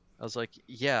 I was like,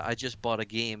 yeah, I just bought a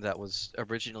game that was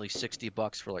originally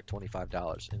 $60 for like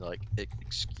 $25, and they're like,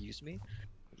 excuse me?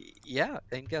 Yeah,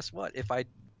 and guess what? If I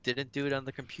didn't do it on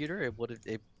the computer,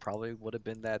 it probably would have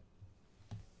been that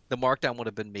the markdown would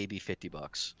have been maybe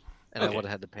 $50, and I would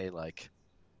have had to pay like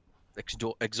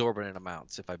exorbitant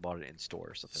amounts if I bought it in store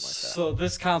or something like that. So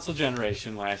this console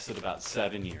generation lasted about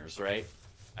 7 years, right?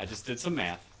 I just did some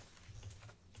math.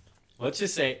 Let's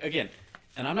just say, again,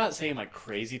 and I'm not saying like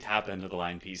crazy top end of the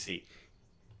line PC.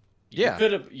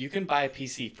 You can buy a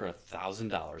PC for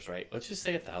 $1,000, right? Let's just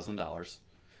say $1,000.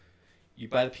 You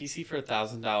buy the PC for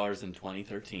 $1,000 in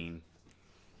 2013.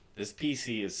 This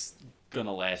PC is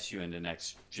gonna last you into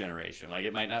next generation. Like,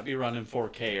 it might not be running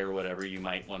 4K or whatever. You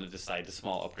might want to decide to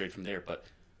small upgrade from there. But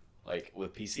like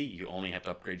with PC, you only have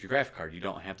to upgrade your graphic card. You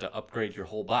don't have to upgrade your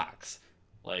whole box.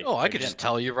 Like, I could just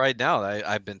tell you right now that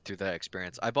I've been through that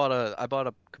experience. I bought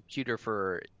a computer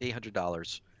for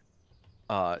 $800.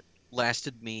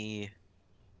 Lasted me.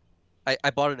 I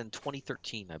bought it in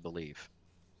 2013, I believe.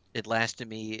 It lasted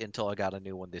me until I got a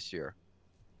new one this year.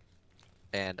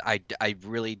 And I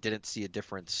really didn't see a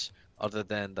difference other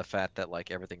than the fact that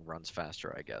like everything runs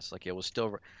faster, I guess. Like, it was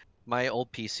still my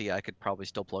old PC, I could probably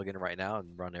still plug in right now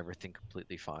and run everything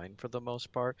completely fine for the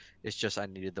most part. It's just I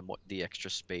needed the extra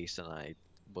space, and I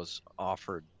was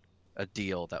offered a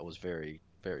deal that was very,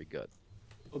 very good.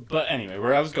 But anyway,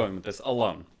 where I was going with this,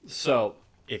 alone. So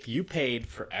if you paid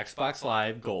for Xbox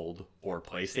Live Gold or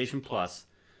PlayStation Plus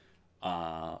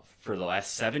for the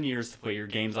last 7 years to play your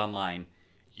games online,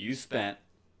 you spent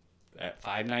at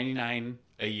 $5.99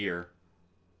 a year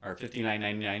or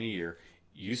 $59.99 a year.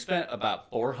 You spent about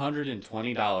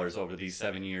 $420 over these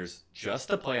 7 years just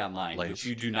to play online, which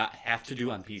you do not have to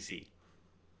do on PC.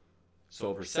 So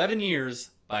over 7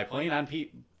 years, by playing on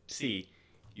PC,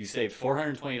 you saved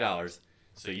 $420.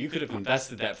 So you could have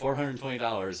invested that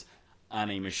 $420 on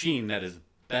a machine that is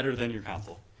better than your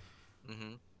console.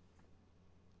 Mm-hmm.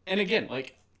 And again,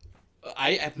 like,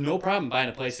 I have no problem buying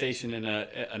a PlayStation and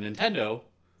a Nintendo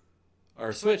or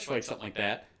a Switch, like something like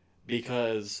that,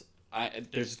 because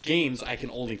there's games I can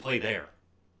only play there.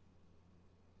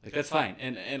 Like, that's fine.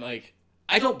 And like,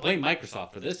 I don't blame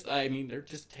Microsoft for this. I mean, they're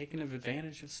just taking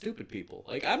advantage of stupid people.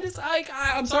 Like, I'm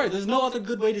sorry. There's no other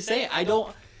good way to say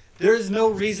it. There's no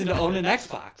reason to own an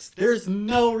Xbox. There's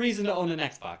no reason to own an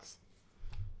Xbox.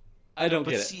 I don't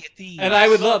get it. And I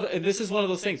would love, and this is one of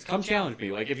those things, come challenge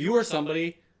me. Like, if you are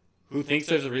somebody who thinks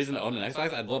there's a reason to own an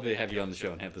Xbox, I'd love to have you on the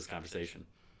show and have this conversation.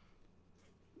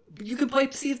 But you can play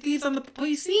Sea of Thieves on the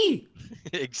PC.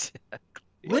 Exactly.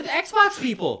 With Xbox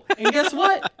people. And guess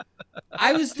what?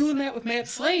 I was doing that with Matt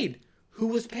Slade, who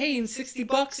was paying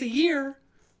 $60 a year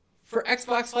for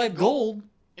Xbox Live Gold,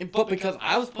 but because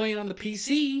I was playing on the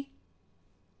PC,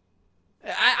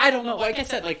 I don't know. Like I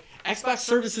said, like, Xbox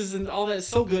services and all that is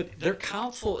so good. Their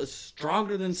console is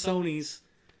stronger than Sony's,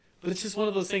 but it's just one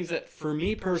of those things that, for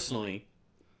me personally,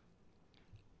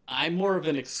 I'm more of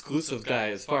an exclusive guy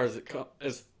as far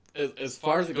as as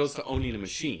far as it goes to owning a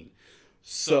machine.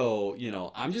 So,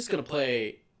 I'm just going to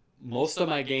play most of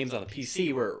my games on a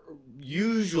PC where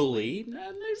usually, and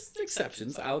there's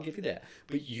exceptions, I'll give you that,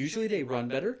 but usually they run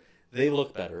better, they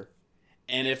look better,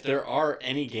 and if there are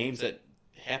any games that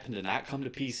happen to not come to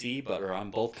PC but are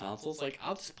on both consoles, like,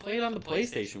 I'll just play it on the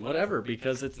PlayStation, whatever,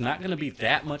 because it's not going to be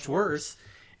that much worse,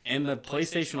 and the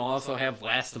PlayStation will also have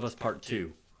Last of Us Part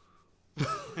 2.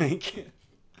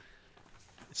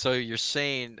 So you're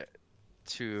saying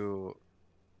to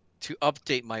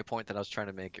update my point that I was trying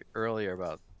to make earlier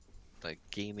about like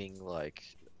gaming like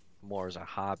more as a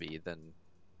hobby than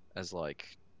as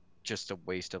like just a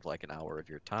waste of like an hour of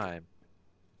your time.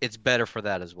 It's better for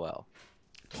that as well.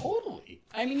 Totally.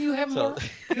 I mean, you have more.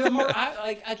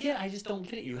 Like, again, I just don't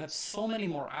get it. You have so many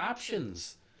more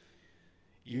options.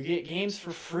 You get games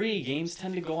for free. Games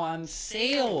tend to go on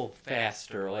sale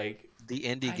faster. Like the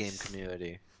indie game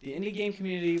community. The indie game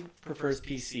community prefers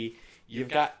PC. You've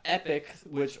got Epic,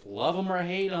 which love them or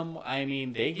hate them. I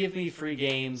mean, they give me free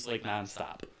games like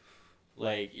nonstop.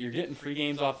 Like, you're getting free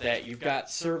games off that. You've got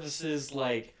services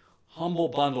like Humble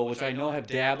Bundle, which I know have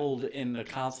dabbled in the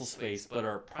console space, but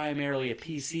are primarily a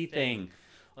PC thing.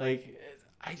 Like,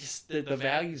 the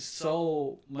value's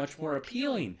so much more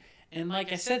appealing. And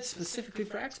like I said, specifically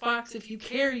for Xbox, if you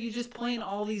care, you just playing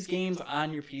all these games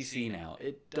on your PC now.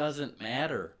 It doesn't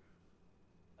matter.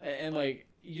 And like,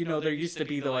 there used to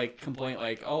be the like complaint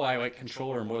like, oh, I like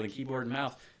controller more than keyboard and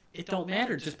mouse. It don't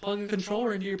matter. Just plug a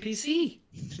controller into your PC.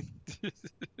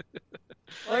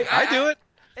 Like I do it.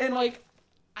 And like,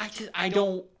 I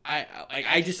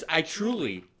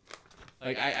truly,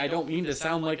 like, I don't mean to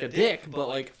sound like a dick, but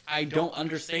like, I don't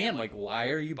understand, like, why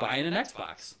are you buying an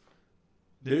Xbox?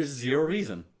 There's zero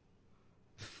reason.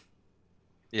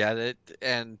 Yeah,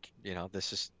 and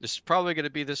this is probably going to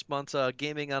be this month's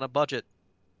gaming on a budget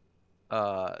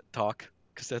talk,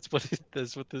 because that's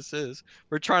what this is.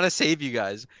 We're trying to save you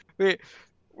guys.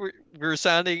 We're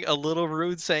sounding a little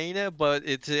rude saying it, but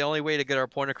it's the only way to get our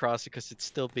point across because it's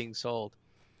still being sold.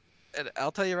 And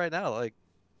I'll tell you right now, like,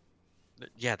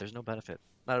 yeah, there's no benefit,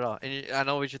 not at all. And I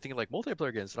know what you're thinking, like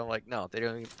multiplayer games, and I'm like, no, they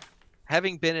don't even.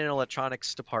 Having been in an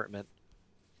electronics department,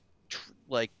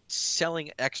 like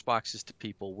selling Xboxes to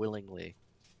people willingly,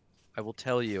 I will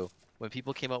tell you, when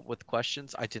people came up with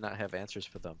questions, I did not have answers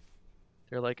for them.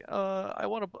 They're like, I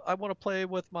want to play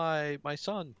with my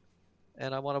son,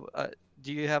 and I want to.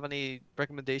 Do you have any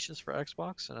recommendations for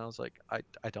Xbox? And I was like, I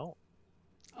don't.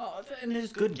 Oh, and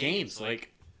there's good games.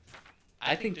 Like,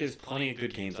 I think there's plenty of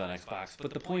good games on Xbox,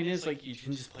 but the point is, like, you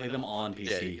can just play them all on PC.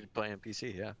 Yeah, you can play on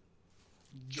PC, yeah.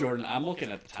 Jordan, I'm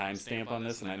looking at the timestamp on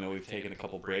this, and I know we've taken a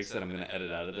couple breaks that I'm going to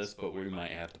edit out of this, but we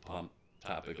might have to pump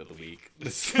topic of the week.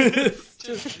 just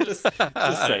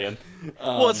saying.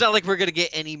 Well, it's not like we're going to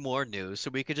get any more news, so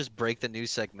we could just break the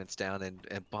news segments down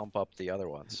and bump up the other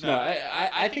ones. No,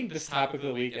 I think this topic of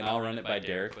the week, and I'll run it by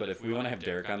Derek, but if we want to have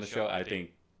Derek on the show, I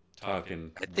think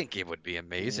it would be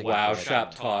amazing. Wow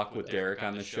Shop talk with Derek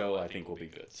on the show, I think will be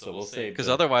good. So we'll save. Because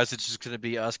otherwise, it's just going to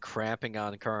be us cramping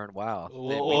on current WoW.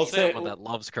 We'll say someone that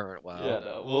loves current WoW. Yeah,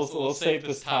 no, we'll save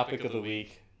this topic of the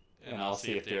week, and I'll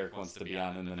see if Derek wants to be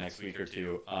on in the next week or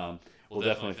two. We'll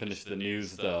definitely finish the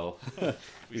news, though.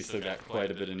 We still got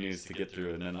quite a bit of news to get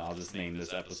through, and then I'll just name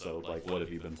this episode, like, what have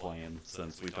you been playing,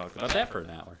 since we talked about that for an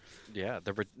hour. Yeah,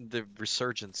 the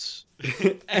resurgence.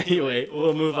 Anyway,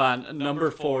 we'll move on.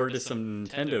 Number 4 to some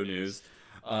Nintendo news.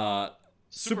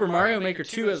 Super Mario Maker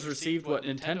 2 has received what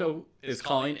Nintendo is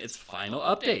calling its final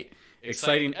update,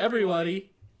 exciting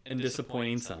everybody and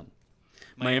disappointing some.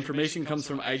 My information comes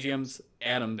from IGM's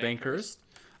Adam Bankhurst.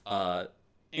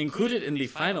 Included in the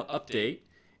final update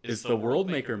is the World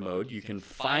Maker mode. You can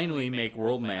finally make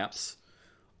world maps.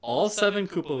 All 7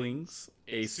 Koopalings,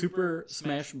 a Super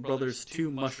Smash Bros. 2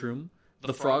 mushroom,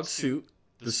 the frog suit,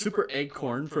 the Super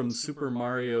Eggcorn from Super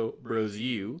Mario Bros.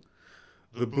 U,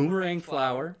 the Boomerang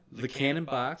Flower, the Cannon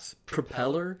Box,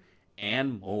 Propeller,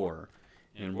 and more.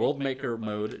 In World Maker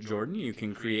mode, Jordan, you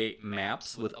can create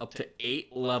maps with up to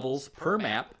 8 levels per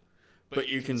map, but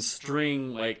you can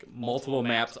string like multiple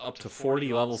maps up to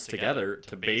 40 levels together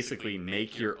to basically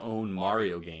make your own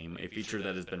Mario game, a feature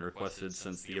that has been requested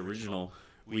since the original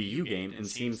Wii U game and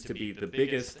seems to be the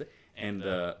biggest and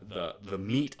the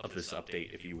meat of this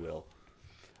update, if you will.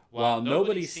 While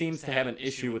nobody seems to have an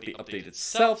issue with the update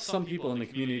itself, some people in the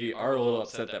community are a little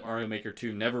upset that Mario Maker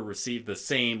 2 never received the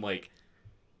same like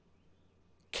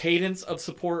cadence of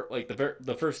support, like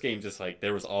the first game, just like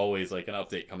there was always like an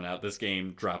update coming out. This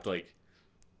game dropped like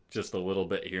just a little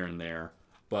bit here and there,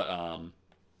 but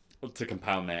to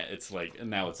compound that, it's like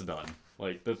now it's done.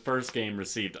 Like the first game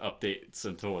received updates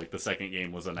until like the second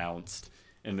game was announced,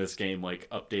 and this game like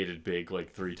updated big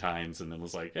like 3 times and then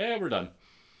was like, "Yeah, we're done."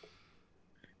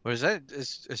 What is that?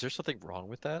 Is there something wrong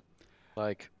with that?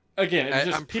 Like, Again, it's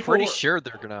just I'm people. pretty sure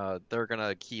they're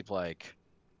gonna keep like,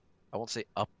 I won't say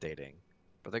updating,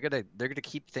 but they're gonna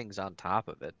keep things on top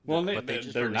of it. Well, But they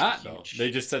just they're released a not though. huge-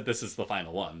 They just said this is the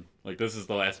final one. Like this is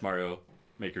the last Mario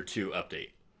Maker 2 update.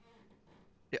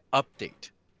 Yeah, update.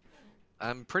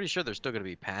 I'm pretty sure there's still gonna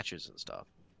be patches and stuff.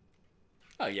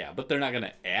 Oh yeah, but they're not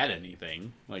gonna add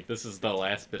anything. Like this is the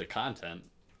last bit of content.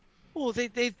 Well,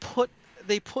 they put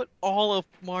all of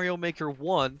Mario Maker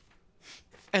 1,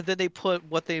 and then they put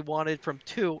what they wanted from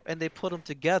 2, and they put them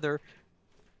together.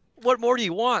 What more do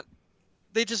you want?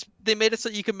 They made it so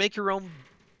you can make your own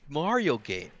Mario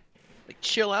game. Like,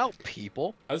 chill out,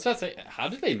 people. I was about to say, how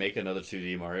did they make another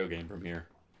 2D Mario game from here?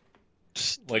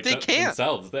 Like They can't.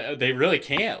 themselves. They really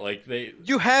can't. Like they.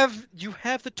 You have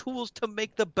the tools to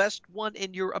make the best one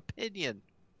in your opinion.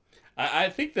 I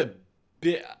think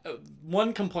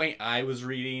one complaint I was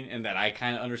reading and that I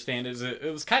kind of understand is it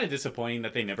was kind of disappointing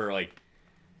that they never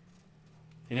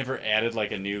added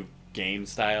like a new game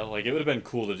style. Like it would have been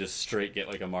cool to just straight get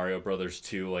like a Mario Brothers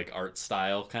 2 like art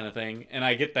style kind of thing. And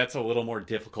I get that's a little more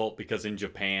difficult because in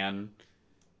Japan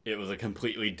it was a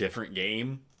completely different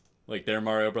game. Like their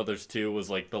Mario Brothers 2 was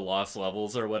like the Lost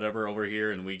Levels or whatever over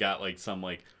here, and we got like some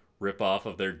like rip off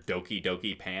of their Doki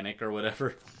Doki Panic or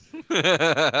whatever.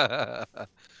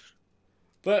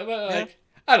 But like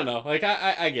I don't know. Like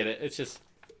I get it. It's just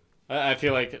I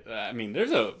feel like I mean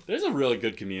there's a really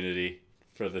good community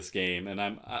for this game, and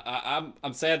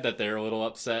I'm sad that they're a little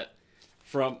upset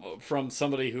from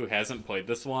somebody who hasn't played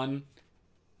this one.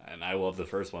 And I love the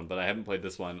first one, but I haven't played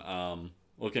this one.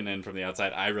 Looking in from the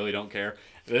outside, I really don't care.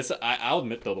 I'll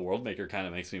admit though, the World Maker kind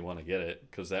of makes me want to get it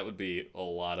because that would be a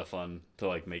lot of fun to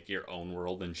like make your own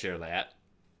world and share that.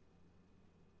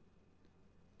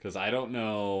 Because I don't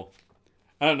know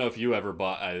if you ever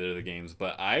bought either of the games,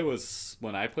 but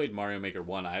when I played Mario Maker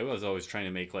 1, I was always trying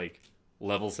to make like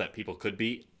levels that people could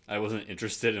beat. I wasn't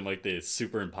interested in like the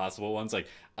super impossible ones. Like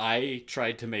I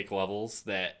tried to make levels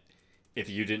that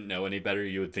if you didn't know any better,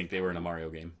 you would think they were in a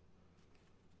Mario game.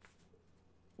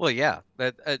 Well, yeah.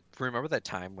 Remember that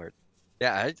time where,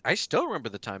 yeah, I still remember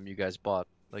the time you guys bought,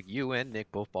 like you and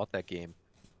Nick both bought that game,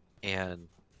 and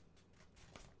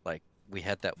like we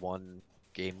had that one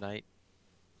game night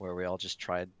where we all just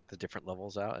tried the different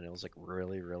levels out, and it was like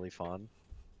really, really fun.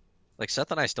 Like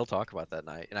Seth and I still talk about that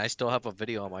night, and I still have a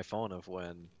video on my phone of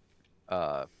when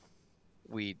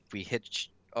we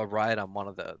hitched a ride on one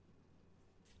of the,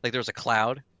 like there was a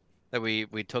cloud that we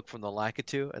took from the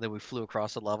Lakitu, and then we flew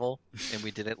across the level, and we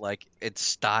did it like in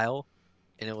style,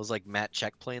 and it was like Matt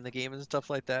Check playing the game and stuff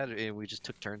like that, and we just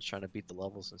took turns trying to beat the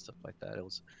levels and stuff like that.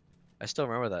 I still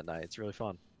remember that night. It's really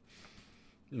fun.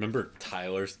 Remember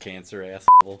Tyler's cancer ass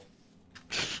level?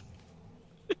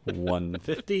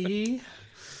 150.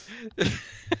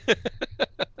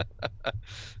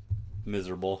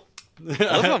 Miserable. I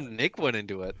love how Nick went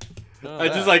into it. I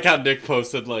just like how Nick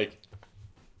posted like,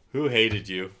 who hated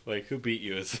you? Like, who beat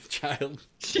you as a child?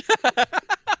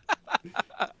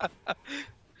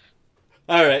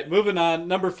 All right, moving on.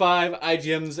 Number 5,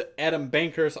 IGN's Adam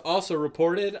Bankhurst also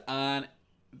reported on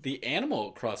the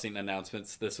Animal Crossing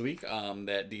announcements this week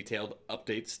that detailed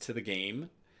updates to the game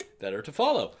that are to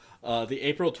follow. The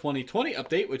April 2020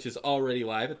 update, which is already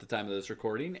live at the time of this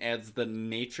recording, adds the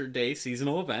Nature Day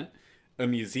seasonal event, a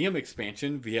museum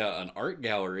expansion via an art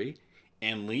gallery,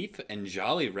 and Leaf and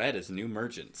Jolly Red as new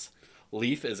merchants.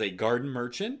 Leaf is a garden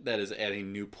merchant that is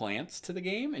adding new plants to the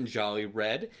game, and Jolly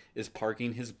Red is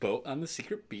parking his boat on the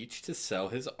secret beach to sell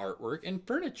his artwork and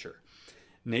furniture.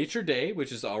 Nature Day,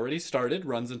 which has already started,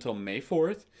 runs until May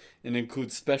 4th and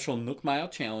includes special Nook Mile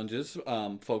challenges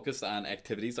focused on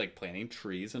activities like planting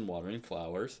trees and watering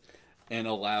flowers, and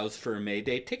allows for May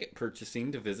Day ticket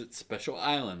purchasing to visit special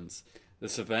islands.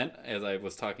 This event, as I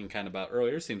was talking kind of about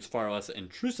earlier, seems far less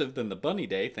intrusive than the Bunny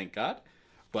Day, thank God.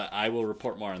 But I will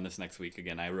report more on this next week.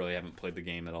 Again, I really haven't played the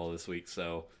game at all this week,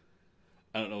 so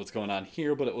I don't know what's going on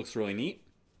here, but it looks really neat.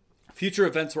 Future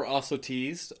events were also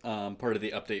teased, part of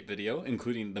the update video,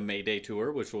 including the May Day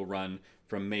Tour, which will run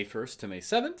from May 1st to May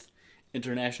 7th,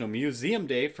 International Museum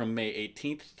Day from May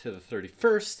 18th to the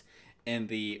 31st, and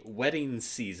the wedding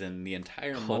season the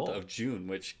entire month of June,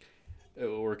 which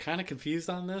we're kind of confused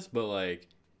on this, but like...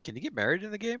 Can you get married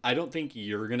in the game? I don't think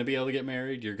you're going to be able to get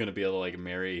married. You're going to be able to like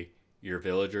marry your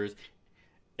villagers.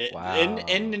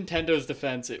 In Nintendo's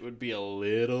defense, it would be a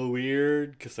little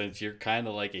weird because since you're kind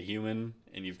of like a human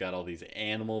and you've got all these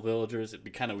animal villagers, it'd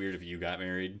be kind of weird if you got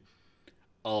married.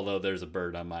 Although there's a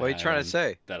bird on my What are you trying to island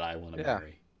say? that I want to Yeah.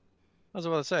 marry. I was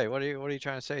about to say, what are you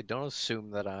trying to say? Don't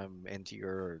assume that I'm into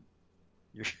your.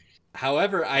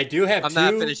 However, I do have I'm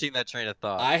not finishing that train of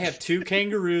thought. I have 2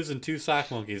 kangaroos and 2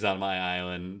 sock monkeys on my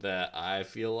island that I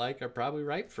feel like are probably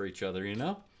right for each other, you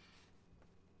know?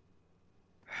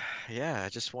 Yeah, I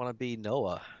just want to be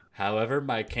Noah. However,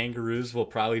 my kangaroos will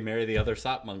probably marry the other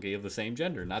sock monkey of the same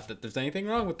gender. Not that there's anything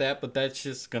wrong with that, but that's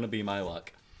just going to be my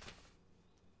luck.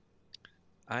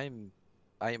 I am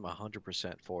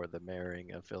 100% for the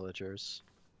marrying of villagers.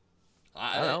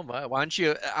 I don't know. Why don't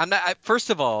you? I'm not. First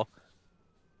of all,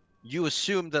 you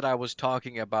assumed that I was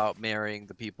talking about marrying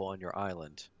the people on your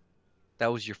island.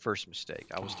 That was your first mistake.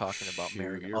 I was talking about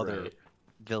marrying other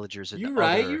villagers. You're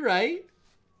right.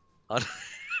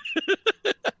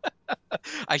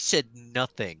 I said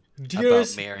nothing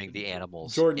about marrying the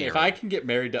animals. Jordan, Aaron. if I can get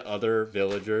married to other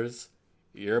villagers,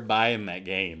 you're buying that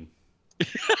game.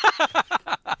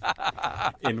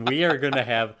 And we are going to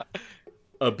have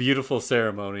a beautiful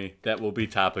ceremony that will be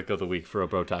topic of the week for a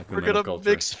Brotaku. We're going to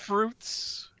mix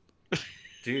fruits.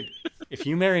 Dude, if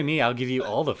you marry me, I'll give you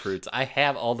all the fruits. I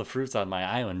have all the fruits on my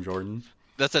island, Jordan.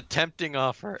 That's a tempting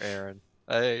offer, Aaron.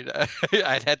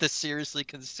 I'd had to seriously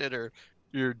consider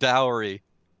your dowry.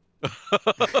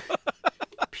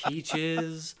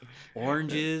 Peaches,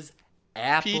 oranges,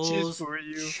 apples, peaches for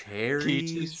you. Cherries.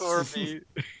 Peaches for me.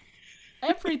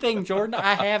 Everything, Jordan.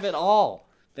 I have it all.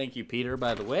 Thank you, Peter,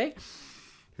 by the way,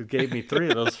 who gave me 3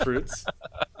 of those fruits.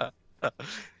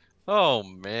 Oh,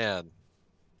 man.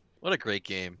 What a great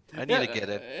game. I need to get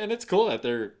it. And it's cool that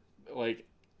they're, like,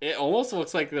 it almost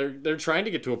looks like they're trying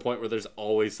to get to a point where there's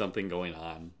always something going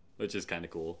on, which is kind of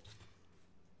cool.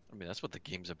 I mean, that's what the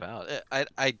game's about.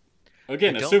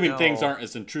 Again, assuming things aren't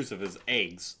as intrusive as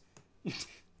eggs.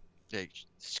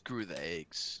 Screw the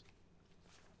eggs.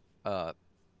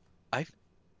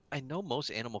 I know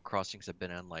most Animal Crossings have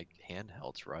been on like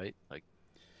handhelds, right? Like,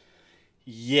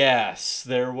 yes,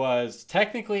 there was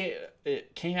technically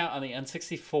it came out on the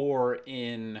N64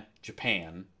 in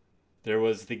Japan. There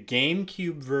was the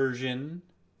GameCube version.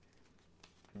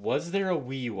 Was there a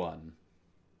Wii one?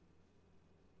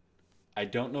 I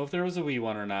don't know if there was a Wii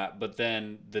one or not, but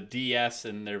then the DS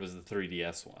and there was the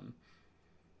 3DS one.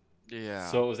 Yeah.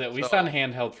 So it was at least on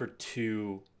handheld for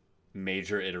 2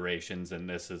 major iterations, and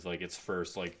this is like its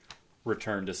first like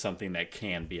return to something that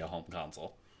can be a home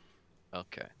console.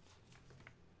 Okay.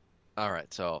 All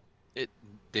right. So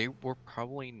they were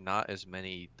probably not as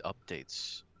many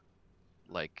updates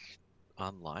like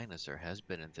online as there has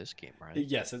been in this game, right?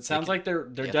 Yes, it sounds like there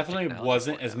definitely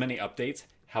wasn't as many updates.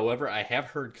 However, I have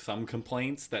heard some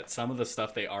complaints that some of the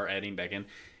stuff they are adding back in,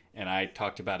 and I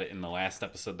talked about it in the last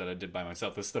episode that I did by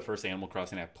myself. This is the first Animal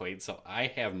Crossing I've played, so I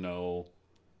have no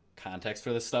context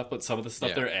for this stuff, but some of the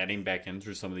stuff they're adding back in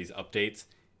through some of these updates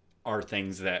are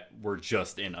things that were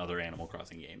just in other Animal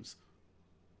Crossing games.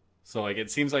 So like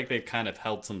it seems like they've kind of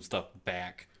held some stuff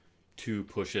back to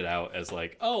push it out as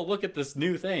like, oh, look at this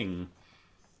new thing.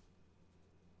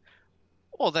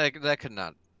 Well, that could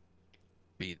not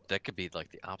be. That could be like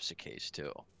the opposite case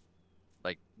too.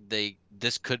 Like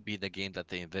this could be the game that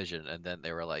they envisioned, and then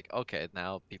they were like, okay,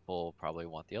 now people probably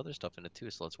want the other stuff in it too,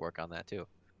 so let's work on that too.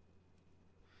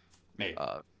 Maybe.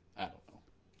 I don't know.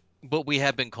 But we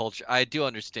have been cultured. I do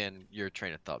understand your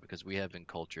train of thought because we have been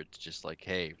cultured to just like,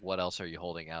 hey, what else are you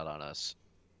holding out on us?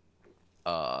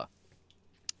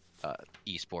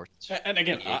 Esports. And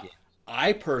again,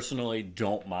 I personally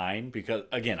don't mind because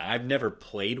again, I've never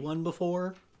played one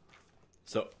before,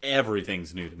 so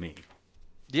everything's new to me.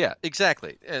 Yeah,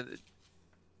 exactly.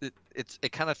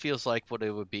 It kind of feels like what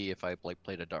it would be if I like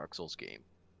played a Dark Souls game,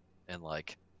 and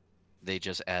like they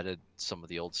just added some of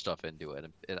the old stuff into it,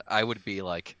 and I would be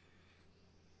like,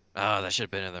 oh, that should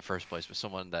have been in the first place. But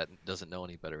someone that doesn't know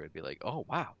any better would be like, oh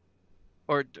wow.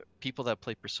 Or people that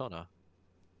play Persona,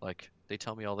 like they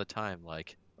tell me all the time,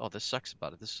 like, oh, this sucks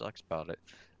about it. This sucks about it.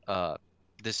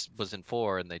 This was in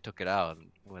 4 and they took it out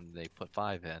when they put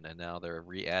 5 in, and now they're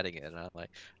re-adding it. And I'm like,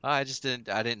 oh, I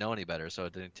didn't know any better, so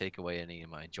it didn't take away any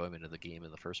of my enjoyment of the game in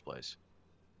the first place.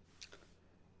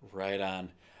 Right on.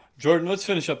 Jordan, let's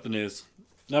finish up the news.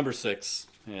 Number 6.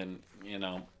 And, you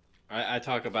know, I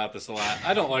talk about this a lot.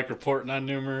 I don't like reporting on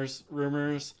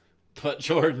rumors, but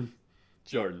Jordan,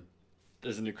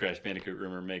 there's a new Crash Bandicoot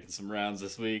rumor making some rounds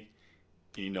this week.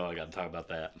 You know I got to talk about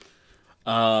that.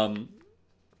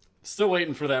 Still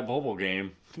waiting for that mobile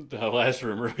game. The last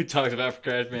rumor we talked about for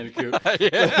Crash Bandicoot.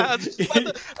 Yeah,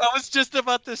 I was just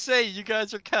about to say, you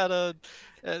guys are kind of.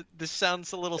 This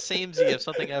sounds a little samey of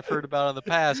something I've heard about in the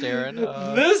past, Aaron.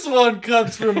 This one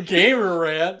comes from Gamer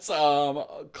Rants.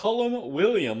 Cullum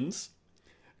Williams,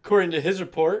 according to his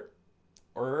report,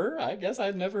 or I guess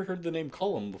I've never heard the name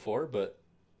Cullum before, but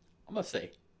I'm gonna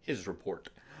say his report.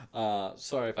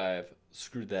 Sorry if I've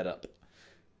screwed that up.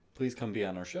 Please come be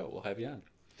on our show. We'll have you on.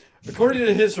 According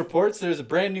to his reports, there's a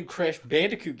brand new Crash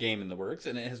Bandicoot game in the works,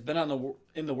 and it has been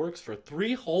in the works for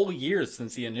 3 whole years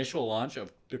since the initial launch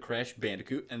of the Crash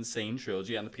Bandicoot Insane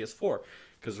Trilogy on the PS4.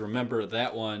 Because remember,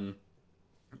 that one,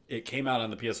 it came out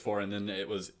on the PS4, and then it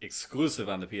was exclusive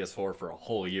on the PS4 for a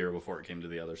whole year before it came to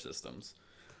the other systems.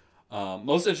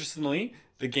 Most interestingly,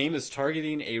 the game is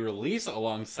targeting a release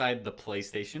alongside the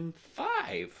PlayStation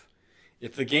 5.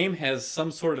 If the game has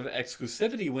some sort of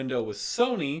exclusivity window with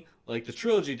Sony, like the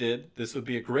trilogy did, this would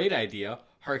be a great idea,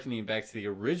 harkening back to the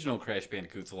original Crash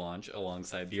Bandicoot's launch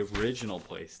alongside the original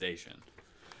PlayStation.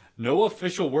 No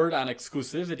official word on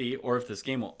exclusivity or if this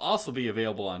game will also be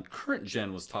available on current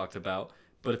gen was talked about,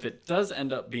 but if it does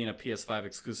end up being a PS5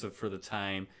 exclusive for the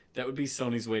time, that would be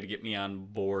Sony's way to get me on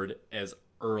board as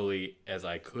early as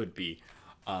I could be.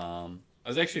 I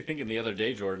was actually thinking the other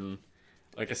day, Jordan,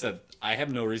 like I said, I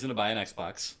have no reason to buy an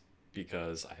Xbox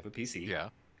because I have a PC. Yeah.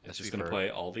 It's just going to play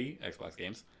all the Xbox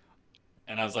games.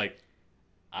 And I was like,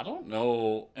 I don't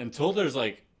know. Until there's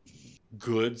like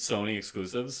good Sony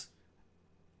exclusives,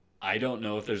 I don't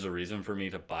know if there's a reason for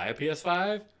me to buy a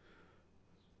PS5.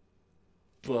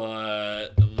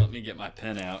 But let me get my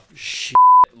pen out. Shit.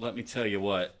 Let me tell you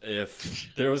what.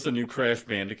 If there was a new Crash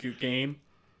Bandicoot game,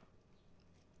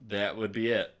 that would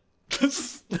be it.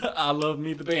 I love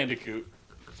me the Bandicoot.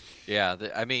 Yeah,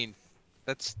 I mean,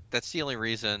 that's the only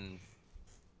reason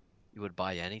you would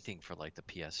buy anything for like the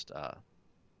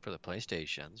for the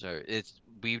PlayStations. Or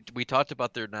we talked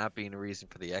about there not being a reason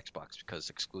for the Xbox because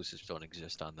exclusives don't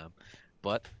exist on them,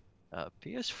 but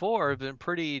PS4 have been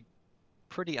pretty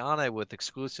on it with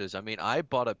exclusives. I mean, I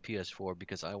bought a PS4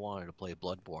 because I wanted to play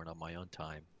Bloodborne on my own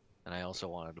time, and I also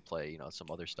wanted to play some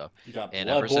other stuff. You got And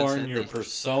ever since Bloodborne, then, your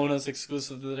Persona's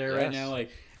exclusive to there right now.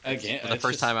 Like again, the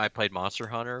first time I played Monster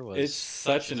Hunter was. It's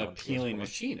such an on appealing PS4.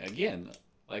 machine. Again,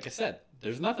 like I said,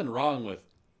 there's nothing wrong with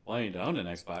wanting to own an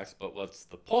Xbox, but what's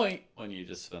the point when you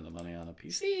just spend the money on a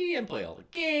PC and play all the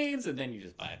games, and then you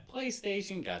just buy a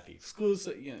PlayStation, got the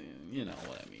exclusive, you know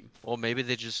what I mean. Well, maybe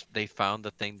they found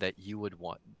the thing that you would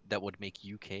want that would make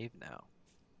you cave now.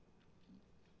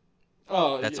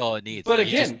 Oh, That's all it needs. But You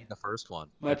just again, need the first one.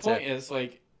 my That's point it. is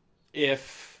like,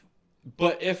 if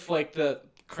like the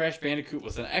Crash Bandicoot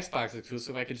was an Xbox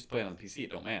exclusive, I could just play it on the PC.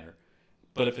 It don't matter.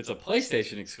 But if it's a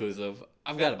PlayStation exclusive,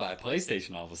 I've got to buy a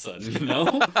PlayStation all of a sudden, you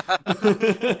know?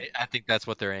 I think that's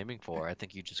what they're aiming for. I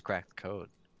think you just cracked the code.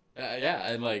 Yeah,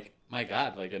 and like, my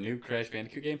God, like a new Crash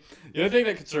Bandicoot game. The only thing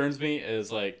that concerns me is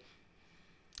like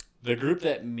the group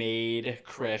that made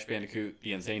Crash Bandicoot: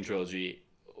 The Insane Trilogy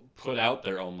put out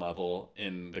their own level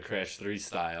in the Crash 3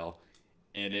 style,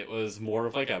 and it was more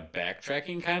of like a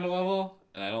backtracking kind of level,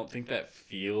 and I don't think that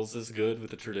feels as good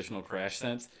with the traditional Crash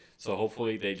sense. So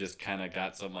hopefully they just kind of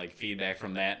got some like feedback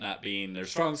from that not being their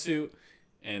strong suit,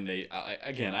 and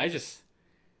I just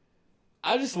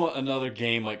want another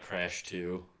game like Crash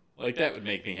 2. Like that would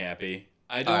make me happy.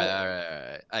 I don't. All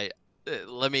right.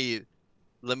 Let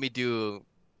me do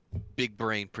big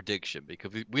brain prediction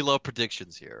because we love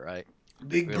predictions here, right?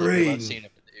 Big We brain. love seeing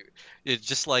it. It's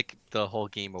just like the whole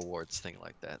Game Awards thing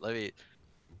like that.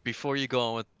 Before you go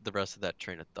on with the rest of that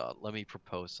train of thought, let me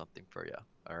propose something for you.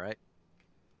 All right.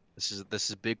 This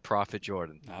is Big Profit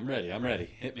Jordan. I'm ready.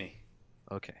 Hit me.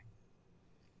 Okay.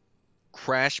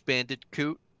 Crash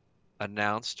Bandicoot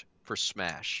announced for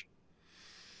Smash.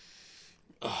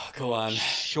 Oh, go on.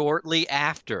 Shortly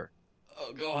after.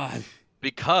 Oh, go on.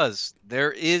 Because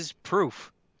there is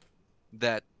proof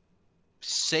that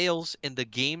sales in the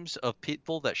games of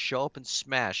people that show up in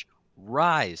Smash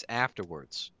rise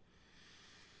afterwards.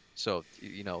 So,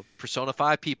 Persona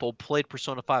 5 people played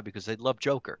Persona 5 because they love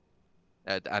Joker.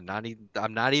 I'm not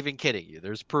even kidding you.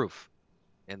 There's proof.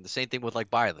 And the same thing with like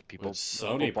Violet. Which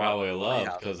Sony probably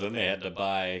loved because then they had to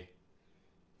buy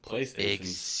PlayStation.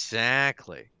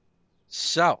 Exactly.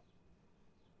 So,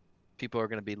 people are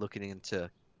going to be looking into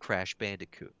Crash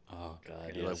Bandicoot. Oh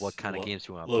God! Like, what kind of games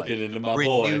do you want to play? Looking into my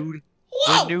renewed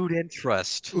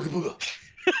interest.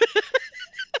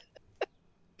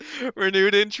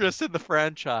 Renewed interest in the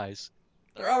franchise.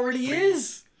 There already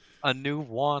is A new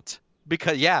want.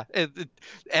 Because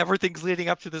everything's leading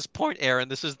up to this point, Aaron.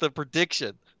 This is the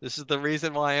prediction. This is the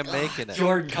reason why I'm making it.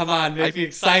 Jordan, come on, make me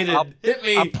excited. Hit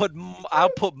me. I'll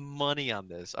put money on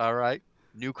this. All right.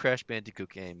 New Crash Bandicoot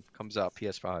game comes out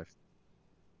PS5.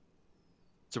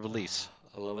 It's a release.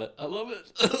 I love it. I love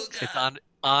it. It's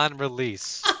on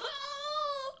release.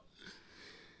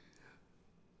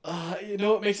 You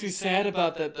know what makes me sad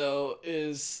about that though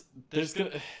is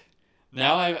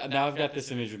now I've got this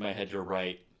image in my head. You're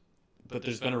right, but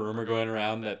there's been a rumor going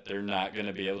around that they're not going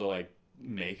to be able to like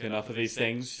make enough of these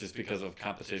things just because of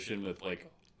competition with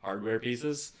like hardware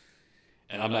pieces,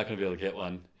 and I'm not going to be able to get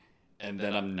one, and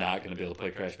then I'm not going to be able to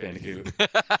play Crash Bandicoot.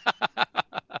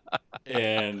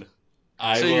 And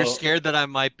you're scared that I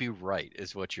might be right,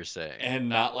 is what you're saying. And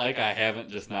not like I haven't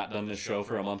just not done this show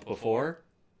for a month before.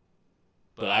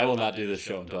 But I will not do this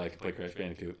show until I can play Crash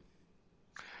Bandicoot.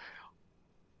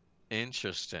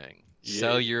 Interesting. Yeah.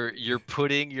 So you're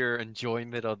putting your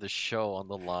enjoyment of the show on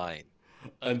the line.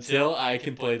 Until I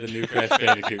can play the new Crash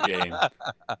Bandicoot game.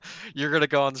 You're going to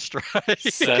go on strike.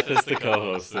 Seth is the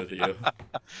co-host with you.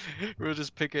 We'll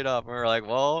just pick it up. And we're like,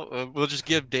 well, we'll just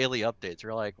give daily updates.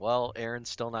 We're like, well, Aaron's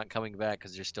still not coming back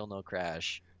because there's still no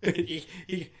Crash. He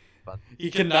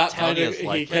cannot find a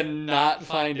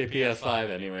PS5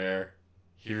 anywhere.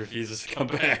 He refuses to come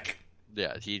back.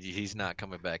 Yeah, he's not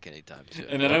coming back anytime soon.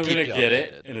 And then I'm going to get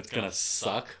it, and it's going to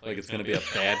suck. Like, it's going to be a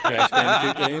bad Crash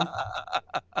Bandicoot game.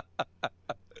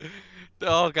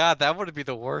 Oh, God, that would be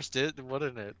the worst,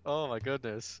 wouldn't it? Oh, my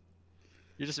goodness.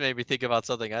 You just made me think about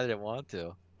something I didn't want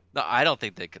to. No, I don't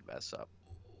think they could mess up.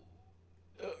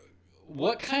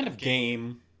 What kind of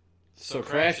game... So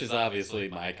Crash is obviously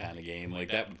my kind of game. Like,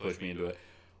 that would push me into it.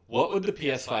 What would the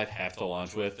PS5 have to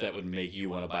launch with that would make you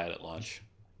want to buy it at launch?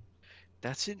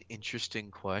 That's an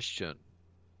interesting question.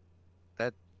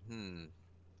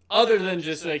 Other than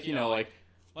just like, you know, like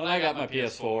when I got my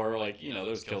PS4, like, you know,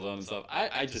 there's Killzone and stuff.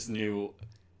 I just knew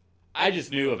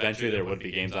eventually there would be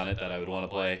games on it that I would want to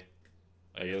play.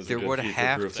 Like, it was there a good would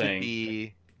have to thing.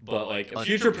 be. But like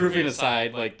future proofing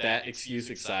aside, like that excuse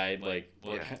aside, like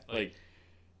would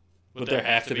there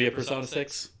have to be a Persona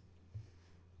 6?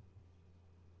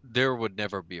 There would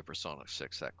never be a Persona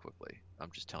 6 that quickly. I'm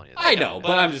just telling you that. I know,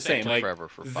 but I'm just saying, like,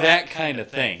 for that kind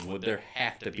of thing, would there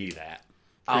have to be that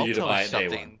for you to buy it day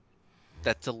one?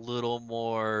 That's a little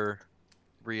more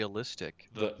realistic.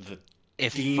 The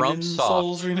if Demon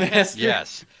Souls remaster?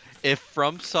 Yes. If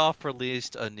FromSoft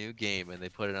released a new game and they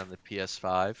put it on the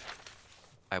PS5,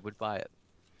 I would buy it.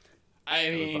 I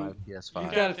mean, you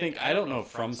gotta think, I don't know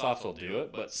if FromSoft will do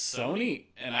it, but Sony,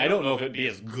 and I don't know if it'd be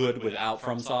as good without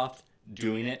FromSoft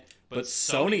doing it, but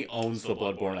Sony owns the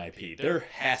Bloodborne IP. There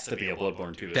has to be a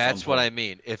Bloodborne 2. That's what I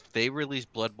mean. If they release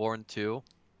Bloodborne 2,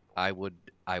 I would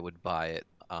buy it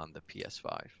on the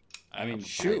PS5. I mean,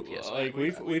 shoot, like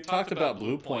we've talked about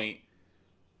Bluepoint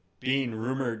being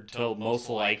rumored to most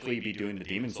likely be doing the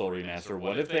Demon Soul remaster.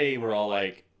 What if they were all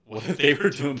like, what if they were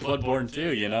doing Bloodborne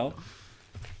 2, you know?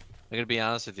 I'm gonna be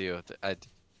honest with you.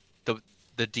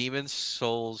 The Demon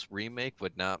Souls remake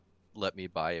would not let me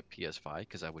buy a PS5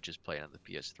 because I would just play it on the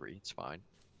PS3. It's fine.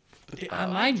 But the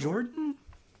online, Jordan?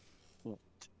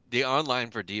 The online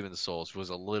for Demon Souls was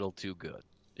a little too good,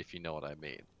 if you know what I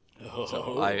mean.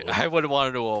 So I would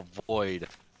want to avoid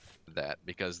that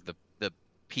because the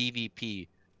PvP,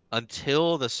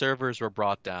 until the servers were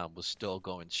brought down, was still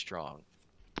going strong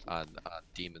on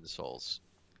Demon Souls.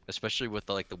 Especially with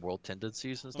the world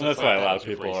tendencies and stuff. Well, that's why a lot of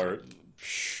people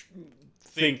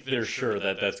think they're sure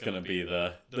that that's going to be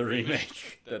the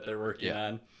remake that they're working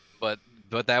on. But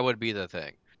that would be the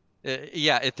thing.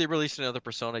 Yeah, if they released another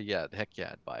Persona, heck yeah,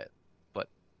 I'd buy it. But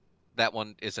that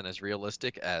one isn't as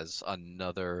realistic as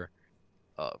another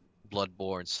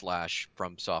Bloodborne /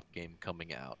 FromSoft game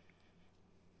coming out.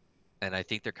 And I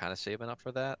think they're kind of saving up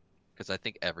for that because I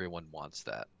think everyone wants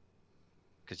that.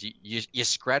 Because you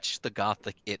scratch the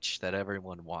gothic itch that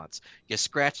everyone wants. You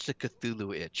scratch the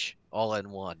Cthulhu itch all in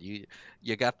one. You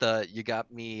got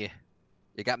me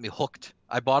hooked.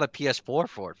 I bought a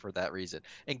PS4 for that reason.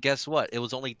 And guess what? It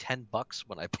was only $10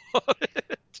 when I bought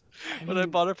it. I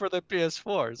bought it for the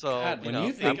PS4. So God, when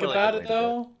you think about it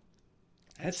though,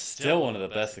 that's still one of the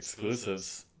best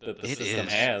exclusives that the system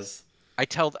has.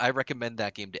 I recommend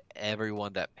that game to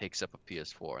everyone that picks up a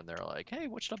PS4, and they're like, "Hey,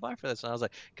 what should I buy for this?" And I was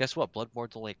like, "Guess what?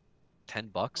 Bloodborne's only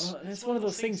 $10." Well, it's one of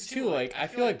those things too. Like I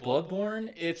feel like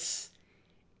Bloodborne, it's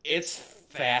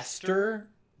faster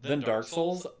than Dark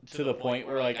Souls to the point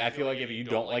where like I feel like if you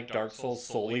don't like Dark Souls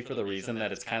solely for the reason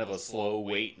that it's kind of a slow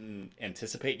wait and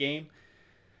anticipate game,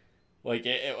 like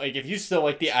if you still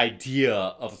like the idea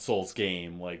of a Souls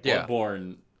game, like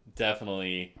Bloodborne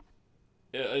definitely,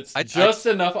 it's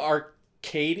enough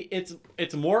arcade.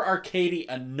 It's more arcadey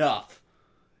enough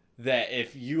that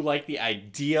if you like the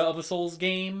idea of a Souls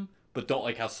game but don't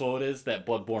like how slow it is, that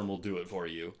Bloodborne will do it for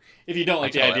you. If you don't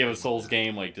like the idea of a Souls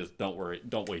game, like, just don't worry,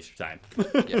 don't waste your time.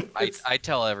 Yeah, I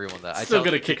tell everyone that. Still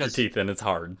gonna kick your teeth in. It's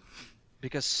hard.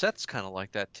 Because Seth's kind of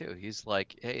like that too. He's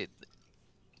like, hey,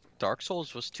 Dark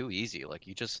Souls was too easy. Like,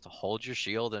 you just hold your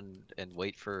shield and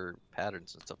wait for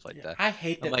patterns and stuff like that. I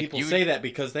hate that like, people say that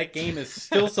because that game is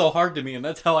still so hard to me, and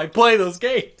that's how I play those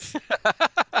games.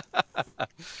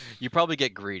 You probably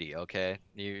get greedy, okay?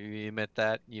 You admit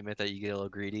that? You admit that you get a little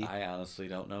greedy? I honestly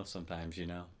don't know sometimes, you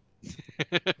know.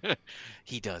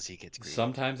 He does. He gets greedy.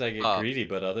 Sometimes I get greedy,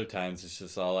 but other times it's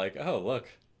just all like, oh, look,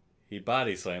 he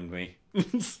body slammed me.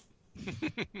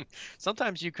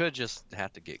 Sometimes you could just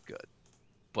have to get good.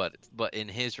 But in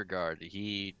his regard,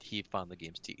 he found the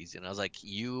games too easy. And I was like,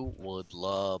 you would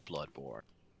love Bloodborne.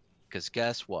 Because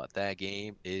guess what? That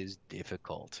game is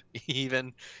difficult.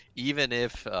 Even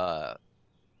if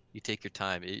you take your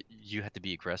time, you have to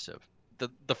be aggressive.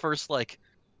 The first, like,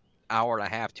 hour and a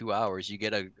half, 2 hours, you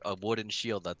get a wooden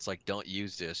shield that's like, don't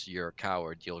use this, you're a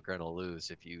coward, you're gonna lose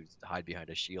if you hide behind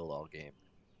a shield all game.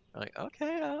 I'm like,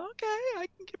 okay, I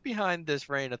can get behind this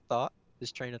train of thought.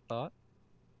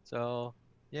 So,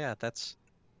 yeah, that's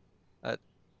an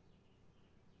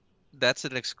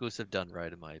exclusive done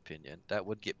right, in my opinion. That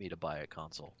would get me to buy a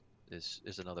console. Is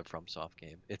another FromSoft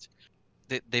game.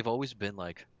 They've always been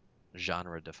like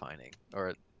genre defining,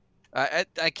 or I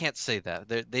can't say that.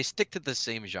 They stick to the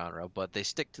same genre, but they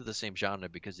stick to the same genre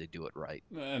because they do it right.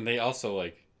 And they also,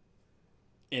 like,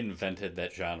 invented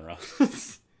that genre.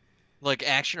 Like,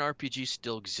 action RPG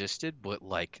still existed, but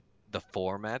like the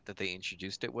format that they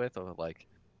introduced it with, or like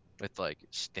with like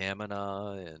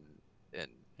stamina and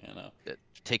You know,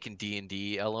 taking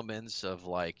D&D elements of,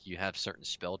 like, you have certain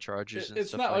spell charges and it's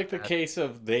stuff not like that. the case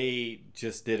of they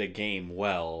just did a game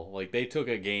well. Like, they took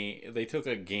a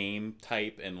game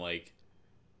type and, like,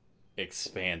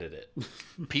 expanded it.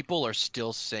 People are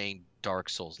still saying Dark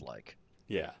Souls like.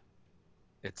 Yeah.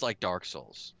 It's like Dark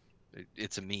Souls.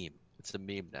 It's a meme. It's a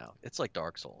meme now. It's like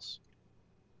Dark Souls.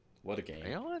 What a game.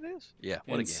 You know what it is? Yeah,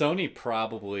 what And a game. Sony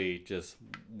probably just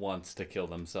wants to kill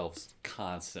themselves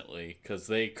constantly because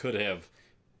they could have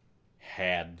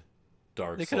had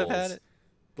Dark They Souls. could have had it.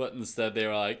 But instead they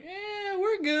were like,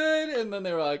 we're good. And then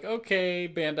they were like,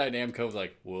 okay, Bandai Namco was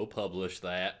like, we'll publish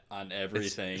that on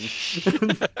everything.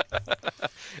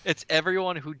 It's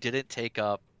everyone who didn't take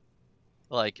up,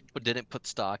 like, but didn't put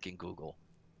stock in Google.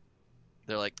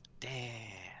 They're like,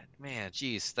 damn, man,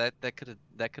 geez, that could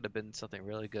have been something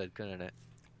really good, couldn't it?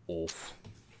 Oof.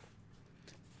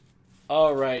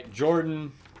 All right,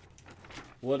 Jordan.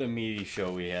 What a meaty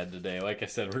show we had today. Like I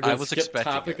said, we're going to skip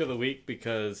topic of the week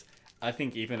because I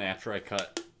think even after I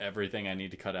cut everything I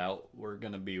need to cut out, we're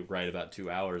going to be right about 2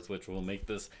 hours, which will make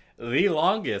this the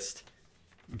longest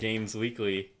Games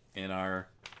Weekly in our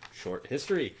short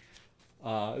history. It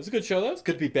was a good show, though. It's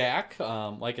good to be back.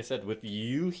 Like I said, with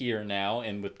you here now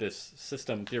and with this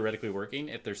system theoretically working,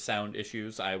 if there's sound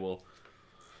issues, we'll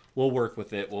work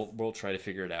with it. We'll try to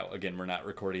figure it out. Again, we're not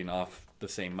recording off the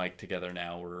same mic together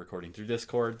now. We're recording through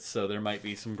Discord, so there might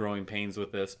be some growing pains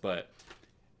with this, but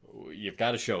you've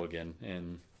got a show again,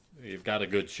 and you've got a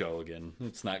good show again.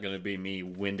 It's not going to be me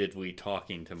windedly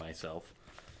talking to myself.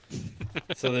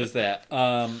 So there's that.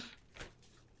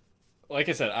 Like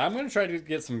I said, I'm going to try to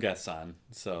get some guests on,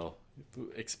 so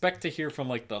expect to hear from,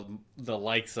 like, the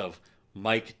likes of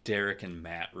Mike, Derek, and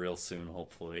Matt real soon,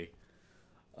 hopefully.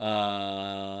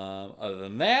 Other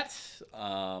than that,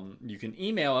 you can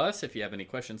email us if you have any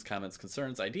questions, comments,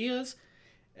 concerns, ideas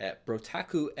at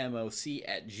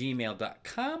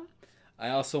brotakumoc@gmail.com. I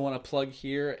also want to plug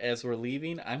here as we're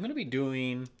leaving, I'm going to be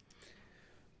doing,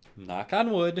 knock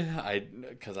on wood,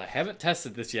 because I haven't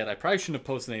tested this yet. I probably shouldn't have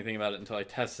posted anything about it until I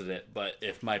tested it, but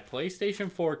if my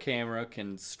PlayStation 4 camera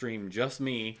can stream just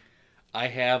me, I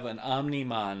have an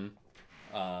Omnimon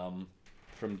from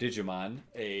Digimon,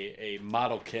 a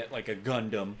model kit, like a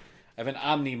Gundam. I have an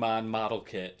Omnimon model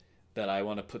kit that I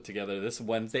want to put together this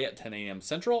Wednesday at 10 a.m.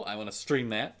 Central. I want to stream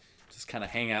that, just kind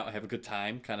of hang out, have a good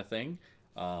time kind of thing.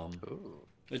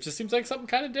 It just seems like something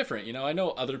kind of different. You know, I know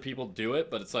other people do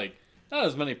it, but it's like, not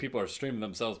as many people are streaming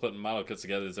themselves putting model kits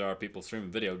together as there are people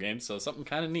streaming video games, so something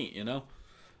kind of neat, you know?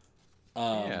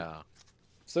 Yeah.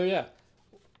 So yeah,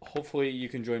 hopefully you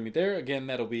can join me there. Again,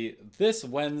 that'll be this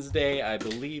Wednesday. I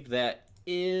believe that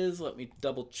is, let me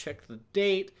double check the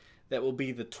date. That will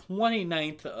be the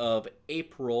 29th of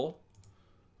April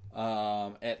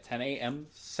at 10 a.m.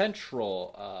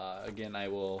 Central. Again, I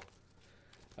will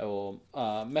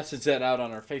message that out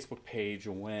on our Facebook page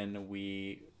when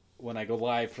we when I go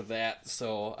live for that.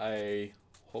 So I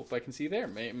hope I can see you there.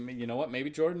 You know what? Maybe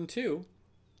Jordan too.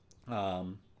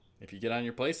 If you get on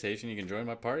your PlayStation, you can join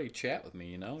my party, chat with me.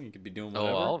 You know, you could be doing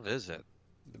whatever. Oh, I'll visit.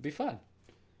 It'd be fun.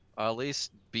 I'll at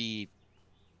least be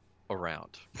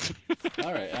around.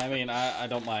 All right. I mean, I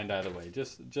don't mind either way.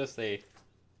 Just a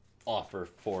offer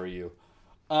for you.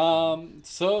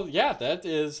 So yeah, that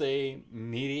is a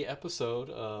meaty episode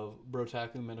of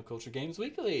Brotaku Minoculture Games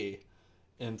Weekly.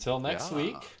 Until next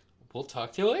week, we'll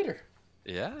talk to you later.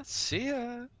 Yeah, see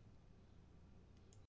ya.